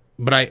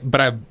 But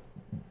I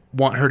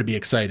want her to be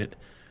excited.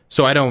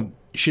 So I don't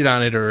shit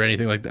on it or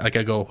anything like that. Like,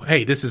 I go,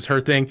 hey, this is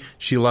her thing.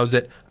 She loves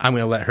it. I'm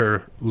going to let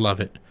her love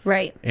it.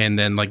 Right. And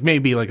then, like,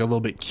 maybe, like, a little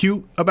bit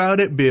cute about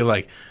it. Be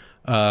like,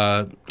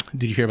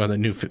 did you hear about the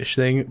new fish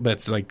thing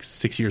that's, like,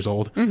 6 years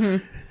old?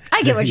 Mm-hmm.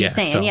 I get what you're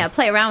saying. So, yeah,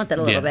 play around with it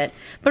a little bit.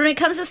 But when it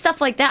comes to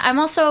stuff like that, I'm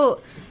also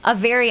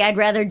I'd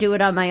rather do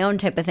it on my own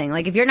type of thing.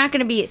 Like, if you're not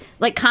going to be,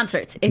 like,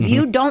 concerts, if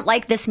you don't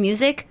like this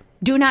music,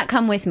 do not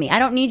come with me. I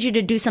don't need you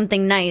to do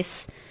something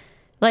nice.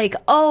 Like,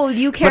 oh,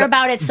 you care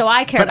about it, so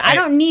I care. But I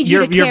don't need you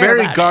to care about it. You're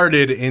very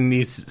guarded in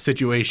these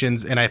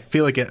situations, and I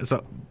feel like it's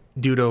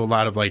due to a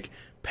lot of, like,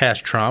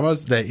 past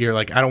traumas that you're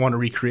like, I don't want to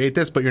recreate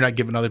this, but you're not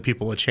giving other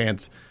people a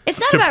chance.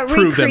 It's not about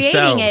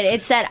recreating it.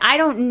 It's that I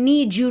don't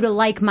need you to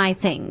like my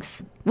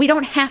things. We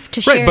don't have to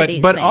share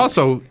these but things.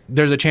 also,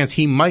 there's a chance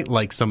he might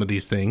like some of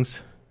these things,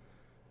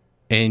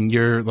 and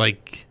you're,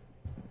 like,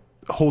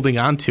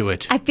 holding on to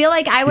it. I feel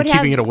like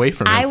keeping it away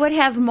from him. I would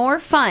have more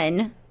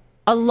fun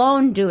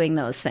alone doing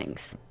those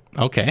things.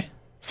 Okay.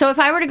 So if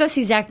I were to go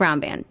see Zac Brown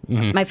Band,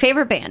 my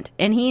favorite band,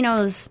 and he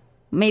knows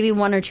maybe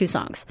one or two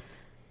songs,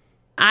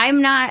 I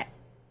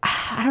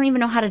don't even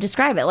know how to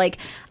describe it. Like,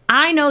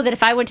 I know that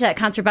if I went to that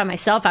concert by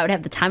myself, I would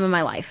have the time of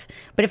my life.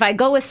 But if I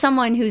go with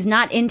someone who's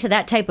not into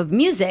that type of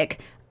music,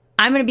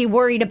 I'm going to be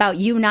worried about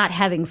you not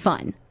having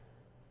fun.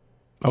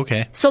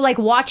 Okay. So, like,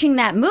 watching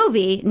that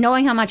movie,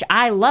 knowing how much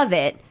I love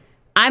it,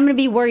 I'm going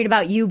to be worried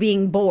about you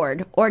being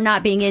bored or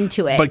not being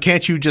into it. But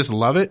can't you just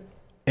love it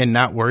and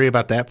not worry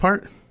about that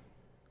part?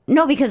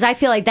 No, because I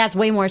feel like that's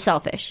way more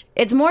selfish.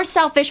 It's more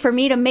selfish for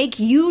me to make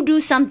you do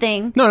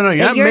something No, that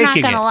you're you're not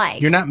making not going to it.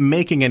 like. You're not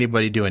making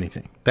anybody do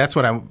anything. That's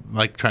what I'm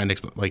like trying to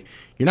explain. Like,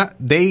 you're not.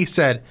 They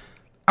said,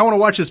 "I want to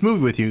watch this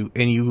movie with you,"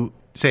 and you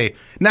say,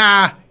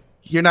 "Nah,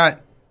 you're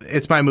not.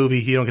 It's my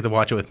movie. You don't get to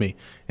watch it with me."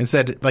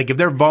 Instead, like if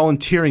they're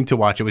volunteering to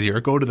watch it with you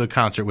or go to the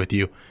concert with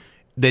you,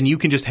 then you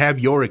can just have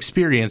your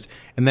experience.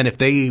 And then if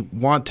they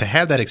want to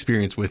have that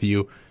experience with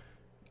you,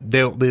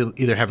 they'll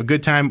either have a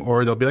good time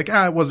or they'll be like,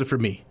 "Ah, it wasn't for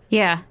me."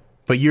 Yeah.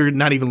 But you're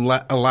not even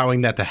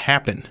allowing that to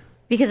happen.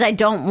 Because I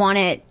don't want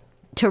it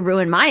to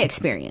ruin my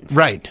experience.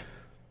 Right.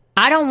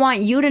 I don't want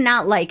you to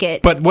not like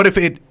it. But what if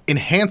it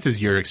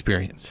enhances your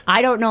experience?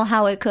 I don't know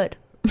how it could.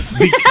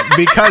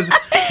 Because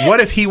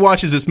what if he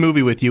watches this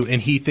movie with you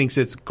and he thinks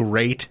it's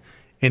great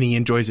and he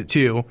enjoys it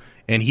too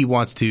and he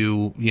wants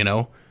to,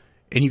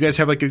 and you guys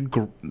have like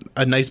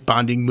a nice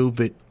bonding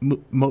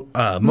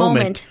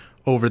moment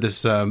over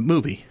this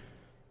movie.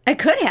 It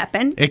could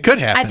happen. It could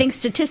happen. I think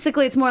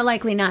statistically it's more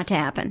likely not to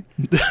happen.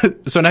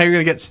 So now you're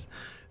going to get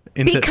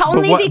into...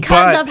 Only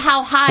because of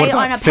how high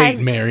on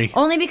a Mary?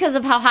 Only because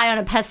of how high on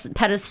a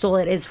pedestal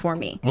it is for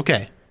me.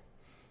 Okay.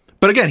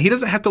 But again, he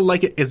doesn't have to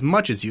like it as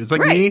much as you. It's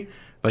like Right.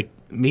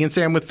 me and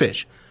Sam with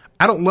Fish.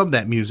 I don't love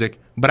that music,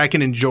 but I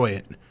can enjoy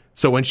it.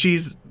 So when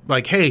she's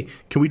like, "Hey,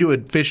 can we do a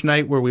Fish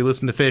night where we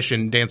listen to Fish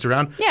and dance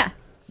around?" Yeah.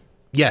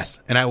 Yes,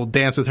 and I will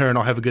dance with her and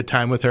I'll have a good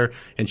time with her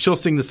and she'll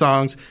sing the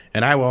songs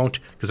and I won't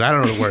because I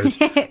don't know the words.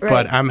 Right.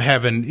 But I'm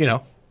having,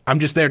 I'm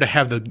just there to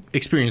have the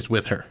experience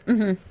with her.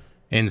 Mm-hmm.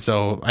 And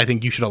so I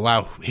think you should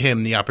allow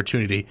him the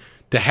opportunity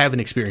to have an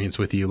experience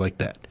with you like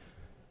that,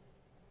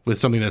 with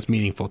something that's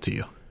meaningful to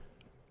you.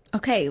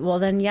 Okay, well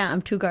then, yeah,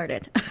 I'm too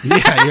guarded.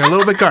 Yeah, you're a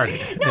little bit guarded.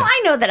 No, Yeah.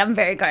 I know that I'm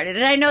very guarded,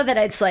 and I know that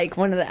it's like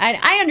one of the.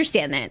 I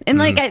understand that,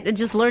 and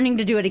just learning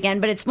to do it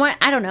again. But it's more.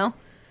 I don't know.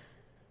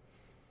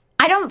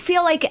 I don't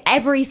feel like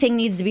everything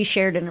needs to be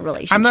shared in a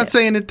relationship. I'm not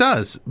saying it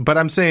does, but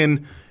I'm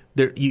saying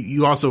there.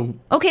 You also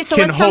Okay, so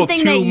can it's hold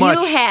something too that much.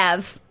 you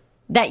have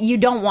that you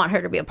don't want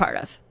her to be a part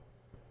of.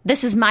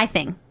 This is my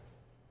thing.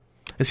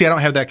 And see, I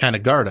don't have that kind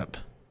of guard up.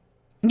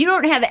 You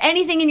don't have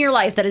anything in your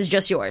life that is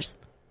just yours.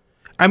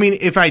 I mean,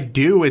 if I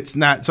do, it's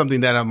not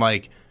something that I'm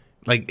like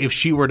if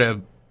she were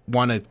to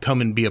want to come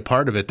and be a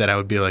part of it, that I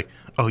would be like,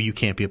 "Oh, you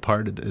can't be a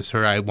part of this,"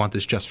 or "I want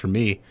this just for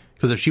me."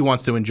 Because if she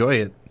wants to enjoy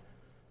it,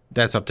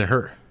 that's up to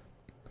her.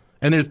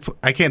 And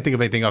I can't think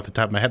of anything off the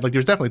top of my head. Like,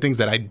 there's definitely things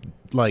that I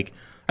like.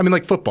 I mean,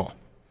 like football.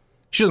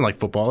 She doesn't like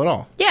football at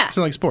all. Yeah. She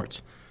doesn't like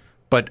sports.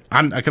 But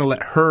I'm not going to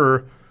let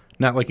her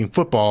not liking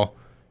football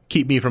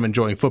keep me from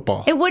enjoying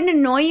football. It wouldn't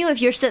annoy you if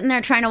you're sitting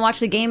there trying to watch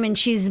the game and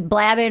she's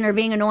blabbing or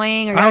being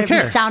annoying or I don't got a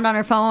care. sound on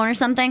her phone or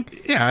something?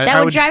 Yeah.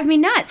 That would drive me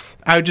nuts.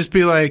 I would just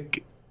be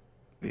like,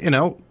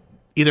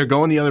 either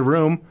go in the other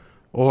room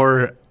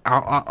or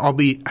I'll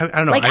be, I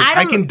don't know. Like,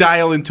 I can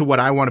dial into what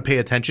I want to pay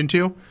attention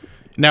to.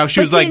 Now, she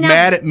But was see, now-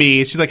 mad at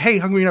me. She's like, "Hey,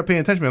 how come you're not paying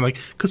attention to me?" I'm like,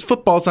 "Because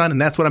football's on and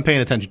that's what I'm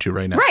paying attention to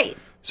right now." Right.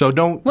 So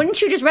don't.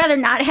 Wouldn't you just rather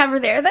not have her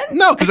there then?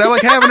 No, because I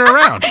like having her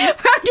around. I'm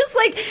just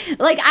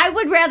like I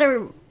would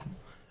rather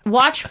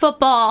watch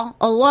football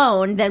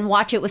alone than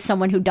watch it with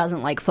someone who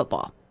doesn't like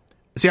football.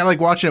 See, I like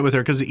watching it with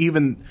her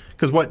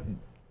because what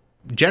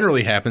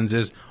generally happens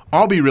is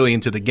I'll be really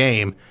into the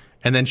game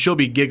and then she'll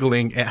be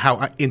giggling at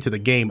how into the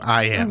game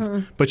I am.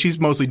 Mhm. But she's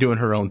mostly doing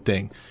her own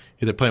thing,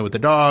 either playing with the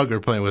dog or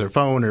playing with her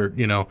phone or,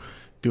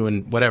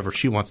 doing whatever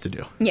she wants to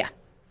do. Yeah.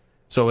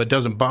 So it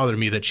doesn't bother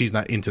me that she's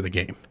not into the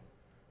game.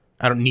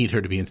 I don't need her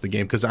to be into the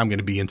game because I'm going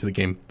to be into the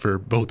game for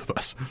both of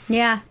us.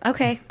 Yeah,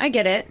 okay. I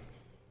get it.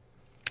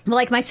 Well,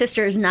 like my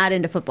sister is not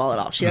into football at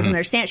all. She doesn't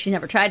understand. She's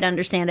never tried to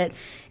understand it.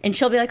 And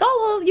she'll be like, "Oh,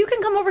 well, you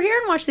can come over here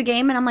and watch the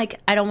game." And I'm like,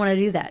 "I don't want to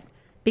do that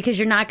because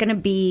you're not going to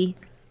be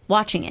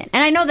watching it."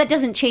 And I know that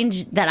doesn't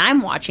change that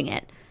I'm watching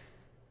it.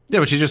 Yeah,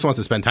 but she just wants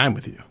to spend time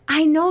with you.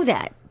 I know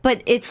that.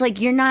 But it's like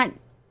we're not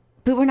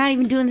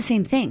even doing the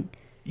same thing.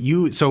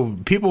 So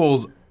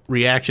people's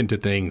reaction to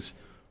things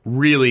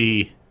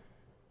really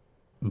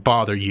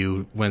bother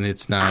you when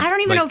it's not. I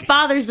don't even know if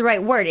 "bothers" the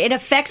right word. It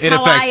affects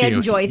how I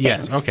enjoy things.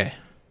 Yes, okay.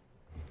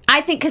 I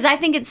think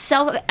it's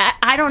self.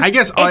 I don't. I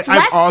guess it's I've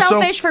less also-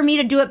 selfish for me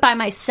to do it by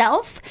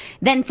myself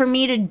than for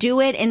me to do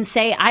it and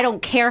say I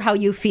don't care how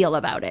you feel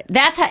about it.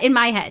 That's how, in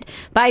my head.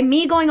 By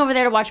me going over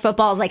there to watch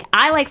football is like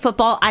I like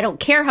football. I don't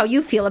care how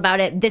you feel about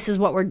it. This is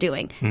what we're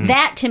doing. Mhm.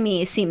 That to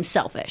me seems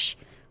selfish.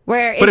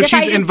 Whereas But if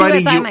I just do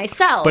it by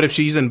myself. But if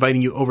she's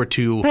inviting you over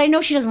to, But I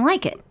know she doesn't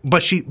like it.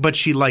 but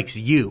she likes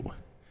you.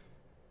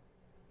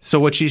 So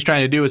what she's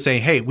trying to do is say,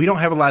 "Hey, we don't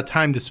have a lot of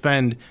time to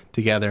spend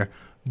together,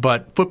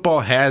 but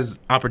football has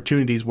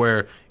opportunities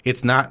where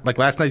it's not like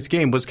last night's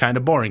game was kind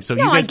of boring. So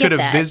No, you I guys get could have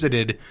that.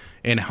 visited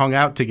and hung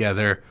out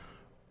together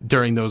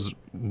during those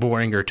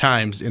boringer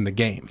times in the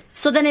game."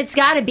 So then it's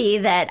got to be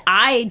that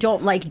I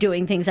don't like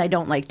doing things I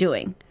don't like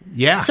doing.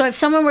 Yeah. So if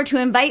someone were to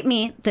invite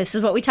me, this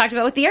is what we talked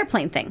about with the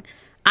airplane thing.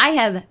 I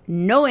have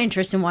no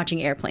interest in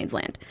watching airplanes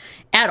land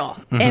at all.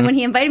 Mhm. And when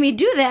he invited me to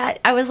do that,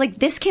 I was like,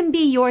 this can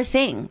be your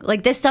thing.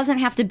 Like, this doesn't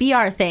have to be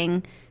our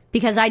thing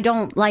because I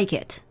don't like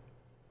it.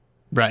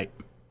 Right.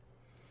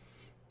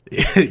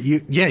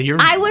 You're.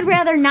 I would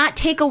rather not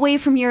take away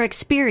from your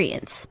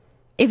experience.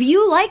 If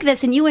you like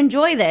this and you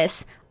enjoy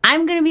this,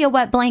 I'm going to be a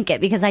wet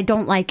blanket because I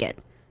don't like it.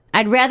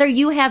 I'd rather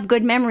you have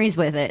good memories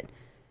with it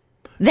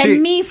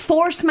than me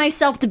force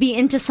myself to be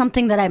into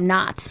something that I'm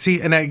not.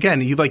 See, and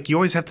again, you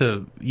always have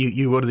to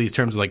you go to these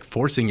terms of like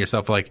forcing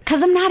yourself, like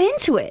because I'm not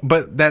into it.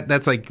 But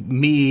that's like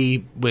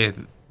me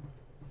with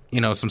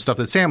some stuff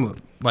that Sam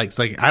likes.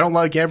 Like I don't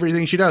like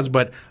everything she does,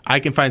 but I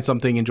can find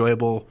something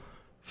enjoyable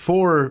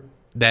for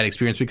that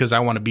experience because I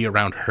want to be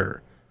around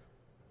her.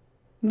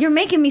 You're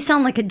making me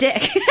sound like a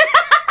dick.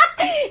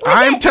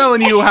 I'm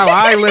telling you how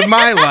I live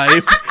my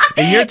life,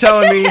 and you're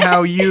telling me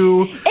how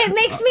you it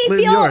makes me live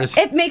feel yours.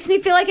 It makes me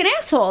feel like an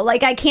asshole.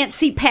 Like I can't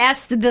see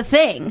past the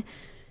thing.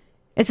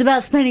 It's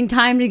about spending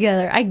time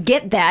together. I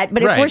get that,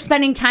 but if we're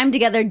spending time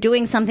together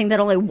doing something that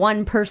only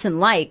one person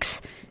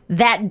likes,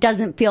 that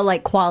doesn't feel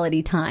like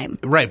quality time.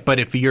 Right, but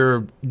if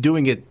you're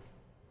doing it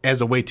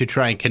as a way to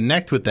try and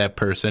connect with that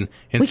person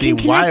and we see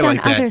can why I connect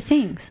like on that, other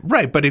things.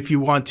 Right, but if you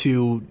want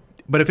to,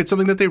 but if it's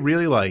something that they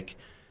really like,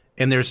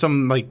 and there's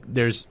some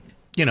there's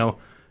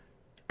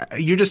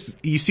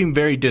you seem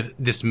very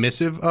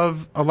dismissive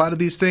of a lot of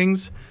these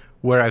things,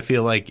 where I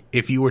feel like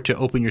if you were to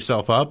open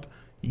yourself up,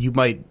 you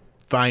might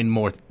find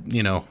more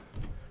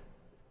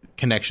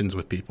connections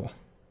with people.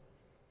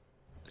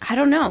 I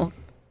don't know.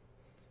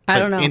 I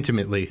don't know.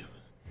 Intimately.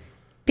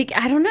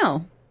 I don't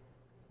know.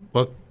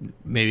 Well,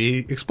 maybe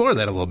explore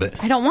that a little bit.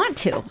 I don't want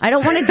to. I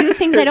don't want to do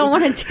things I don't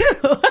want to do,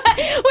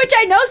 which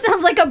I know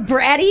sounds like a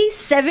bratty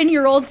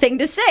 7-year-old thing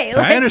to say.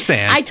 I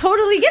understand. I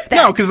totally get that.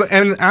 No,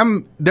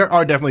 because there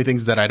are definitely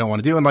things that I don't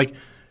want to do, and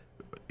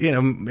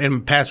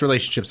in past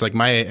relationships, like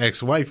my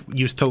ex-wife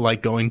used to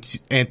like going to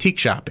antique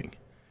shopping,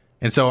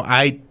 and so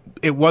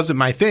it wasn't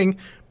my thing,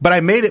 but I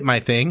made it my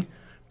thing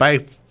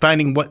by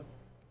finding what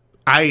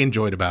I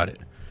enjoyed about it.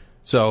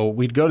 So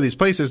we'd go to these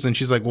places, and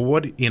she's like, well,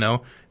 what,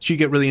 she'd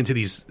get really into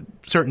these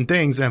certain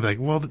things, and I'm like,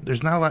 well,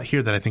 there's not a lot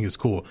here that I think is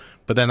cool.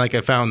 But then, I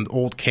found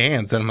old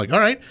cans, and I'm like, all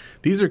right,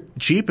 these are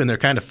cheap, and they're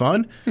kind of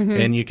fun,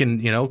 and you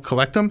can,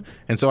 collect them.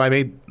 And so I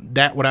made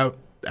that what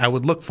I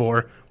would look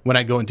for when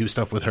I go and do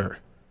stuff with her.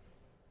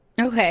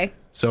 Okay.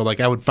 So,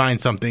 I would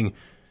find something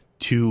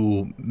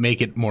to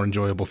make it more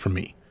enjoyable for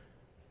me.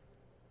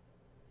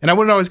 And I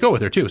wouldn't always go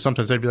with her, too.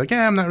 Sometimes I'd be like,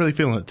 I'm not really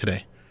feeling it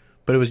today.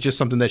 But it was just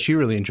something that she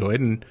really enjoyed,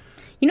 and...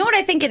 You know what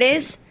I think it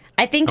is?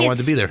 I wanted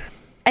to be there.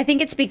 I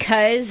think it's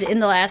because in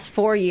the last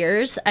 4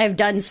 years, I've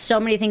done so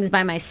many things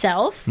by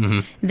myself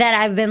that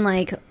I've been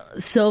like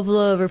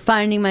self-love or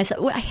finding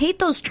myself. I hate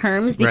those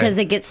terms because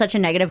they get such a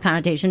negative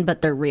connotation,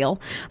 but they're real.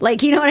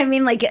 You know what I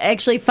mean?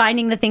 Actually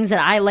finding the things that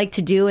I like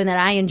to do and that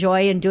I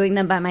enjoy and doing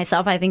them by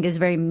myself, I think is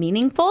very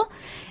meaningful.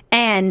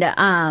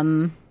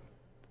 And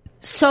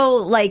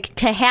so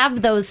to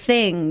have those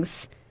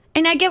things,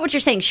 and I get what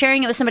you're saying,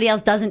 sharing it with somebody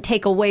else doesn't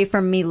take away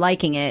from me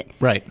liking it.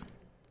 Right.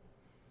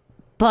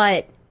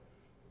 But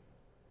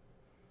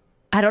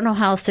I don't know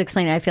how else to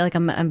explain it. I feel like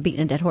I'm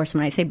beating a dead horse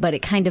when I say, but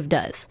it kind of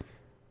does.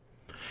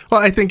 Well,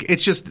 I think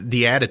it's just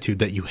the attitude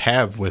that you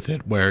have with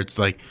it, where it's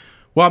like,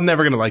 well, I'm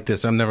never going to like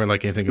this. I'm never going to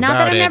like anything about it. Not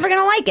that I'm never going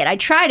to like it. I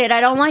tried it.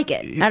 I don't like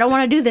it. I don't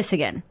want to do this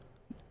again.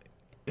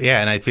 Yeah,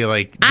 and I feel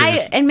like...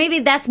 and maybe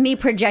that's me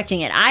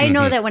projecting it. I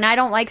know that when I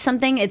don't like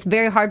something, it's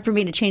very hard for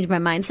me to change my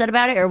mindset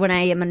about it, or when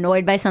I am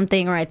annoyed by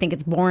something, or I think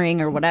it's boring,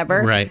 or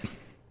whatever. Right.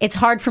 It's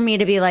hard for me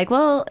to be like,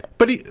 well...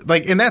 But,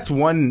 and that's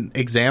one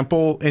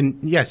example. And,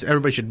 yes,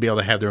 everybody should be able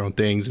to have their own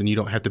things, and you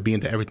don't have to be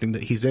into everything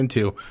that he's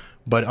into.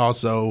 But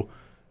also,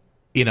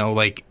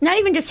 Not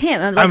even just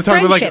him. I'm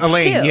talking about,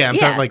 Elaine. Too. Yeah, I'm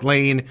talking like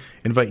Lane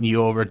inviting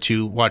you over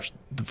to watch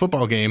the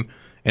football game,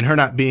 and her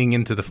not being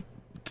into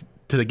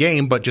the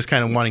game, but just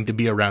kind of wanting to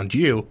be around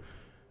you.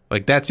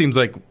 That seems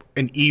like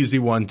an easy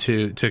one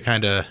to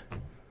kind of,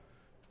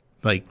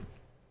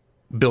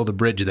 build a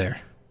bridge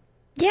there.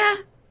 Yeah,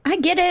 I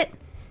get it.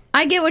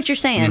 I get what you're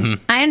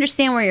saying. I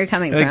understand where you're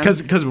coming from.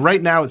 Because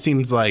right now it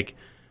seems like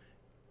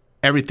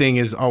everything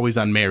is always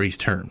on Mary's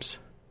terms.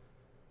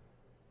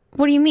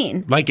 What do you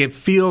mean? It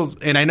feels,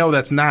 and I know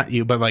that's not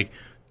you, but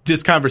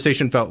this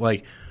conversation felt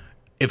like,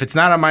 if it's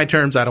not on my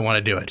terms, I don't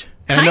want to do it.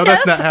 And I know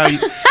that's not how you...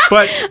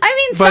 But I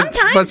mean,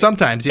 sometimes. But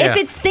sometimes, yeah. If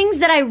it's things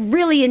that I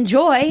really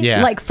enjoy,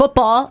 yeah. like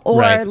football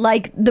or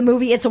like the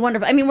movie It's a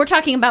Wonderful... I mean, we're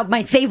talking about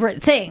my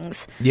favorite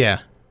things. Yeah.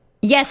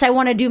 Yes, I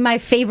want to do my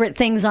favorite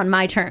things on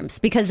my terms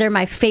because they're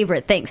my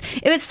favorite things.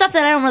 If it's stuff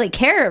that I don't really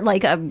care,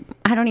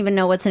 I don't even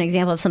know what's an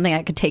example of something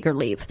I could take or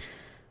leave.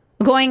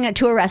 Going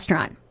to a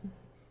restaurant.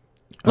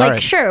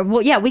 Sure,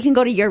 well, yeah, we can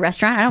go to your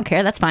restaurant. I don't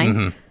care. That's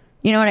fine.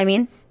 You know what I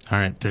mean? All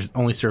right, there's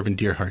only serving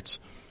deer hearts.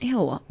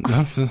 Ew.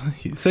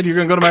 You said you're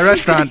going to go to my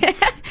restaurant.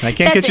 I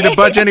can't get you to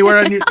budge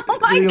anywhere in your,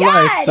 in your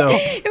life. So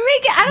I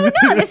don't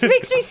know. This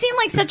makes me seem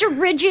like such a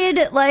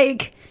rigid,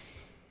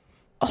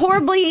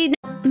 horribly...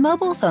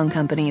 Mobile phone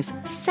companies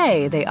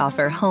say they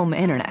offer home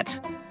internet.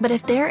 But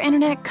if their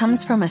internet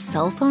comes from a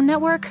cell phone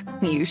network,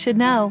 you should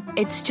know.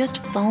 It's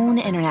just phone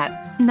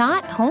internet,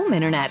 not home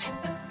internet.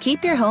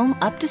 Keep your home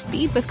up to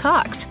speed with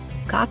Cox.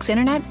 Cox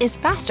Internet is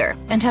faster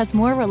and has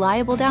more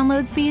reliable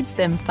download speeds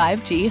than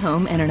 5G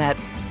home internet.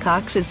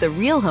 Cox is the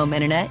real home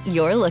internet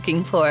you're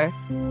looking for.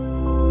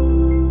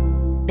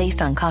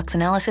 Based on Cox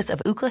analysis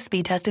of Ookla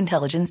speed test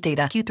intelligence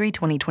data Q3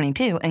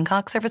 2022 and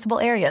Cox serviceable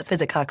areas.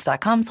 Visit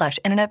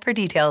cox.com/internet for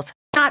details.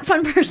 Not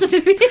fun person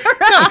to be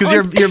around. No,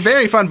 because you're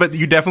very fun, but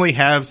you definitely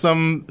have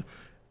some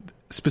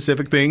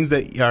specific things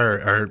that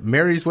are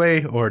Mary's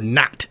way or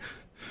not.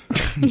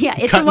 Yeah,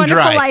 It's Cut a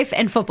Wonderful dry. Life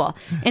and football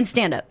and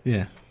stand-up.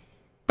 Yeah.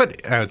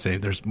 But I would say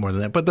there's more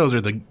than that. But those are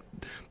the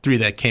 3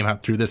 that came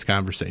out through this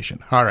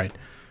conversation. All right.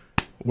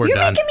 We're You're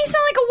done. making me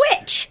sound like a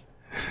witch.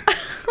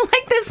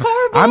 Like this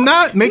horrible I'm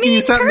not making mean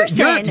you sound...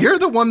 person. You're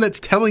the one that's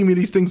telling me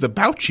these things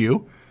about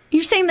you.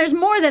 You're saying there's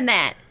more than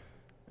that.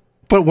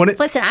 But when it...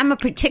 Listen, I'm a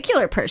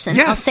particular person.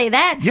 Yes. I'll say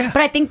that. Yeah.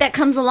 But I think that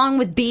comes along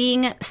with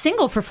being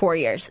single for 4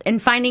 years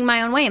and finding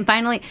my own way. And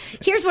finally,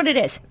 here's what it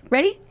is.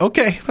 Ready?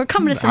 Okay. We're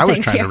coming to some I was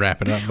things trying here. to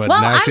wrap it up, but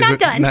well, now I'm not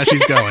done. Now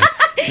she's going.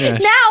 Yeah.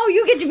 Now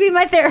you get to be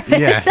my therapist.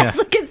 Yeah, That's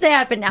yeah. what gets to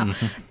happen now.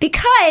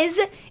 Because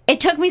it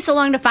took me so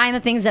long to find the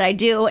things that I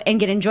do and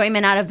get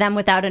enjoyment out of them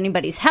without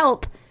anybody's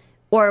help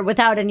or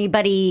without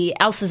anybody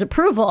else's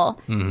approval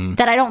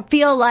that I don't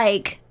feel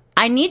like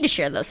I need to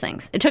share those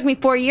things. It took me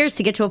 4 years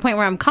to get to a point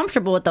where I'm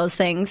comfortable with those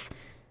things.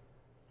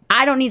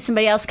 I don't need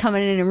somebody else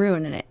coming in and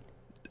ruining it.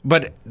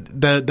 But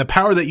the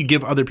power that you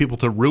give other people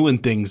to ruin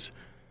things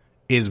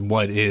is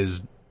what is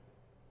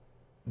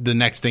the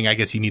next thing I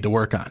guess you need to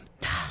work on.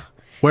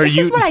 This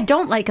is what I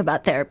don't like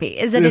about therapy,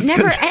 is that it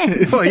never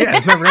ends. Well, yeah,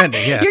 it's never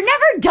ending. Yeah. You're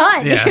never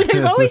done. Yeah.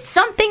 There's always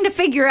something to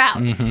figure out.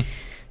 Mhm.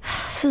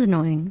 This is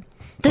annoying.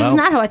 This is Well,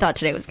 not how I thought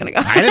today was going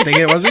to go. I didn't think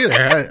it was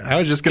either. I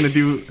was just going to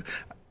do...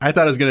 I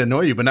thought I was going to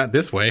annoy you, but not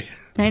this way.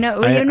 I know.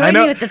 Well, you annoyed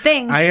me with the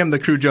thing. I am the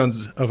Crew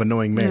Jones of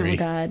annoying Mary. Oh,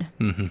 God.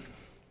 Mm-hmm.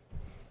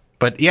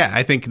 But yeah,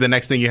 I think the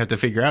next thing you have to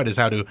figure out is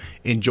how to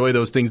enjoy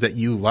those things that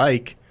you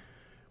like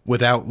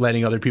without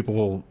letting other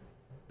people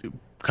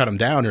cut them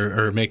down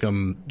or make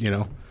them,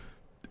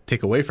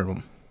 take away from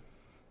them.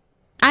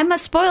 I'm a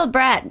spoiled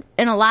brat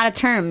in a lot of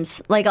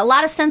terms. Like, a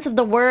lot of sense of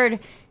the word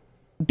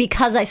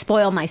because I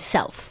spoil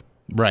myself.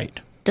 Right.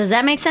 Does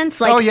that make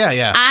sense? Like, Oh,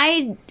 yeah.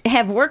 I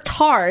have worked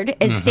hard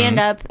at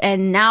stand-up,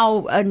 and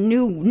now a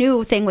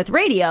new thing with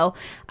radio.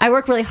 I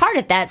work really hard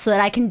at that so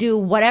that I can do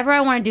whatever I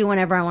want to do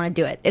whenever I want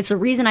to do it. It's the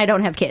reason I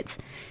don't have kids.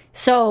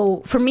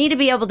 So for me to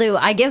be able to,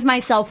 I give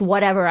myself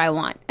whatever I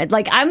want.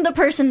 Like, I'm the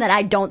person that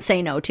I don't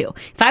say no to.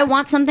 If I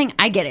want something,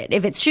 I get it.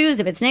 If it's shoes,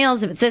 if it's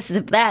nails, if it's this, if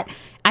it's that.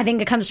 I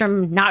think it comes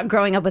from not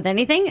growing up with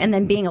anything and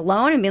then being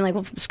alone and being like,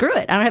 well, screw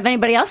it. I don't have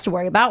anybody else to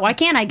worry about. Why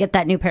can't I get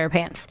that new pair of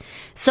pants?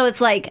 So it's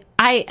like,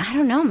 I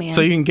don't know, man. So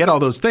you can get all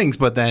those things,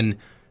 but then...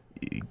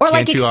 Or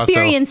like can't you also-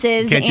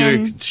 experiences Can't you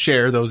and-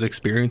 share those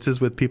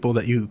experiences with people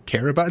that you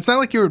care about? It's not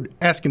like you're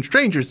asking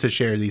strangers to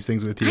share these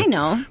things with you. I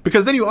know.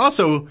 Because then you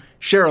also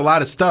share a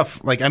lot of stuff.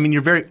 Like, I mean,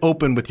 you're very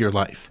open with your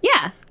life.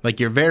 Yeah. Like,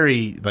 you're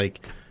very,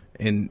 like,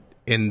 in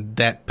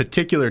that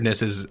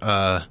particularness is,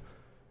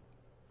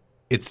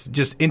 it's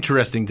just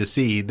interesting to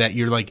see that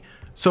you're, like,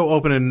 so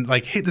open and,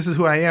 like, hey, this is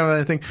who I am and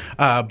everything.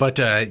 But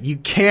you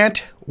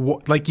can't,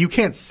 you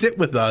can't sit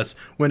with us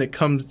when it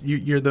comes,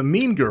 you're the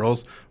mean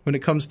girls when it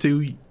comes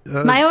to...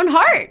 my own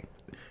heart.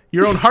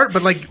 Your own heart,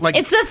 but like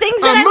It's the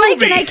things that I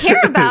like and I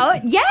care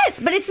about. Yes,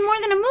 but it's more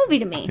than a movie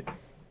to me.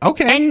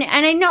 Okay. And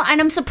I know,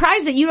 and I'm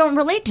surprised that you don't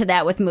relate to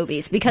that with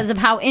movies because of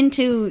how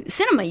into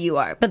cinema you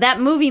are. But that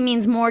movie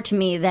means more to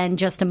me than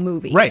just a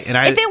movie. Right, and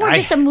if it were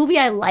just a movie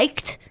I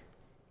liked...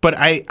 But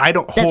I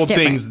don't That's hold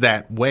different. things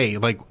that way.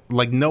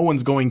 Like no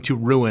one's going to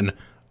ruin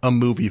a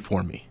movie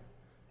for me.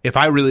 If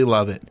I really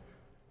love it,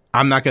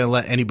 I'm not going to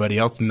let anybody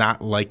else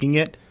not liking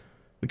it.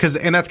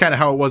 And that's kind of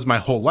how it was my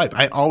whole life.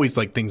 I always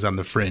liked things on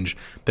the fringe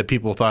that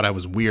people thought I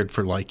was weird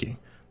for liking.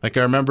 Like,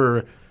 I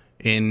remember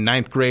in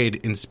 9th grade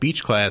in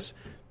speech class,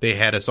 they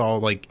had us all,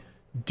 like,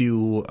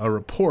 do a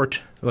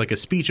report, like a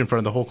speech in front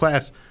of the whole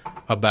class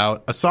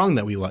about a song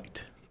that we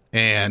liked.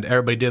 And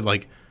everybody did,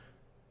 like,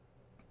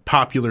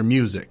 popular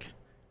music.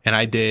 And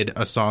I did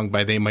a song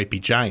by They Might Be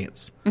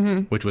Giants,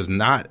 which was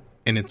not,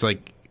 and it's,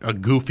 like, a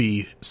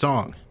goofy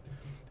song.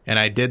 And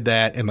I did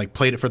that and, like,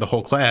 played it for the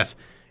whole class.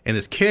 And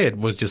this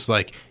kid was just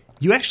like,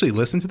 you actually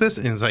listen to this?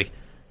 And it's like,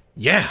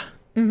 yeah,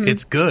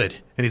 it's good.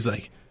 And he's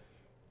like,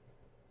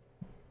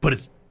 but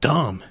it's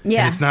dumb.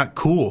 Yeah. And it's not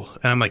cool.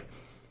 And I'm like,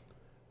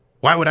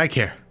 why would I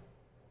care?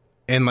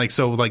 And like,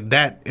 so like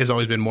that has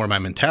always been more my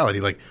mentality.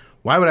 Like,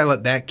 why would I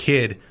let that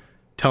kid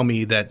tell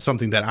me that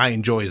something that I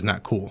enjoy is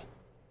not cool?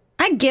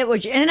 I get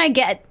what you... And I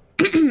get...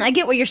 I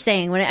get what you're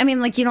saying. I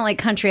mean, like, you don't like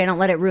country. I don't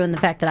let it ruin the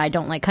fact that I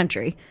don't like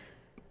country.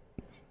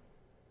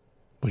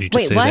 What did you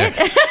just say what?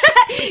 there?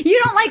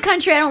 You don't like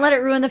country. I don't let it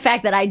ruin the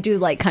fact that I do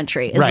like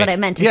country. Is what I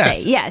meant to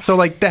say. Yes. So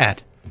like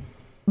that.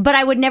 But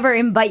I would never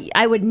invite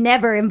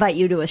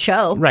you to a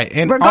show. Right.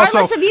 And regardless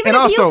also, of even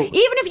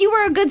if you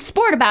were a good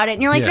sport about it,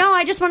 and you're like, Yeah. no,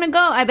 I just want to go.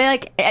 I'd be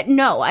like,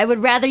 no, I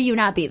would rather you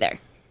not be there.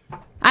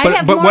 I'd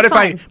have But more what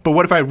fun.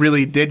 what if I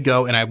really did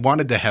go and I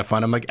wanted to have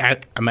fun? I'm like,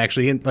 I'm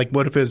actually in. Like,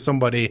 what if it's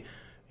somebody,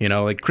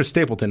 like Chris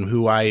Stapleton,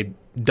 who I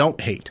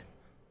don't hate?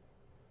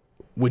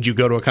 would you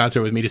go to a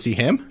concert with me to see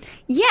him?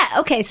 Yeah,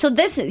 okay, so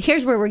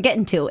here's where we're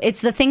getting to.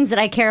 It's the things that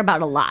I care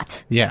about a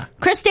lot. Yeah.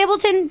 Chris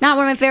Stapleton, not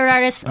one of my favorite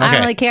artists. I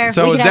don't really care.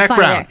 So we could have Zach fun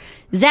Brown. there.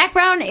 Zach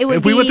Brown, it would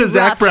if be we went to rough.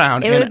 Zach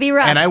Brown, it would be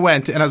rough. And I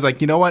went, and I was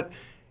like, you know what?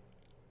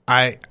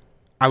 I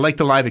like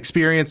the live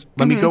experience.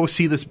 Let me go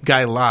see this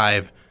guy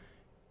live,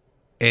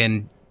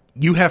 and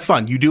you have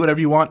fun. You do whatever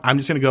you want. I'm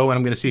just going to go, and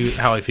I'm going to see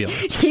how I feel.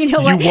 You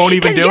know what? You won't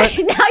even do it?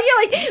 Now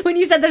you're like, when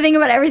you said the thing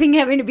about everything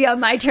having to be on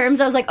my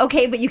terms, I was like,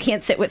 okay, but you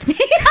can't sit with me.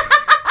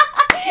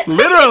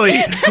 Literally.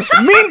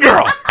 Mean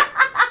girl.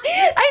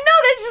 I know,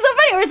 that's just so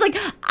funny. Where it's like,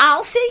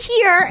 I'll sit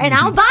here, and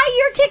I'll buy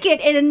your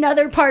ticket in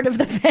another part of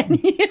the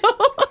venue.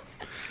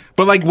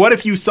 But, like, what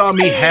if you saw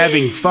me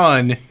having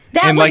fun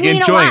That and, would like, mean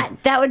enjoying a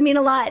lot. That would mean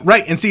a lot.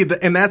 Right, and see,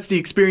 and that's the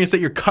experience that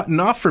you're cutting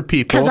off for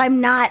people. Because I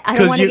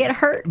don't want to get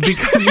hurt.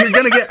 Because you're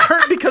going to get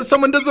hurt because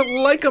someone doesn't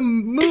like a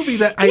movie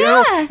that I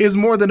know is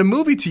more than a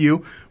movie to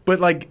you. But,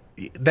 like,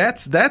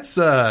 that's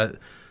a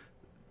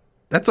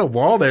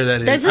wall there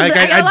that is.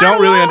 I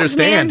don't really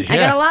understand. Man. I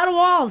got a lot of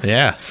walls.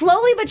 Yeah.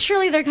 Slowly but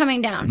surely they're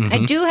coming down.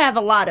 I do have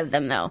a lot of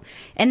them, though.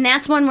 And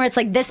that's one where it's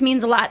like, this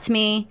means a lot to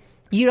me.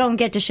 You don't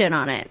get to shit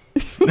on it.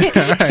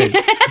 Right.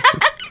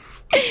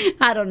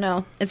 I don't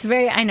know. It's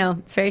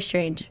very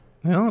strange.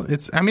 Well,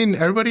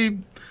 everybody,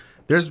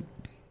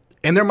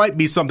 and there might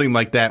be something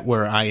like that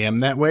where I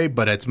am that way,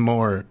 but it's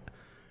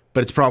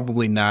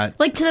probably not.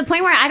 Like, to the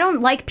point where I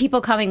don't like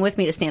people coming with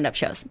me to stand-up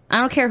shows. I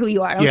don't care who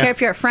you are. I don't care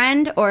if you're a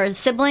friend or a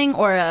sibling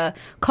or a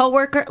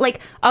coworker.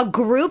 Like, a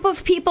group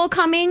of people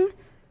coming,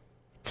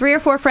 3 or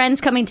 4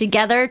 friends coming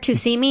together to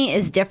see me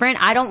is different.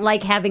 I don't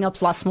like having a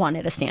 +1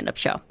 at a stand-up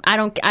show. I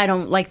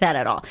don't like that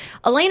at all.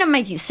 Elena,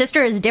 my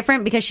sister, is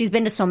different because she's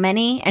been to so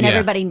many and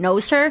everybody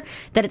knows her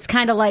that it's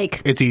kind of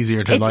like... It's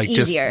easier to,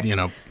 easier. Just, you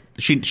know...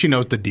 She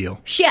knows the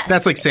deal. Yeah.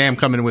 That's like Sam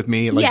coming with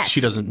me. Like,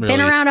 she doesn't really...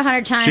 Been around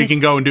 100 times. She can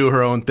go and do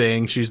her own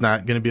thing. She's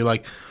not going to be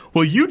like,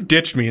 well, you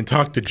ditched me and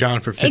talked to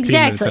John for 15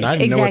 minutes and I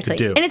didn't know what to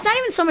do. And it's not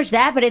even so much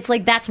that, but it's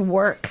like, that's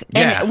work.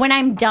 And when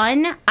I'm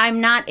done, I'm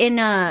in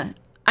a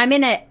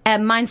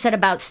mindset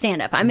about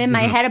stand-up. I'm in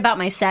my head about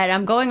my set.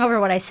 I'm going over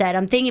what I said.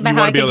 I'm thinking about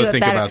how I can do it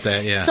better. About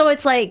that, yeah. So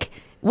it's like...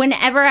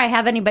 Whenever I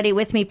have anybody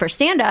with me for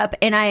stand-up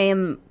and I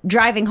am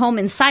driving home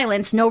in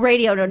silence, no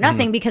radio, no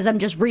nothing, because I'm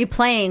just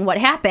replaying what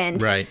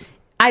happened, right.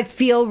 I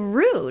feel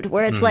rude,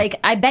 where it's like,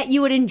 I bet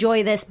you would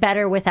enjoy this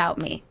better without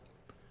me.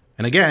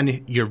 And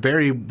again, you're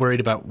very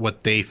worried about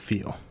what they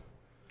feel.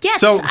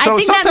 Yes, I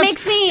think that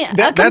makes me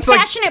a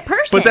compassionate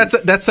person.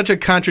 But that's such a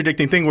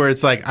contradicting thing where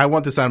it's like, I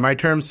want this on my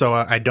terms, so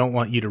I don't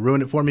want you to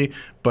ruin it for me,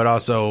 but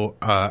also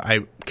I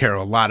care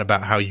a lot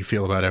about how you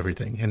feel about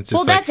everything. And it's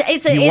just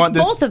it's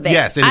both of it.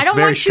 Yes, and I it's don't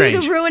very want strange.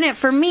 you to ruin it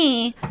for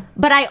me,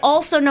 but I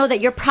also know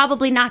that you're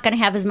probably not going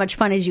to have as much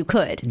fun as you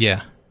could.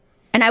 Yeah.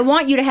 And I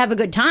want you to have a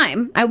good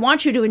time. I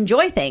want you to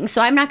enjoy things,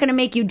 so I'm not going to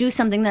make you do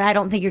something that I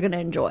don't think you're going to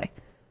enjoy.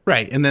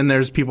 Right, and then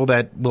there's people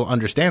that will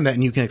understand that,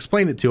 and you can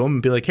explain it to them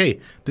and be like, hey,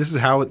 this is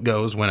how it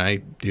goes when I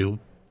do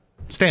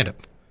stand-up.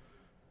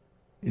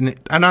 And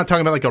I'm not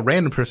talking about like a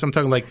random person. I'm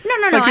talking like,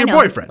 like your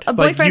boyfriend. A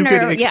boyfriend, like you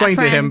could explain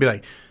to friend. him, be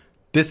like,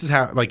 this is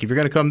how, like if you're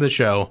going to come to the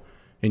show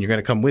and you're going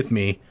to come with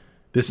me,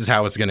 this is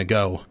how it's going to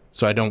go.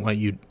 So I don't want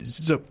you,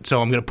 so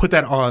I'm going to put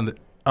that all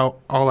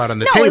out on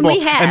the table,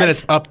 and then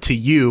it's up to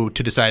you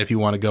to decide if you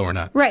want to go or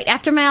not. Right.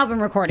 After my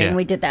album recording,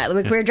 we did that.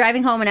 Like, we were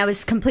driving home, and I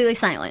was completely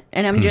silent.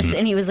 And I'm just,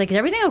 and he was like, is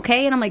everything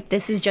okay? And I'm like,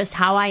 this is just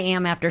how I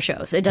am after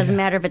shows. It doesn't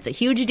matter if it's a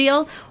huge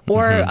deal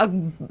or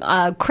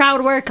a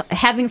crowd work,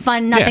 having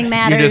fun, nothing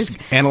matters. You're just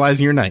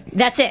analyzing your night.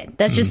 That's it.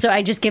 That's just,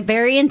 I just get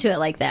very into it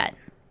like that.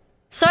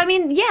 So, I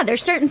mean, yeah,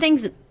 there's certain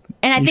things, and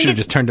I think you should have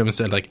just turned to him and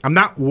said, like, I'm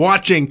not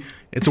watching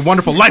It's a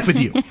Wonderful Life with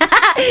you.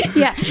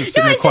 Yeah. Just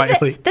sitting there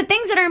quietly. The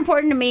things that are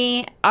important to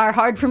me are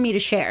hard for me to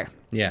share.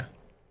 Yeah.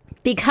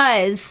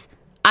 Because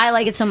I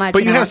like it so much.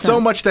 But you have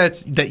so much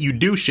that you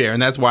do share,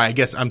 and that's why I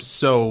guess I'm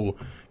so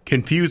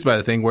confused by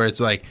the thing where it's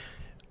like,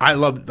 I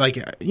love, like,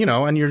 you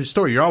know, on your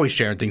story, you're always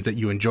sharing things that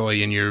you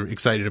enjoy and you're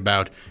excited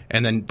about,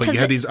 and then, but you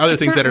have these other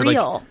things that are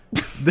real.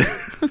 Like...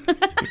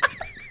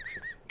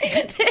 The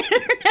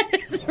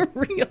internet isn't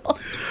real.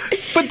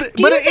 But Do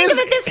you think of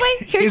it this way?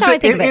 Here's how I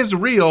think of it. It is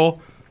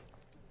real.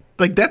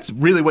 Like, that's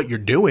really what you're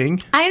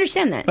doing. I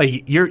understand that.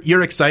 Like,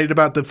 you're excited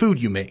about the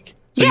food you make.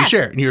 So you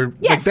share it, and you're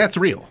like, that's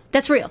real.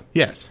 That's real.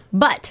 Yes.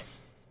 But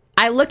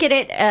I look at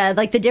it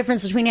like the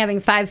difference between having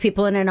 5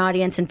 people in an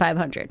audience and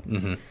 500.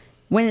 Mm-hmm.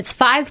 When it's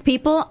 5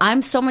 people,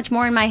 I'm so much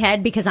more in my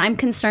head because I'm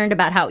concerned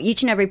about how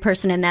each and every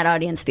person in that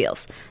audience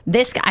feels.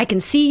 I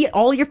can see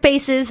all your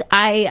faces.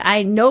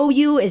 I know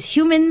you as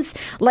humans.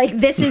 Like,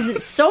 this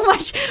is so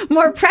much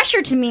more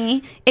pressure to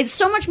me. It's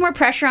so much more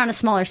pressure on a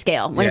smaller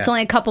scale when it's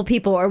only a couple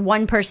people or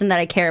one person that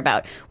I care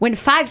about. When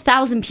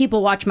 5,000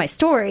 people watch my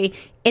story,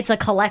 it's a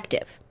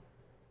collective.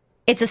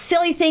 It's a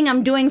silly thing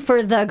I'm doing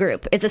for the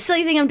group. It's a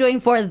silly thing I'm doing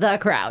for the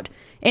crowd.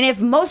 And if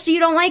most of you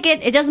don't like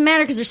it, it doesn't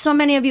matter because there's so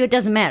many of you, it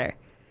doesn't matter.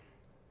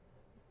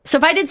 So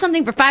if I did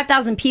something for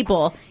 5,000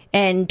 people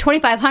and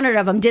 2,500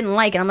 of them didn't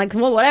like it, I'm like,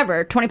 well,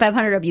 whatever,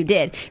 2,500 of you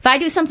did. If I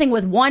do something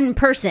with one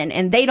person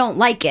and they don't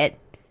like it,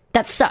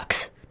 That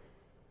sucks.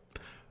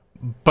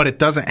 But it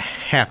doesn't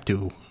have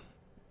to.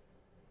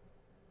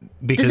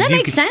 Does that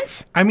make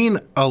sense? I mean,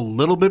 a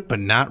little bit, but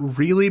not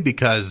really,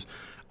 because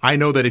I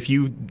know that if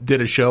you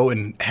did a show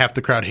and half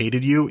the crowd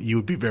hated you, you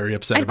would be very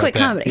upset I'd about quit that.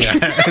 comedy. Yeah.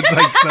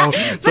 But so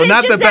it's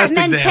not just the best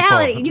that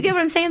mentality. example. You get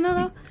what I'm saying,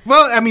 though?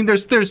 Well, I mean,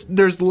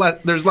 there's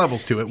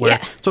levels to it where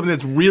Yeah. something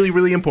that's really,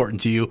 really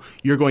important to you,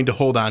 you're going to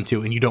hold on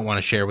to, and you don't want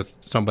to share with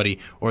somebody,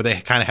 or they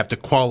kind of have to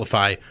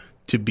qualify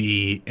to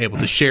be able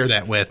to share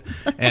that with.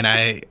 And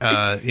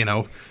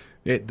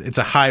it's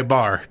a high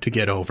bar to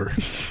get over.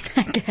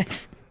 I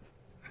guess.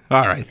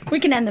 All right. We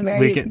can end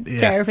the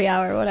therapy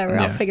hour or whatever.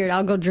 Yeah. I'll figure it out.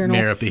 I'll go journal.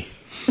 Therapy.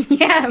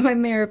 Yeah, my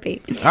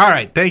therapy. All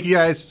right. Thank you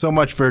guys so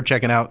much for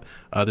checking out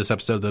this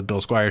episode of the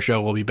Bill Squire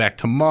Show. We'll be back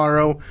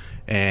tomorrow,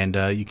 and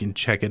you can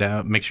check it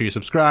out. Make sure you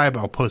subscribe.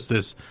 I'll post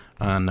this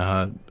on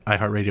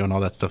iHeartRadio and all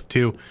that stuff,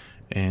 too.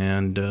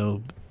 And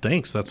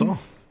thanks. That's all.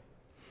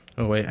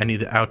 Oh, wait. I need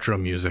the outro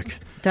music.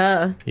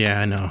 Duh. Yeah,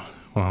 I know.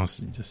 Well,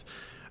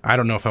 I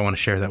don't know if I want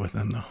to share that with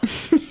them,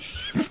 though.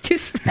 It's too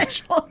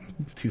special.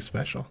 It's too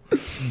special.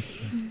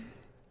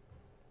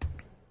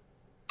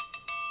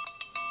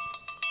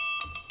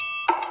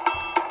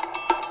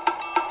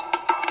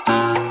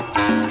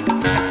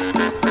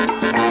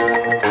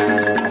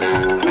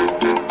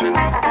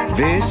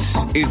 This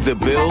is the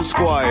Bill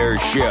Squire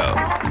Show.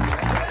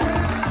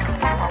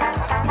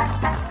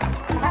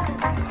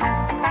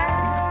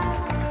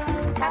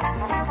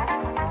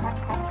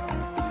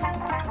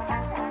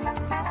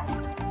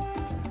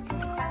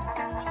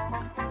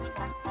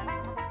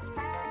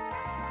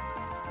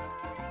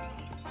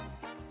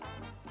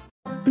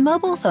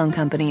 Mobile phone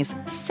companies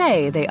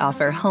say they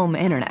offer home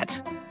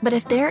internet. But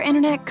if their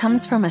internet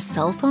comes from a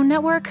cell phone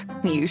network,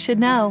 you should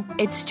know.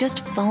 It's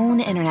just phone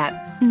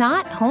internet,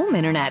 not home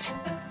internet.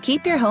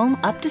 Keep your home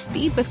up to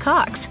speed with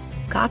Cox.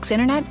 Cox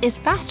internet is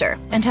faster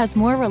and has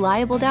more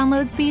reliable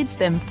download speeds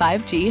than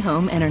 5G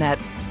home internet.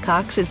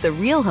 Cox is the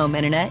real home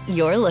internet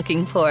you're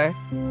looking for.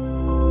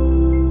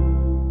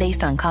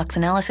 Based on Cox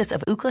analysis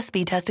of Ookla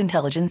speed test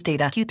intelligence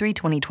data Q3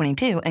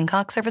 2022 and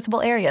Cox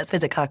serviceable areas,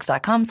 visit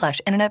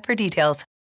cox.com/internet for details.